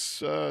 That's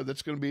going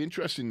to be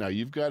interesting. Now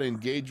you've got to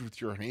engage with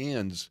your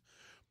hands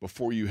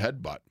before you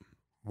headbutt.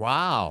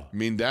 Wow. I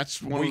mean,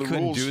 that's one of the rules. We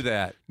couldn't do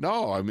that.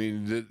 No, I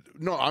mean,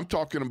 I'm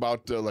talking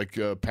about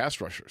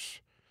pass rushers.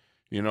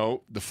 The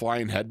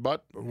flying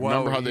headbutt. Well,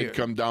 remember how they'd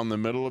come down the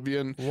middle of you?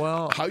 And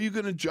how are you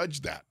going to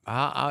judge that?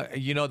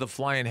 The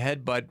flying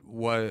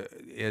headbutt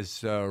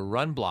is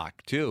run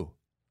block too.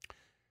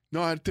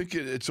 No, I think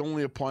it's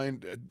only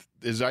applying,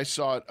 as I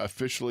saw it,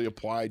 officially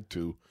applied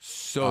to.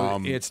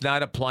 So it's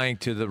not applying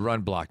to the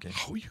run blocking.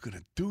 How are you going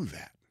to do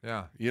that?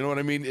 Yeah. You know what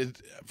I mean?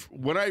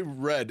 When I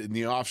read in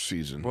the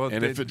offseason,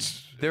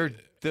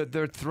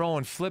 they're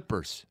throwing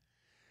flippers.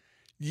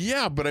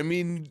 Yeah, but I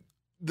mean,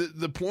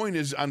 the point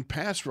is on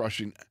pass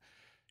rushing,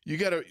 you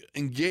got to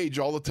engage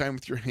all the time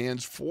with your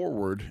hands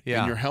forward,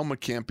 and your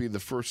helmet can't be the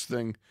first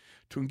thing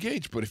to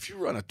engage. But if you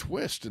run a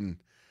twist,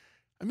 and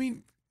I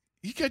mean,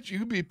 you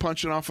could be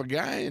punching off a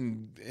guy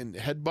and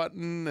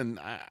headbutting, and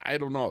I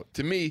don't know.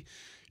 To me,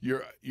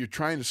 you're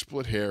trying to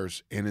split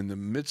hairs, and in the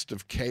midst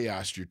of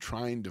chaos, you're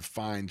trying to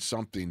find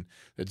something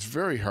that's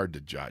very hard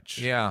to judge.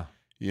 Yeah.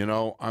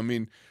 I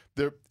mean,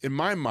 in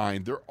my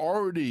mind,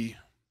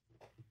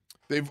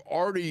 they've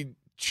already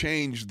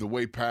changed the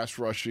way pass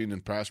rushing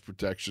and pass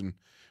protection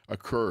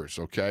occurs,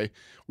 okay?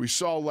 We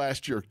saw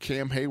last year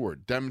Cam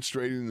Hayward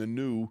demonstrating the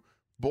new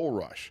bull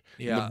rush.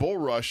 Yeah. And the bull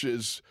rush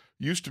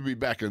used to be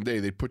back in the day,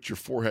 they put your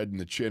forehead in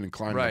the chin and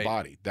climb the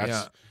body.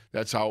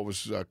 That's how it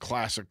was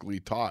classically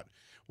taught.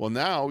 Well,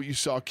 now you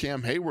saw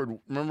Cam Hayward.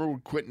 Remember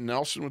with Quentin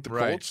Nelson with the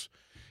Colts?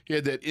 He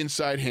had that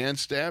inside hand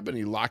stab, and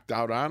he locked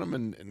out on him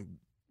and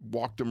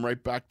walked him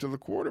right back to the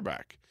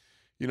quarterback.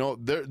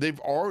 They've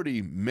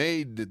already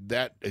made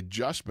that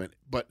adjustment,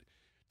 but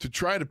to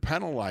try to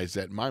penalize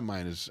that, in my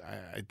mind, is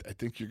I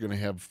think you're going to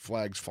have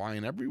flags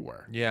flying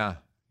everywhere. Yeah,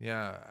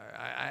 yeah.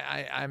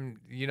 I'm.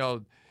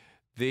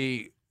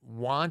 They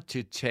want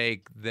to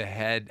take the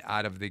head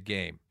out of the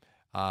game,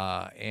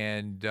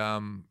 and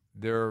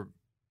they're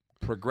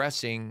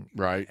progressing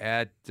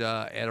at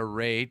a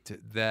rate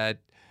that,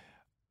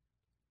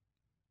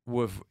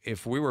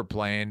 if we were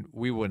playing,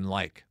 we wouldn't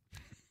like.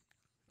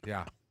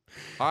 Yeah.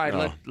 All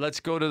right,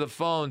 let's go to the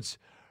phones.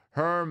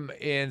 Herm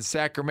in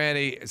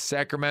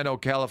Sacramento,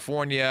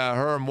 California.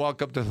 Herm,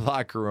 welcome to the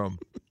locker room.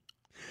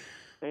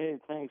 Hey,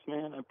 thanks,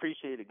 man. I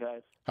appreciate it,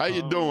 guys. How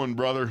you doing,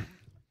 brother?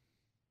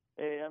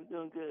 Hey, I'm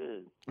doing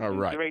good. All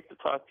right. Great to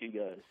talk to you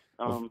guys.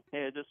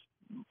 Hey, I just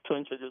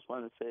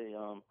want to say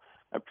I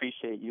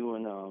appreciate you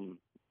and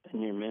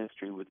your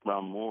ministry with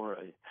Ron Moore.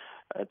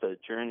 At the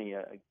Journey,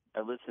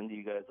 I listen to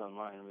you guys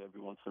online every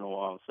once in a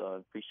while, so I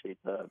appreciate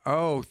that.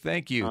 Oh,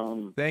 thank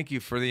you. Thank you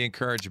for the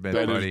encouragement,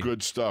 buddy. That is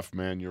good stuff,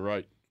 man. You're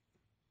right.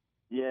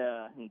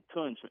 Yeah, and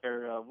Tunch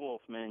or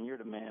Wolf, man, you're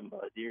the man,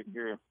 bud.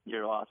 You're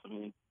awesome. I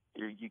mean,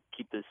 you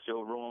keep this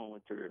show rolling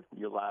with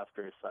your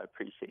laughter, so I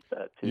appreciate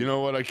that too. You know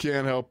what? I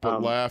can't help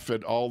but laugh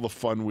at all the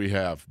fun we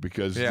have,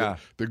 because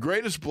the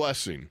greatest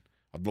blessing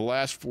of the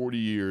last 40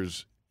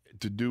 years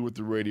to do with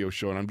the radio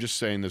show, and I'm just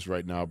saying this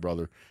right now,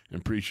 brother, and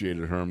appreciate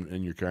it, Herm,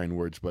 and your kind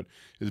words, but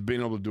is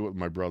being able to do it with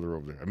my brother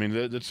over there. I mean,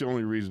 that's the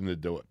only reason to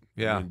do it.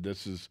 Yeah. I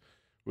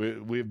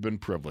mean, we've been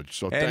privileged,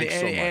 so thanks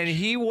so much. And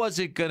he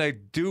wasn't going to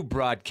do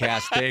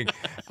broadcasting.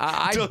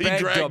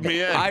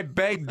 I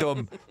begged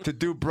him to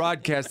do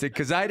broadcasting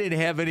because I didn't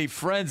have any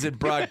friends in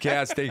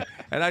broadcasting.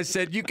 And I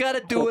said, you got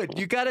to do it.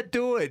 You got to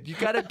do it. You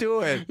got to do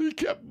it. He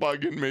kept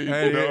bugging me.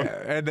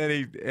 And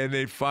then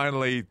he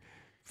finally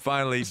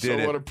did it.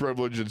 So what a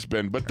privilege it's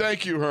been. But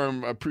thank you,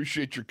 Herm. I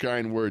appreciate your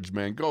kind words,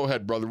 man. Go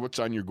ahead, brother. What's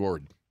on your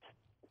gourd?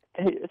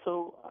 Hey,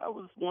 so I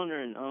was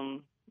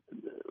wondering,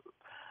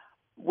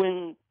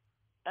 when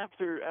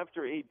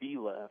after AB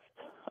left,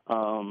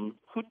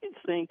 who do you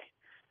think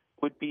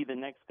would be the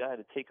next guy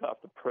to take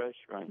off the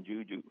pressure on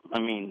Juju? I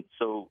mean,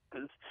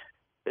 because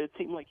it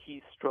seemed like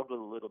he struggled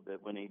a little bit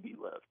when AB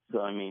left.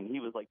 So I mean, he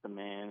was like the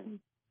man.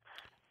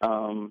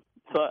 So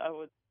I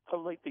would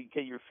like to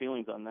get your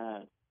feelings on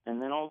that,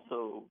 and then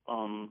also,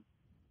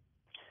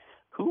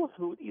 who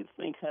do you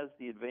think has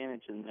the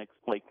advantage in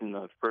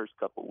the first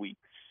couple weeks,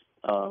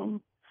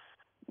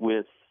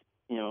 with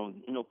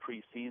no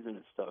preseason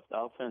and stuff, the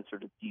offense or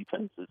the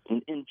defenses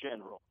in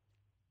general?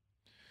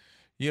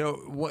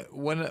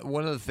 One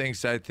of the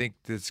things I think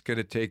that's going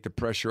to take the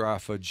pressure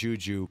off of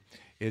Juju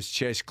is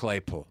Chase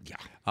Claypool.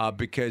 Yeah.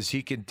 Because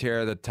he can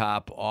tear the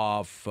top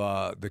off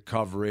the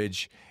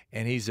coverage,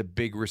 and he's a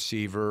big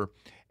receiver.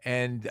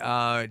 And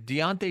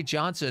Deontay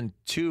Johnson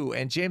too,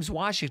 and James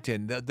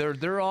Washington.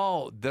 They're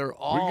all. We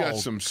got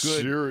some good.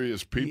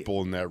 serious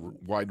people in that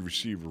wide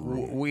receiver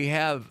room. We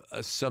have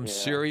some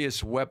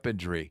serious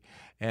weaponry,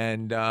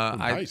 and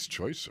nice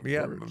choice of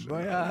words.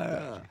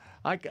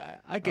 I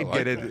can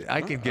get it.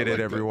 I can get it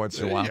every once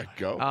in a while. There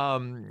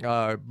you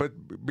go.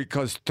 But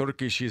because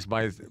Turkish is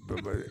my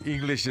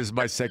English is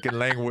my second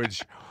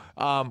language,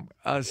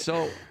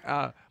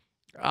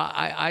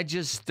 I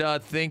just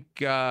think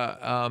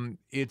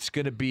it's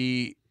going to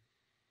be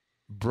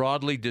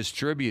broadly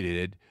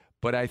distributed,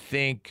 but I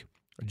think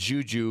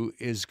Juju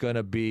is going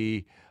to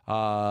be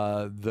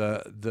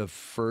the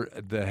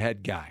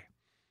head guy.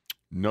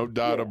 No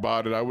doubt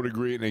about it. I would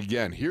agree. And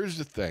again, here's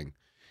the thing: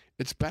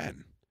 it's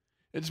Ben.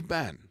 It's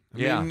Ben.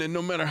 I mean,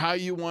 no matter how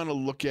you want to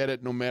look at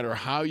it, no matter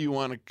how you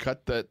want to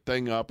cut that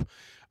thing up,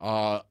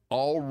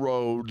 all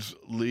roads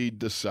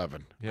lead to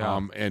 7. Yeah.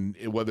 And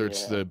whether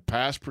it's the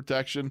pass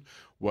protection,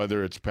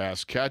 whether it's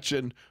pass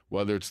catching,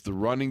 whether it's the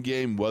running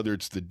game, whether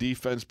it's the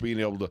defense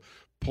being able to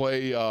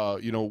play,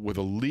 with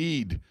a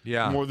lead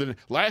more than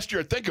last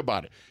year. Think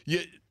about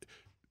it.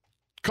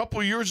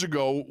 Couple years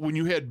ago, when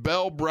you had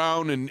Bell,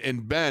 Brown,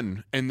 and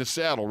Ben in the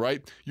saddle,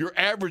 right? You're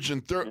averaging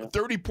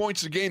 30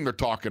 points a game. They're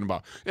talking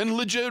about, and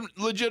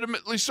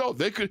legitimately so.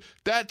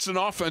 That's an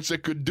offense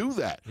that could do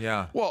that.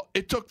 Yeah. Well,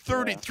 it took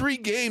 33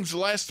 games, the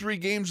last 3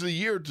 games of the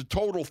year, to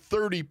total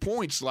 30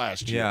 points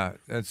last year. Yeah,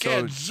 and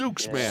so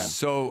Gadzooks, man.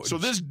 So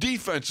this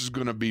defense is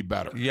going to be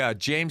better. Yeah,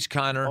 James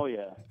Conner,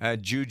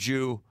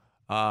 Juju,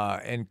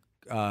 and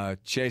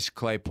Chase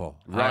Claypool.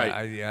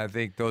 Right. I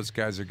think those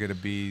guys are going to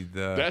be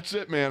the. That's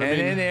it, man.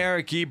 And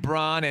Eric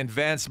Ebron and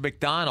Vance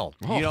McDonald.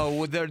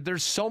 Oh.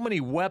 There's so many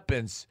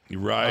weapons.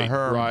 Right.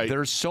 Herm.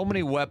 There's so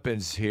many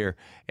weapons here,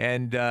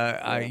 and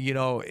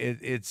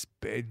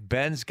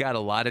Ben's got a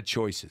lot of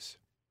choices.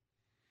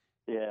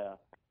 Yeah.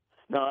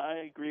 No,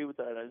 I agree with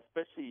that.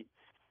 Especially,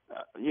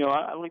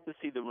 I like to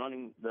see the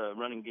running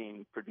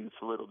game produce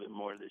a little bit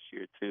more this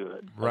year too.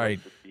 Right.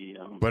 Like to see,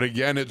 but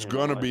again, it's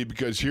going to be,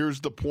 because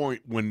here's the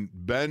point: when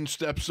Ben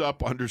steps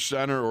up under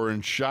center or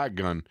in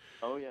shotgun,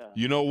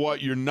 you know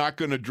what? You're not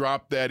going to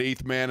drop that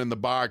 8th man in the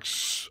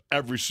box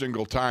every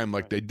single time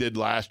like they did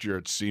last year.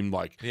 It seemed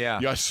like. Yeah.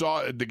 I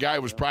saw the guy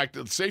was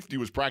safety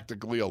was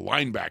practically a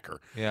linebacker.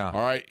 Yeah.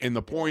 All right. And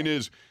the point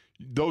is,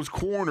 those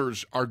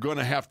corners are going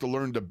to have to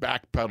learn to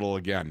backpedal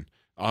again.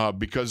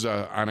 Because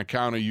on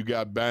account of you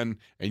got Ben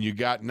and you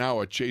got now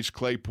a Chase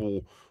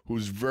Claypool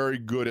who's very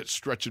good at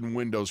stretching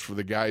windows for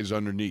the guys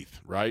underneath,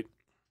 right?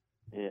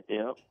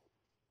 Yep.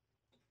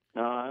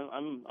 No,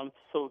 I'm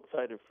so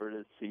excited for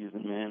this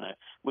season, man.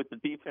 With the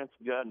defense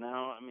we got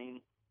now, I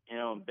mean,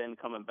 Ben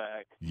coming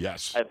back.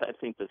 Yes. I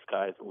think the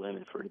sky's the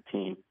limit for the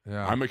team.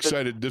 Yeah. I'm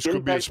excited. This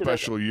could be a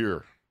special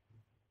year.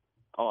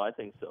 Oh, I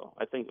think so.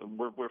 I think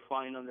we're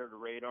flying under the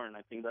radar, and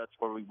I think that's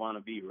where we want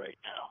to be right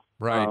now.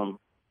 Right.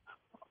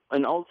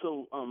 And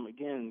also,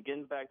 again,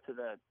 getting back to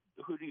that,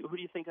 who do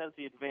you think has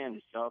the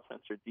advantage, the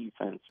offense or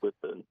defense, with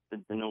the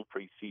no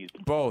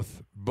preseason?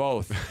 Both.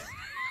 Boy,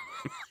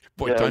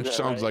 Tunch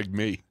sounds like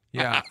me.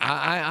 Yeah,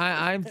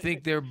 I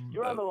think they're.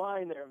 You're on the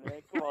line there,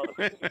 man. Come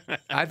on.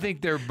 I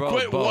think they're both.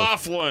 Quit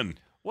waffling.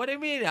 What do you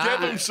mean? Give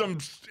him some.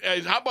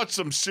 How about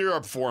some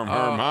syrup for him,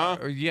 Herm? Huh?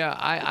 Yeah,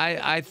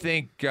 I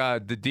think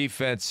the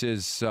defense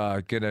is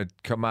going to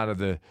come out of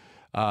the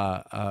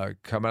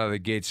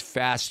gates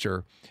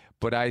faster.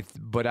 But I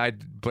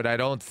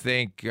don't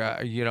think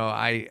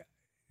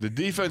The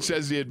defense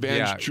has the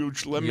advantage,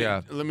 Chooch.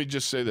 Let me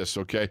just say this,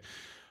 okay?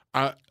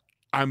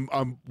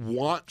 I'm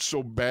want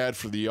so bad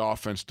for the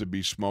offense to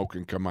be smoke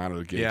and come out of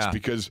the gates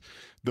because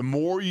the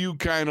more you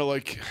kind of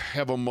like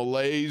have a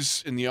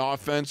malaise in the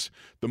offense,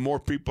 the more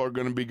people are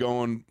going to be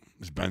going,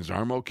 is Ben's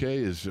arm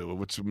okay?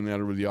 What's the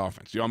matter with the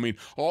offense? I mean,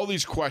 all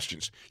these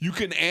questions. You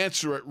can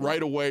answer it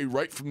right away,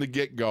 right from the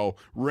get-go,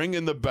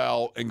 ringing the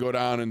bell, and go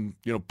down and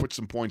put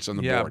some points on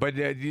the board.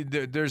 Yeah,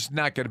 but there's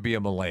not going to be a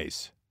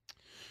malaise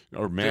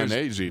or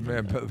mayonnaise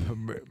even.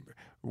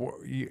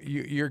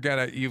 You've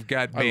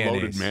got mayonnaise. I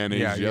loaded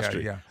mayonnaise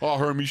yesterday. Yeah. Oh,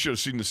 Herm, you should have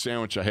seen the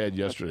sandwich I had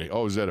yesterday.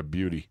 Oh, is that a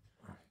beauty?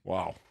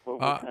 Wow.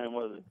 What kind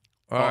was it?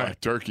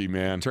 Turkey,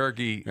 man.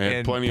 Turkey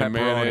and plenty pepperoni. of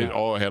mayonnaise.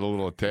 Oh, I had a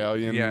little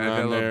Italian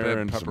on there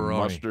and some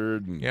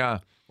mustard. And,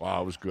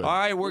 Wow, it was good. All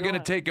right, we're going to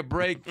take a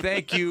break.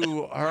 Thank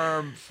you,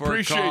 Herm, for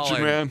Appreciate calling.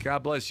 you, man.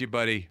 God bless you,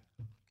 buddy.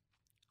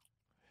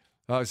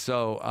 Coming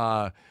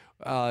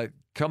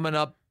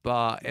up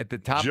at the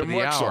top Jim of the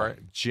Wexell. hour,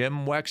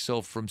 Jim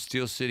Wexell from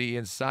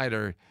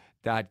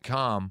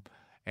SteelCityInsider.com,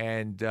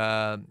 and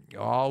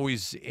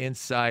always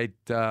insight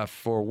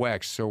for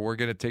Wex. So we're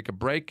going to take a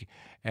break,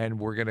 and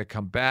we're going to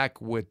come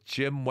back with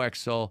Jim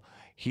Wexell.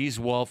 He's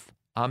Wolf,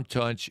 I'm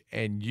Tunch,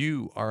 and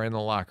you are in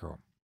the locker room.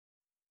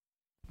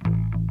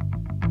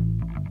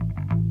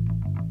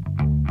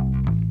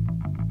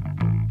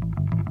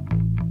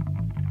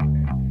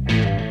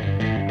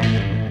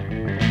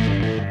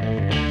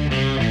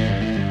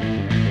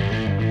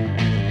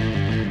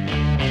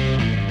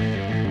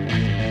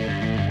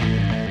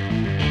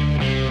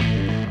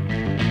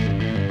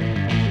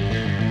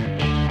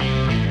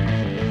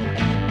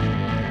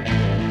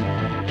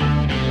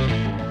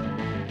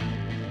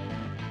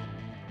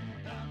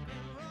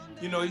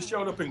 You know, he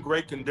showed up in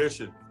great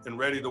condition and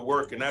ready to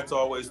work, and that's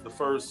always the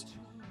first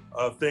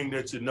thing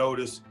that you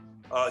notice.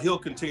 He'll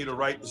continue to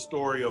write the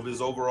story of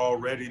his overall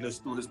readiness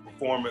through his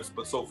performance,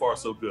 but so far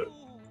so good.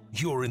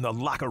 You're in the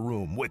locker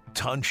room with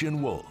Tunch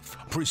and Wolf,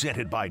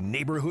 presented by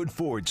Neighborhood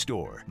Ford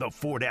Store. The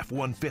Ford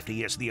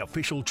F-150 is the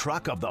official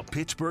truck of the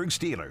Pittsburgh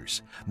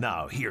Steelers.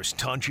 Now, here's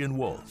Tunch and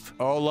Wolf.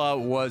 Ola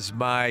was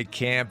my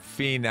camp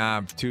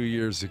phenom 2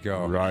 years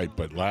ago. Right,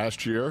 but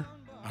last year,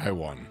 I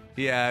won.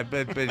 Yeah,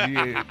 but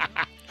you...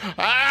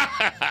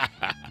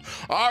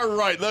 All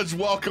right, let's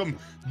welcome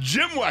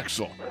Jim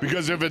Wexell,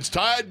 because if it's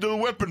tied to the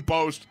whipping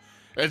post,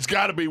 it's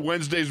got to be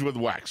Wednesdays with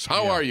Wex.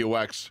 How are you,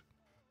 Wex?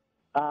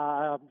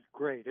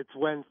 Great. It's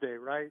Wednesday,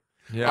 right?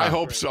 Yeah, I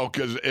hope so,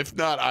 because if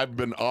not, I've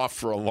been off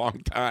for a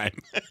long time.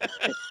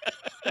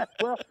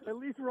 Well, at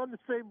least we're on the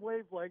same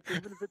wavelength,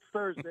 even if it's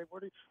Thursday.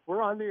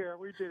 We're on the air.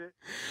 We did it.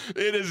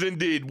 It is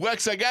indeed.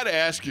 Wex, I got to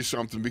ask you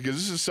something, because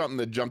this is something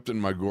that jumped in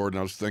my gourd, and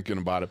I was thinking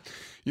about it.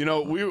 You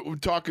know, we were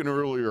talking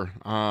earlier,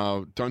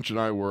 Tunch and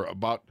I were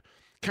about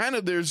kind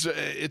of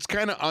it's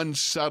kind of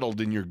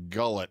unsettled in your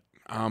gullet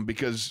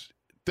because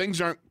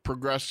things aren't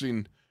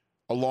progressing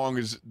along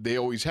as they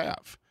always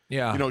have.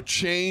 Yeah. You know,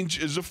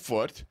 change is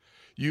afoot.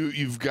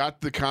 You've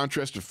got the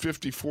contrast of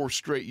 54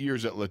 straight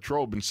years at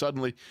Latrobe, and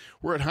suddenly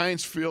we're at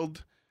Heinz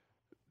Field,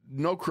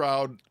 no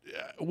crowd.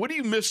 What do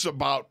you miss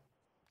about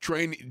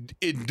training?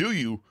 Do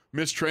you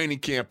miss training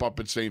camp up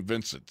at St.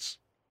 Vincent's?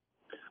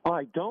 Oh,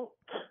 I don't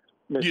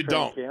miss You training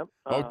don't? camp.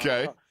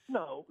 Okay.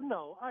 No.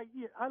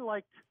 I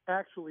liked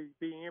actually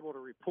being able to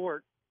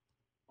report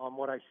on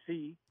what I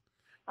see.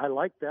 I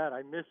like that.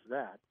 I miss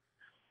that.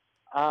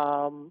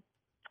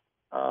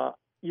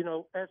 You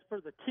know, as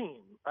for the team,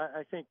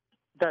 I think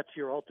that's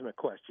your ultimate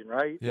question,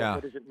 right? Yeah.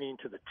 What does it mean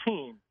to the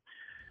team?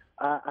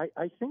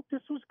 I think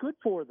this was good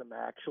for them,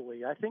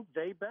 actually. I think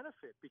they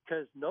benefit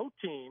because no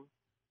team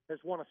has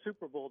won a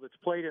Super Bowl that's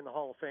played in the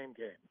Hall of Fame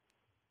game,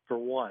 for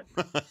one.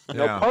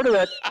 Yeah. Part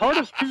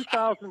of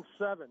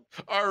 2007.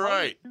 All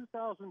right.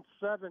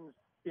 2007's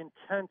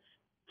intense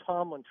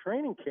Tomlin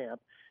training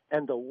camp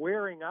and the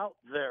wearing out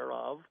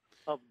thereof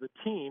of the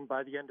team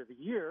by the end of the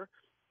year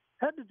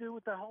had to do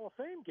with the Hall of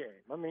Fame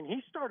game. I mean,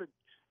 he started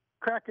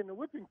cracking the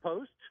whipping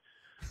post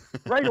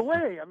right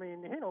away. I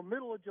mean,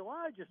 middle of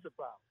July just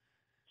about.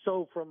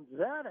 So from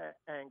that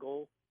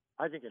angle,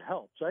 I think it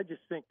helps. I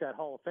just think that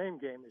Hall of Fame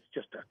game is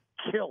just a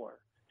killer,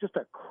 just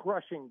a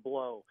crushing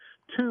blow,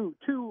 too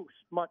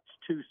much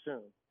too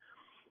soon.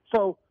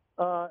 So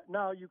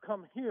now you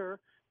come here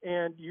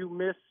and you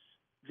miss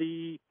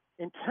the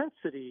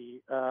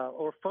intensity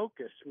or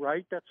focus,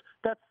 right? That's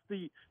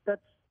the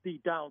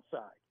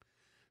downside.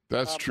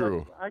 That's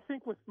true. But I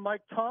think with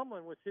Mike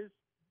Tomlin, with his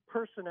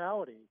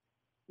personality,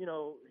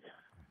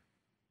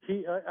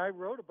 I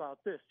wrote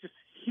about this.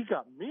 He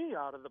got me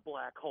out of the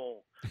black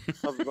hole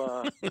of,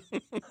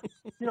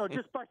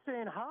 just by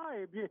saying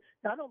hi.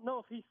 I don't know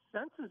if he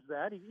senses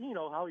that.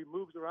 How he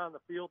moves around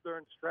the field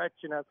during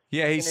stretch and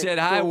yeah. He said,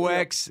 "Hi,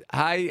 Wex.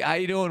 Hi, how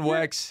you doing,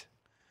 Wex?"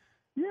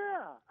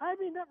 Yeah, I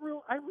mean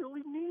I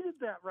really needed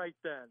that right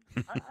then.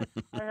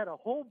 I had a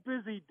whole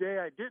busy day.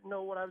 I didn't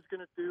know what I was going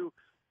to do.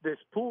 This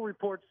pool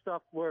report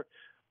stuff where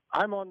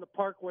I'm on the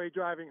Parkway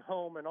driving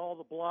home and all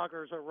the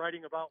bloggers are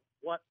writing about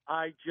what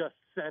I just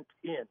sent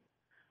in,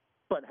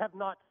 but have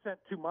not sent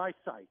to my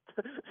site.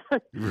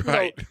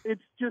 Right.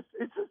 It's just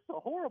a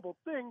horrible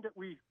thing that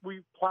we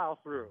plow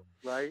through,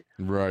 right?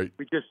 Right.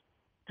 We just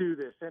do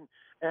this.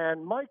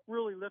 And Mike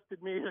really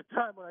lifted me at a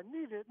time when I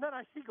needed it. And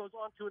then he goes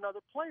on to another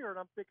player, and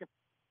I'm thinking,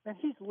 and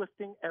he's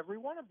lifting every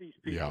one of these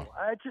people.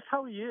 Yeah. Just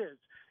how he is.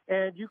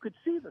 And you could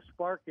see the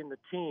spark in the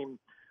team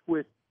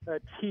with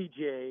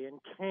TJ and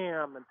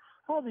Cam and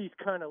all these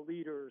kind of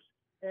leaders.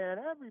 And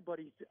I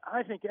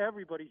think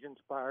everybody's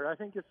inspired. I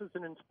think this is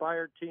an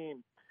inspired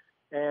team.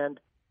 And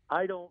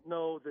I don't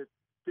know that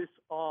this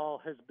all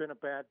has been a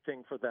bad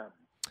thing for them.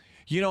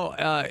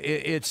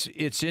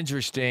 It's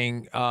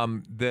interesting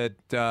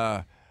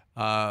that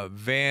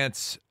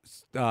Vance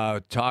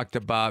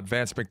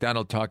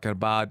McDonald talking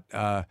about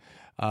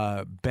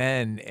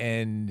Ben,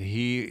 and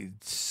he's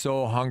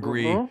so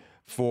hungry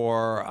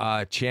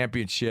for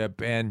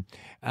championship. And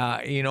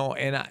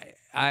and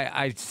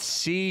I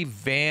see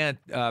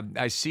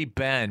I see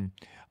Ben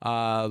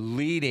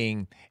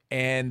leading,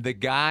 and the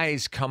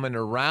guys coming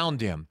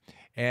around him,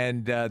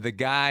 and the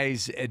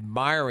guys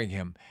admiring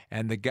him,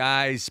 and the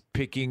guys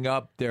picking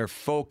up their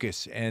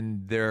focus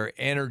and their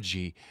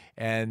energy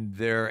and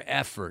their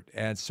effort.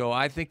 And so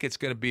I think it's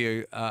going to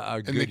be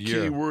a good year. And the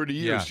key word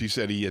he used, he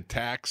said he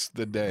attacks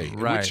the day.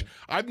 Right. Which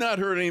I've not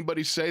heard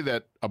anybody say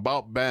that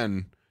about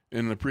Ben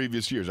in the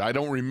previous years. I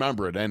don't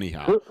remember it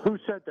anyhow. Who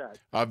said that?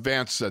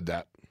 Vance said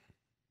that.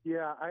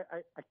 Yeah,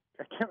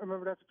 I can't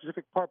remember that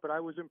specific part, but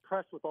I was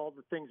impressed with all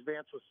the things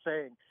Vance was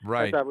saying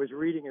Right. as I was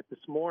reading it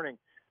this morning.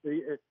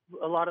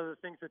 A lot of the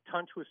things that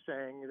Tunch was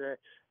saying, that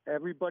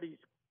everybody's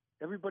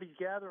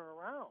gathering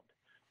around.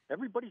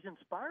 Everybody's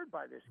inspired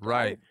by this guy.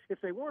 Right. If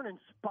they weren't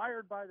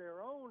inspired by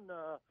their own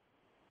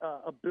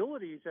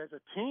abilities as a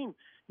team,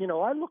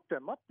 I looked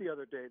them up the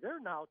other day. They're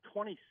now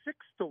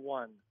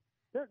 26-1.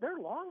 They're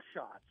long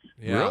shots.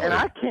 Yeah. Really? And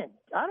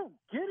I don't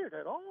get it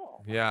at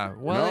all. Yeah,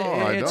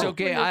 well, it's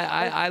okay.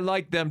 I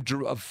like them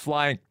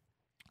flying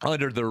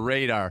under the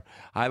radar.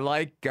 I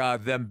like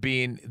them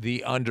being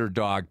the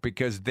underdog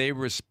because they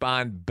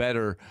respond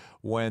better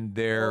when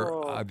they're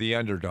the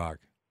underdog.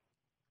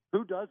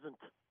 Who doesn't?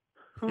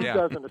 Who Yeah.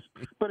 doesn't?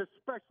 But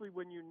especially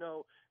when you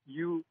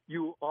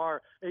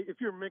are. If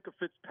you're Minka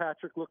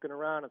Fitzpatrick looking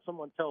around and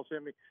someone tells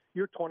him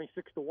you're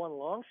 26-1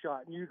 long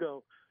shot, and you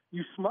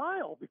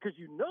smile because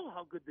you know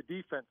how good the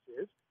defense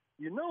is.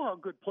 You know how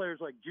good players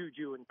like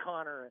Juju and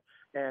Connor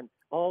and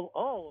all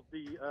of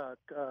the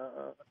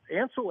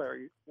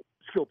ancillary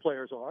skill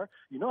players are.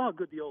 You know how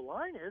good the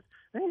O-line is.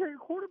 Then you got your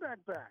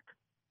quarterback back.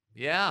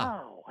 Yeah.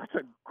 Wow, that's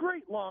a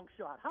great long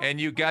shot.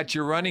 And you got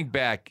your running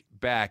back.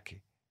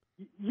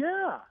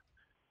 Yeah.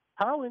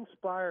 How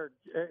inspired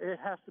it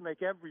has to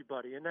make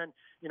everybody. And then,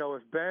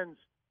 if Ben's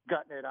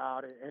gutting it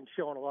out and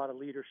showing a lot of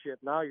leadership,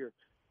 now you're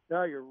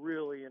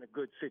really in a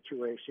good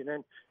situation,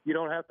 and you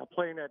don't have to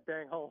play in that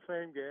dang Hall of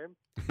Fame game.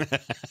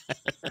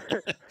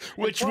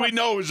 Which we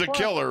know is a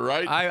killer,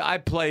 right? I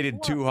played in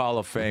 2 Hall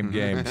of Fame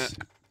games.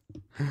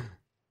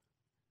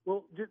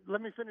 Well,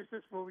 let me finish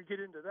this before we get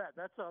into that.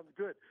 That sounds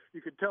good.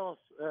 You could tell us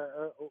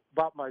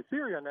about my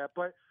theory on that.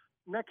 But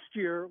next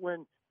year,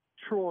 when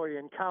Troy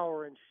and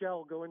Cowher and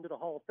Shell go into the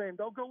Hall of Fame,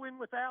 they'll go in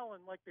with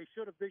Allen like they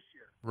should have this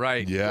year.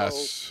 Right.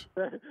 Yes.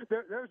 So,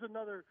 there's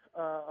another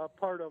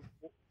part of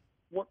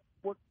what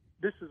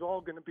this is all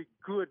going to be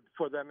good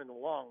for them in the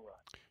long run.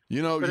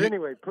 But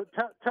anyway,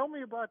 tell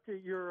me about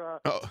your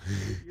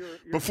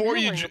before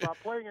you feeling about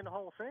playing in the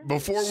Hall of Fame.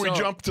 Before we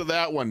jump to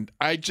that one,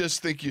 I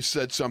just think you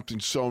said something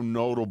so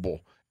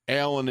notable.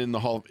 Allen in the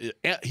Hall.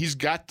 He's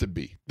got to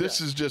be.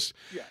 This is just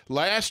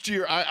last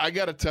year. I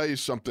got to tell you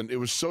something. It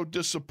was so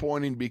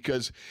disappointing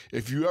because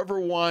if you ever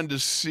wanted to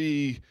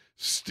see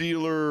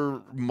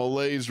Steeler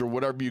malaise or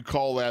whatever you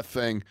call that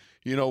thing,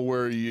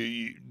 where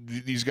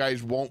these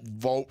guys won't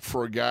vote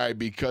for a guy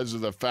because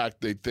of the fact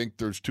they think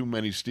there's too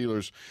many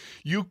Steelers.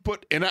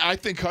 And I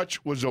think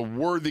Hutch was a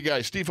worthy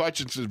guy. Steve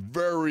Hutchinson is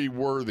very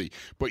worthy.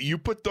 But you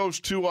put those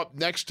two up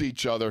next to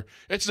each other,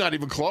 it's not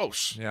even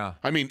close. Yeah.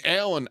 I mean,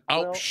 Allen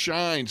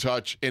outshines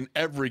Hutch in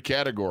every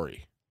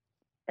category.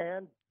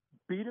 And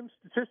beat him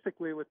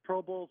statistically with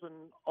Pro Bowls and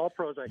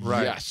All-Pros. I think.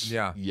 Right. Yes.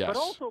 Yeah. Yes. But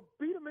also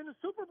beat him in the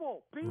Super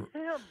Bowl. Beat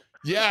him.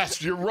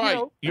 Yes, you're right.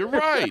 You're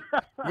right.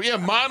 We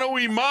have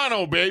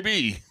mano-y-mano,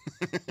 baby.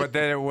 But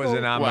then it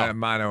wasn't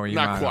mano-y-mano.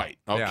 Not quite.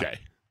 Okay.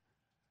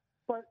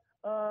 Yeah. But,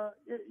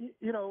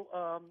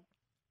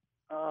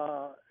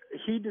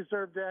 he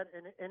deserved that.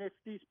 And if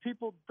these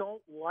people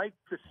don't like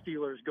the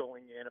Steelers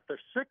going in, if they're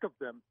sick of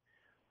them,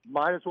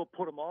 might as well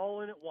put them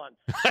all in at once.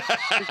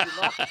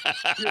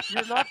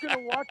 You're not going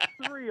to watch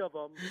 3 of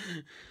them,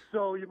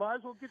 so you might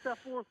as well get that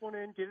 4th one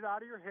in, get it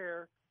out of your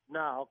hair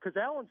now, because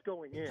Allen's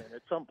going in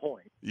at some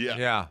point.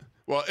 Yeah.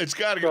 Well, it's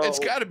got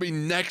to be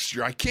next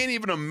year. I can't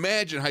even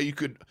imagine how you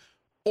could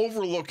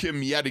overlook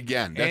him yet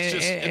again. That's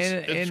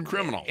it's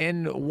criminal.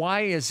 And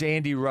why is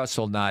Andy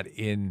Russell not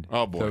in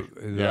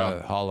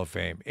the Hall of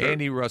Fame?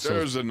 Andy Russell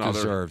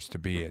deserves to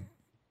be in.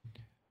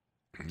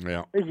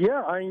 Yeah.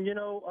 Yeah,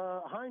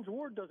 Hines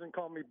Ward doesn't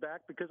call me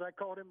back because I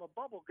called him a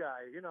bubble guy,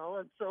 and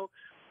so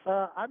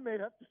I may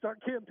have to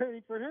start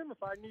campaigning for him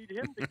if I need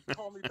him to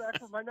call me back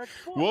for my next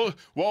book.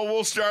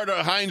 We'll start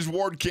a Hines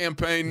Ward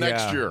campaign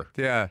next year.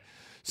 Yeah.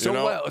 So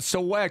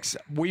Wex,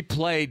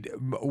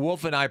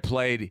 Wolf and I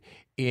played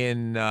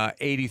in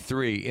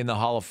 83 in the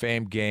Hall of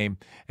Fame game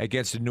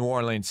against the New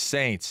Orleans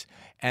Saints.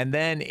 And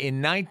then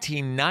in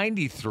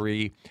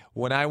 1993,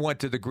 when I went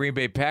to the Green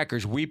Bay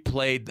Packers, we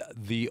played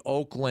the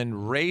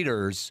Oakland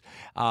Raiders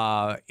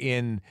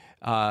in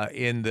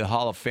the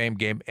Hall of Fame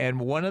game. And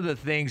one of the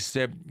things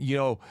that,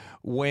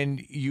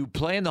 when you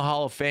play in the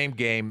Hall of Fame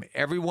game,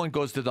 everyone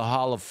goes to the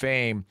Hall of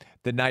Fame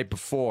the night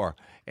before.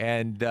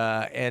 And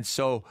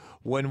so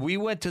when we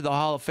went to the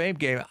Hall of Fame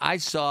game, I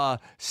saw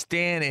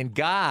Stan and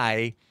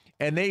Guy,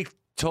 and they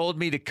told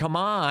me to come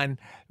on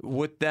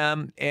with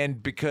them,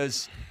 and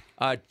because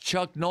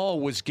Chuck Noll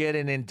was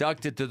getting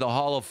inducted to the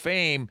Hall of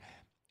Fame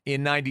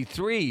in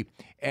 '93,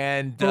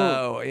 and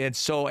so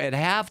at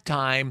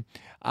halftime,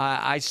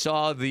 I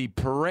saw the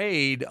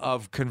parade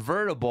of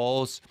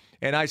convertibles,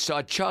 and I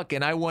saw Chuck,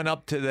 and I went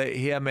up to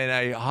him and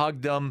I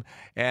hugged him,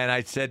 and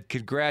I said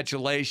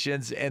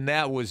congratulations, and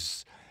that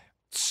was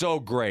so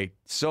great,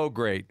 so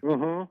great.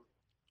 Mm-hmm.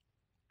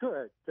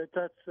 Good.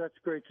 That's a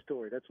great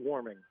story. That's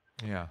warming.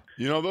 Yeah.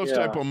 You know, those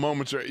type of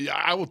moments are.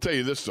 I will tell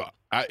you this.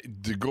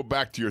 To go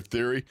back to your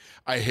theory,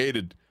 I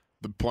hated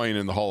the playing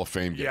in the Hall of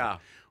Fame game. Yeah.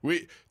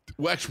 We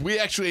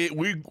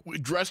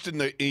dressed in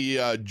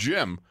the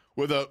gym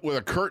with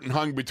a curtain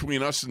hung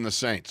between us and the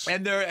Saints.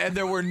 And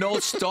there were no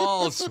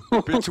stalls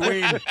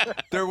between.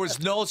 There was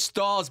no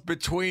stalls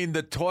between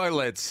the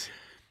toilets.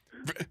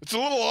 It's a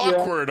little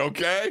awkward,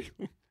 okay?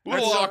 A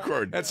little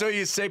awkward. And so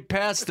you say,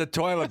 pass the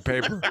toilet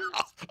paper.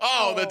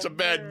 Oh, that's a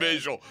bad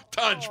visual.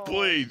 Tunch,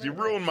 please. You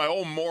ruined my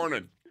whole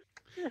morning.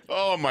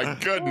 Oh, my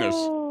goodness.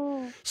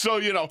 So,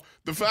 you know,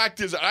 the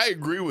fact is, I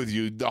agree with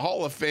you. The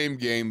Hall of Fame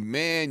game,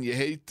 man, you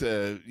hate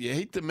to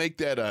make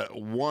that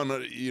one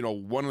of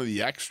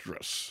the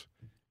extras.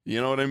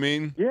 You know what I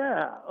mean?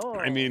 Yeah. Oh,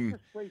 I mean,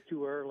 it's way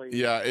too early.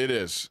 Yeah, it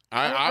is.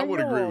 I would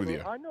agree with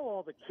you. I know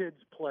all the kids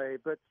play,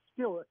 but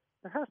still,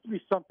 there has to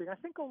be something. I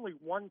think only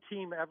one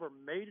team ever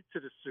made it to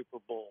the Super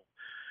Bowl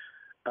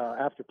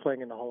after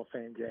playing in the Hall of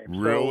Fame game.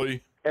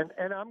 Really? So,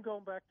 and I'm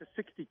going back to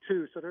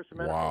 '62, so there's some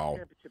NFL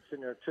championships in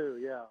there too.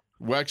 Yeah.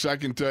 Wex, I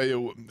can tell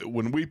you,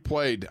 when we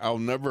played, I'll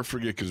never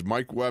forget, because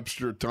Mike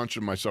Webster, Tunch,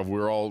 and myself, we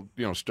were all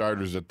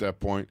starters at that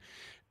point,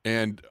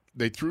 and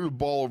they threw the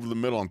ball over the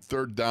middle on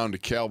third down to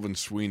Calvin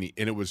Sweeney,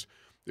 and it was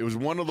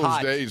one of those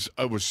days.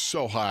 It was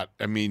so hot.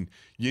 I mean,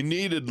 you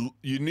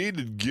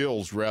needed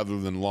gills rather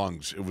than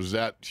lungs. It was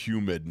that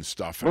humid and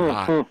stuff and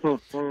hot.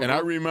 And I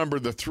remember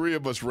the three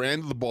of us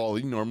ran to the ball.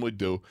 You normally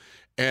do.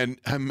 And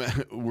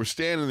we're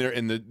standing there,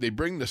 and they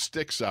bring the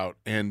sticks out,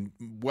 and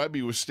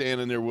Webby was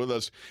standing there with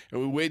us,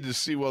 and we waited to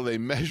see while they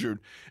measured.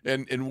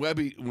 And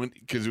Webby,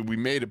 because we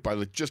made it by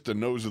just the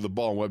nose of the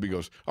ball, and Webby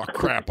goes, "Oh,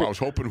 crap, I was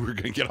hoping we were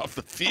going to get off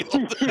the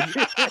field."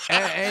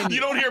 and you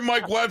don't hear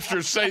Mike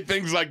Webster say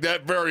things like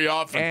that very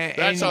often.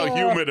 That's how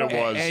humid it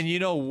was. And you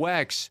know,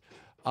 Wex,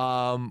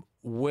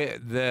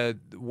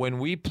 when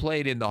we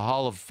played in the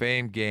Hall of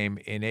Fame game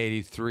in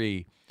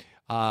 '83,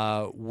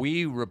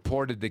 we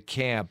reported the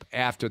camp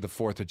after the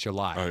 4th of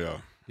July. Oh yeah.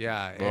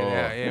 Yeah,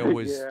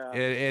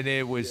 and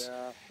it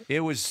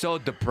was so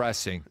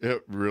depressing.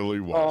 It really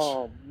was.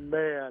 Oh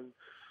man.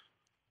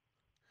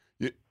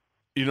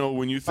 You know,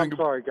 when you think. I'm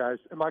sorry, guys.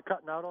 Am I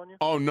cutting out on you?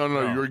 Oh no,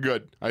 you're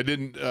good. I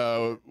didn't.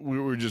 We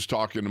were just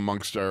talking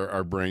amongst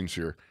our brains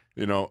here.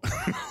 You know,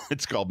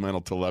 it's called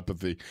mental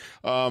telepathy.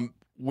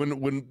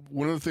 When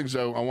one of the things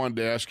I wanted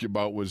to ask you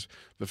about was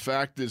the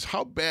fact is,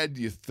 how bad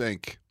do you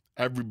think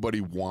everybody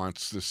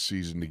wants this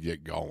season to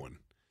get going?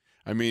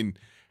 I mean,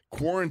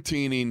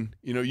 quarantining,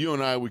 you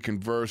and I, we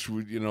converse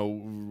with,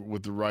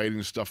 with the writing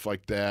and stuff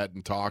like that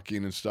and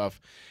talking and stuff.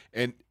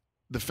 And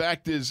the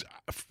fact is,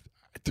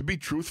 to be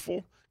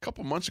truthful, a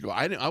couple months ago,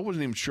 I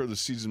wasn't even sure the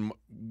season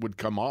would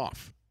come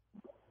off.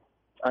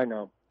 I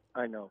know.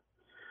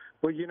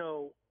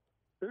 Well,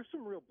 there's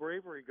some real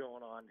bravery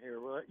going on here.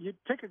 You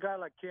take a guy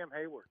like Cam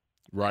Hayward.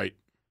 Right.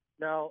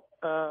 Now,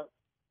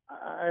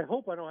 I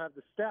hope I don't have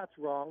the stats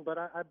wrong, but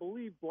I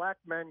believe black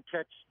men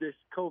catch this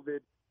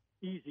COVID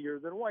easier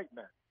than white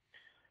men.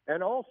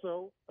 And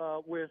also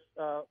with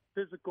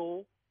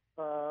physical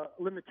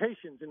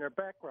limitations in their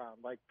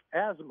background, like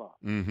asthma.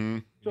 Mm-hmm.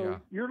 So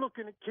you're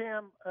looking at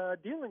Cam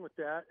dealing with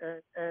that.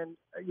 And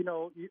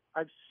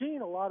I've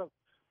seen a lot of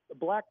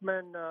black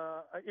men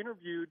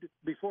interviewed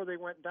before they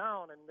went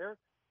down, and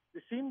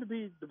they seem to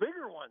be the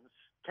bigger ones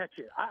catch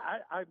it.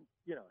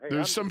 Hey,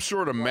 there's some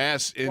sort of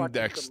mass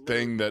index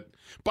thing that,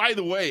 by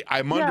the way,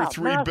 I'm under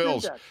 3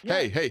 bills.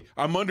 Yeah. Hey,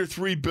 I'm under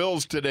 3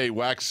 bills today,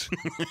 Wax.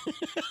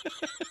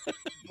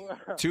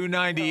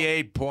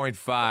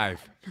 298.5.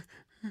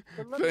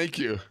 Thank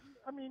you.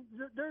 I mean,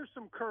 there's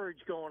some courage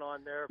going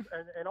on there,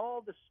 and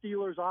all the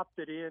Steelers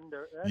opted in.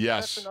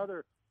 Yes. That's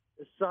another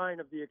sign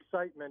of the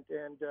excitement.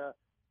 And,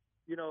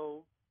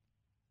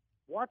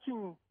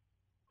 watching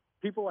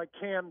people like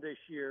Cam this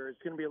year is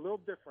going to be a little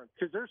different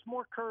because there's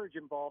more courage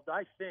involved,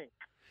 I think.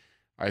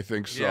 I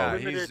think so. Yeah,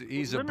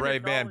 he's a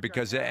brave man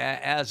because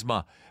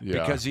asthma. Yeah.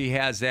 Because he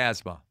has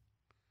asthma.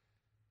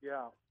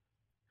 Yeah.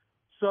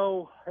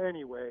 So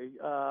anyway,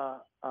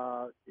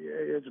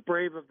 it's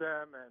brave of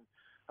them, and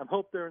I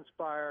hope they're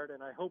inspired,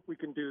 and I hope we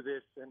can do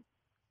this and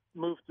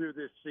move through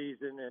this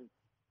season, and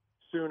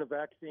soon a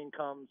vaccine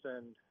comes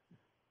and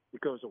it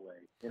goes away.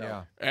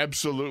 Yeah,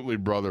 absolutely,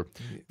 brother.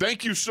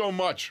 Thank you so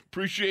much.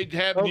 Appreciate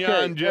having you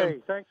on, Jim. Hey,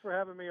 thanks for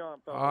having me on,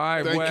 fellas. All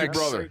right, thank Wex, you,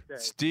 brother.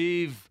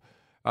 Steve,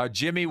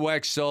 Jimmy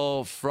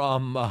Wexel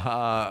from.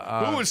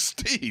 Who is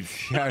Steve?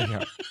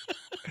 Yeah.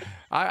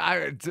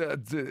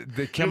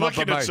 They come up on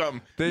looking at my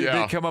something. they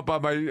Yeah. come up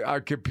on my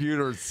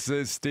computer,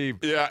 Steve.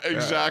 Yeah,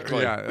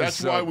 exactly. yeah, That's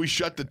so- why we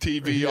shut the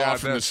TV Yeah, off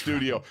in the that's-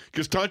 studio,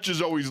 because Tunch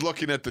is always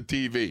looking at the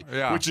TV,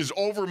 Yeah. which is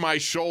over my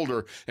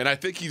shoulder, and I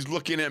think he's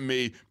looking at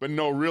me, but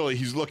no, really,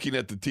 he's looking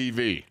at the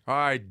TV. All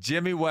right,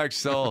 Jimmy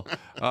Wexell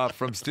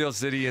from Steel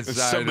City Insider.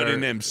 Somebody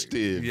named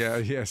Steve.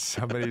 Yeah,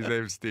 somebody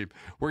named Steve.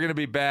 We're going to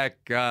be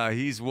back.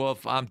 He's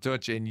Wolf, I'm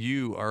Tunch, and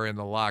you are in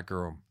the locker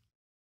room.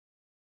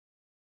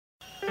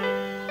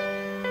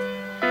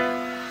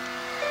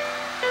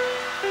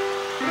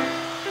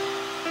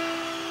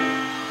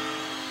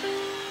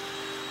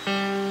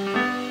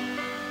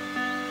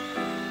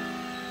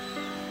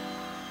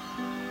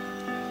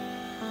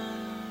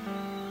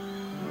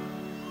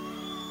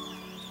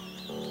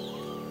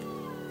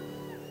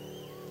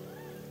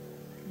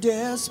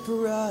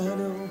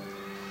 Desperado,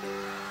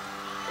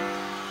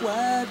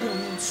 why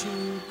don't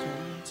you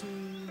come to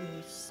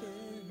your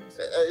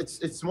senses?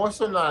 It's more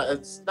so not.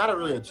 It's not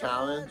really a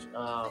challenge.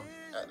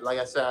 Like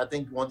I said, I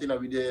think one thing that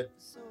we did,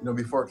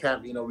 before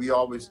camp, we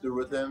always threw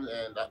with him,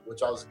 and which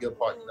was a good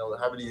part.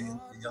 Having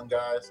the young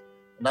guys,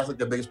 and that's like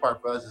the biggest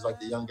part for us is like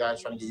the young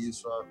guys trying to get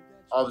used to him.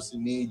 Obviously,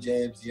 me,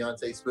 James,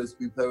 Deontay, Spitz,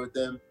 we played with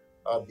them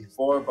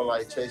before, but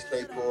like Chase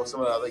Claypool,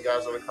 some of the other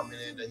guys that are coming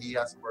in that he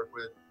has to work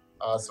with.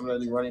 Some of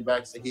the running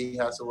backs that he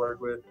has to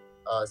work with,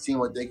 seeing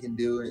what they can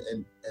do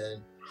and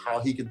how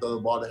he can throw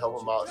the ball to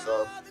help him out.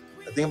 So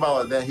the thing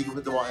about that, he can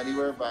put the ball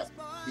anywhere, but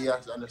he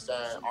has to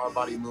understand our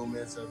body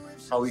movements and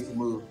how we can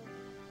move.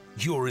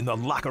 You're in the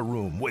locker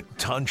room with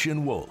Tunch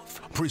and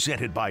Wolf,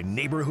 presented by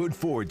Neighborhood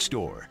Ford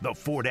Store. The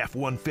Ford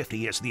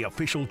F-150 is the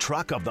official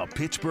truck of the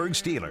Pittsburgh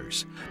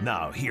Steelers.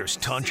 Now here's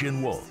Tunch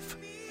and Wolf.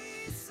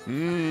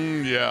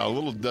 Yeah, a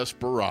little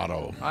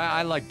Desperado.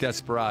 I like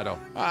Desperado.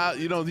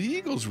 The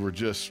Eagles were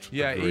just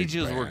Yeah, a great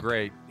Eagles were band.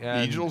 great.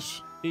 And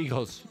Eagles?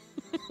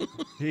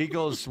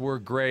 Eagles were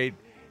great.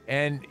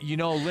 And,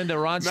 Linda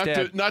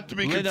Ronstadt. Not to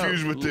be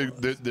confused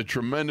with the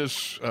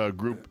tremendous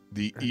group,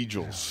 the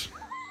Eagles.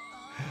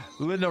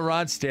 Linda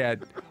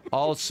Ronstadt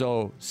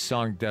also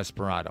sung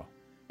Desperado.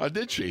 Oh,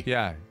 did she?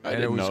 Yeah, I and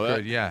didn't it was know that.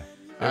 good. Yeah, it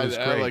I was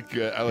great. I like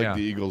Yeah.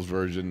 the Eagles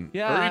version.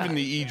 Yeah. Or even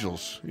the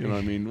Eagles. You know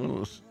what I mean? One of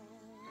those.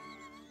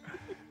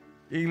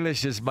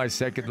 English is my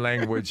second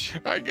language.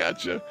 I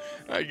gotcha.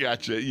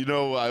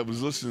 I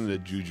was listening to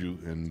Juju,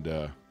 and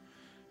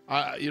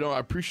I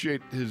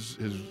appreciate his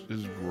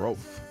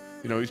growth.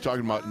 He's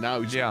talking about now.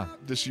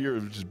 This year,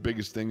 his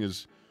biggest thing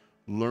is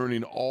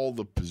learning all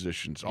the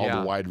positions, all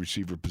the wide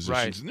receiver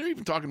positions, Right. and they're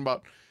even talking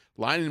about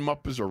lining him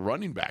up as a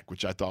running back,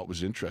 which I thought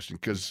was interesting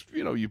because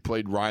you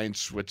played Ryan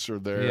Switzer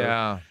there.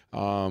 Yeah.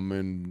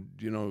 And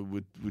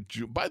with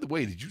by the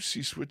way, did you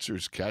see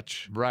Switzer's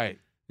catch? Right.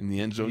 In the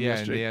end zone Yeah, in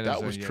yesterday? the end That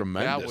zone, was yeah.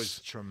 tremendous. That was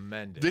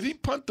tremendous. Did he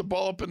punt the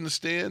ball up in the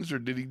stands, or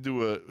did he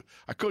do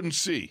I couldn't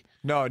see.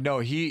 No,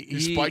 he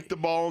spiked the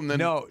ball and then.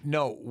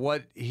 No.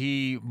 What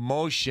he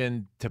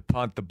motioned to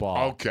punt the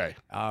ball. Okay.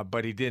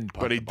 But he didn't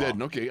punt But he the ball.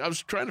 didn't. Okay. I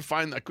was trying to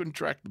find. I couldn't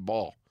track the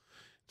ball,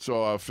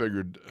 so I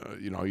figured,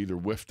 either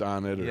whiffed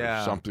on it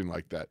or something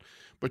like that.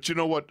 But you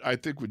know what? I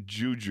think with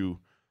Juju,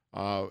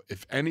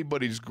 if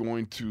anybody's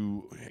going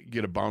to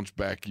get a bounce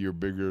back year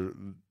bigger.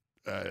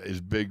 As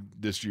big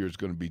this year is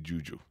going to be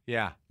Juju.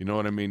 Yeah. You know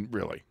what I mean?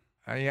 Really.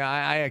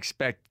 I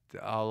expect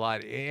a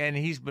lot, and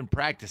he's been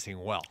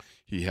practicing well.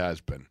 He has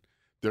been.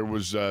 There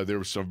was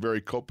some very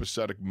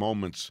copacetic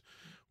moments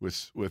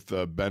with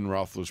Ben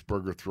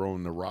Roethlisberger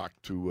throwing the rock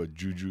to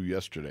Juju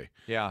yesterday.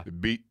 Yeah. It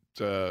beat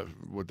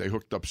what they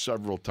hooked up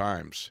several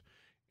times.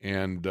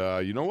 And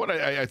you know what?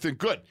 I think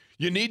good.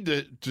 You need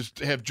to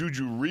have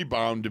Juju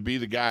rebound to be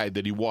the guy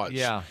that he was.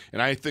 Yeah.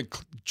 And I think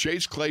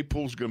Chase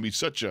Claypool's going to be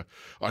such a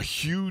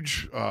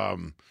huge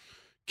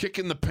kick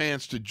in the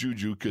pants to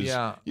Juju because,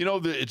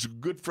 it's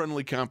good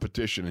friendly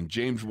competition. And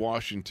James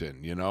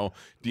Washington,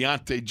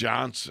 Deontay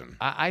Johnson.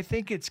 I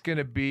think it's going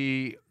to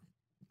be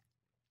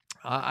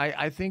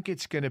I think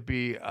it's going to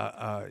be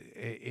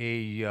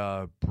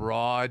a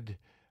broad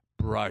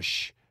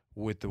brush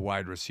with the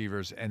wide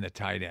receivers and the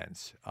tight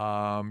ends.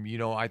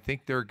 I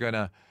think they're going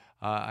to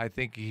I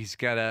think he's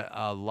got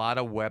a lot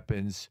of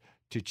weapons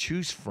to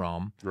choose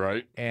from.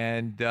 Right.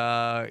 And,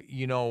 Eric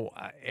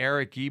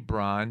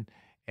Ebron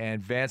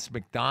and Vance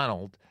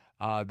McDonald,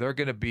 they're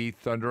going to be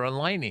thunder and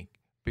lightning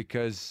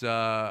because,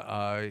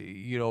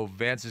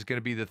 Vance is going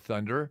to be the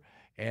thunder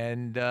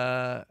and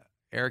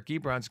Eric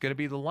Ebron's going to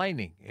be the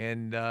lightning.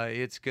 And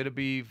it's going to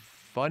be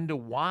fun to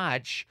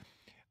watch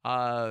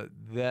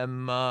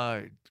them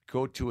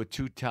go to a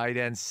two tight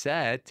end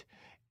set.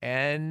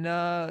 And,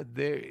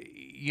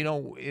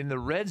 in the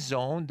red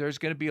zone, there's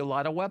going to be a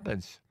lot of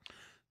weapons.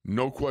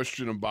 No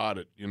question about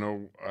it.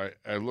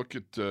 I look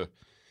at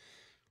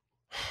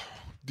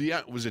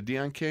was it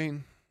Deon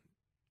Cain?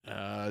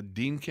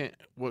 Dean Cain?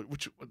 What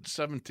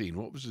 17?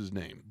 What was his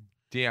name?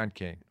 Deon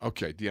Cain.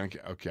 Okay, Deon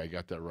Cain. Okay, I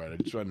got that right. I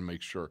just wanted to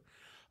make sure.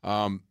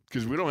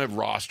 Because we don't have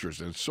rosters,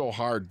 and it's so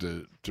hard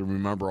to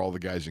remember all the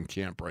guys in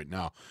camp right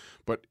now.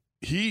 But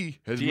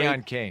he has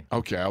Deon Cain.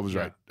 Okay, I was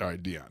right. All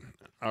right, Deon.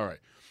 All right.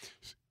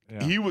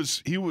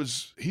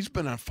 he's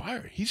been on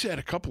fire. He's had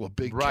a couple of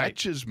big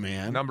catches,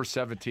 man. Number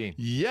 17.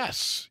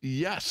 Yes.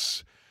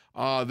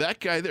 That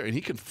guy there, and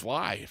he can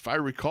fly. If I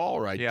recall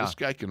right, this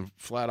guy can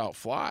flat out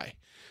fly.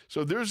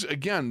 So there's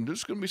going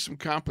to be some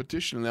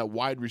competition in that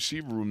wide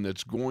receiver room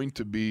that's going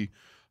to be,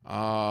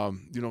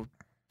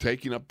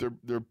 taking up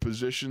their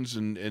positions,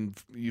 and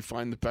you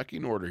find the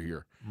pecking order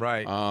here.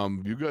 Right.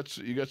 You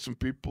got some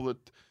people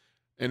that,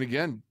 and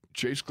again,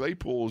 Chase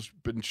Claypool has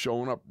been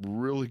showing up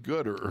really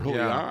good early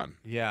on.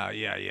 Yeah.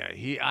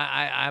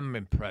 I'm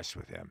impressed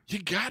with him. You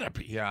gotta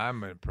be. Yeah,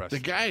 I'm impressed. The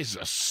guy's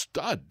a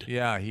stud.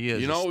 Yeah, he is.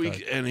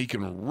 He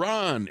can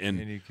run, and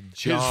he can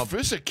jump.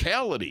 His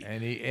physicality,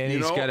 and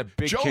he's got a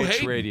big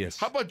catch radius.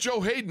 How about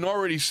Joe Hayden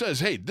already says,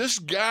 "Hey, this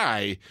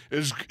guy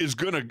is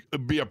going to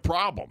be a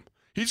problem.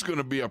 He's going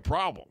to be a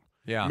problem."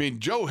 Yeah. I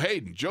mean,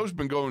 Joe's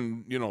been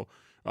going,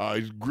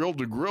 grill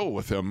to grill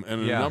with him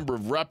and a number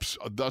of reps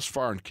thus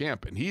far in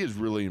camp, and he is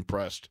really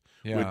impressed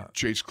with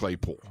Chase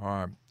Claypool.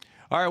 All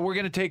right, we're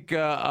going to take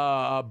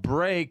a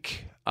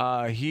break.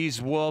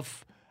 He's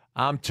Wolf,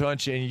 I'm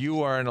Tunch, and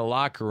you are in the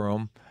locker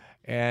room,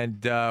 and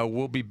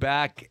we'll be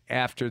back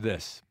after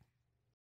this.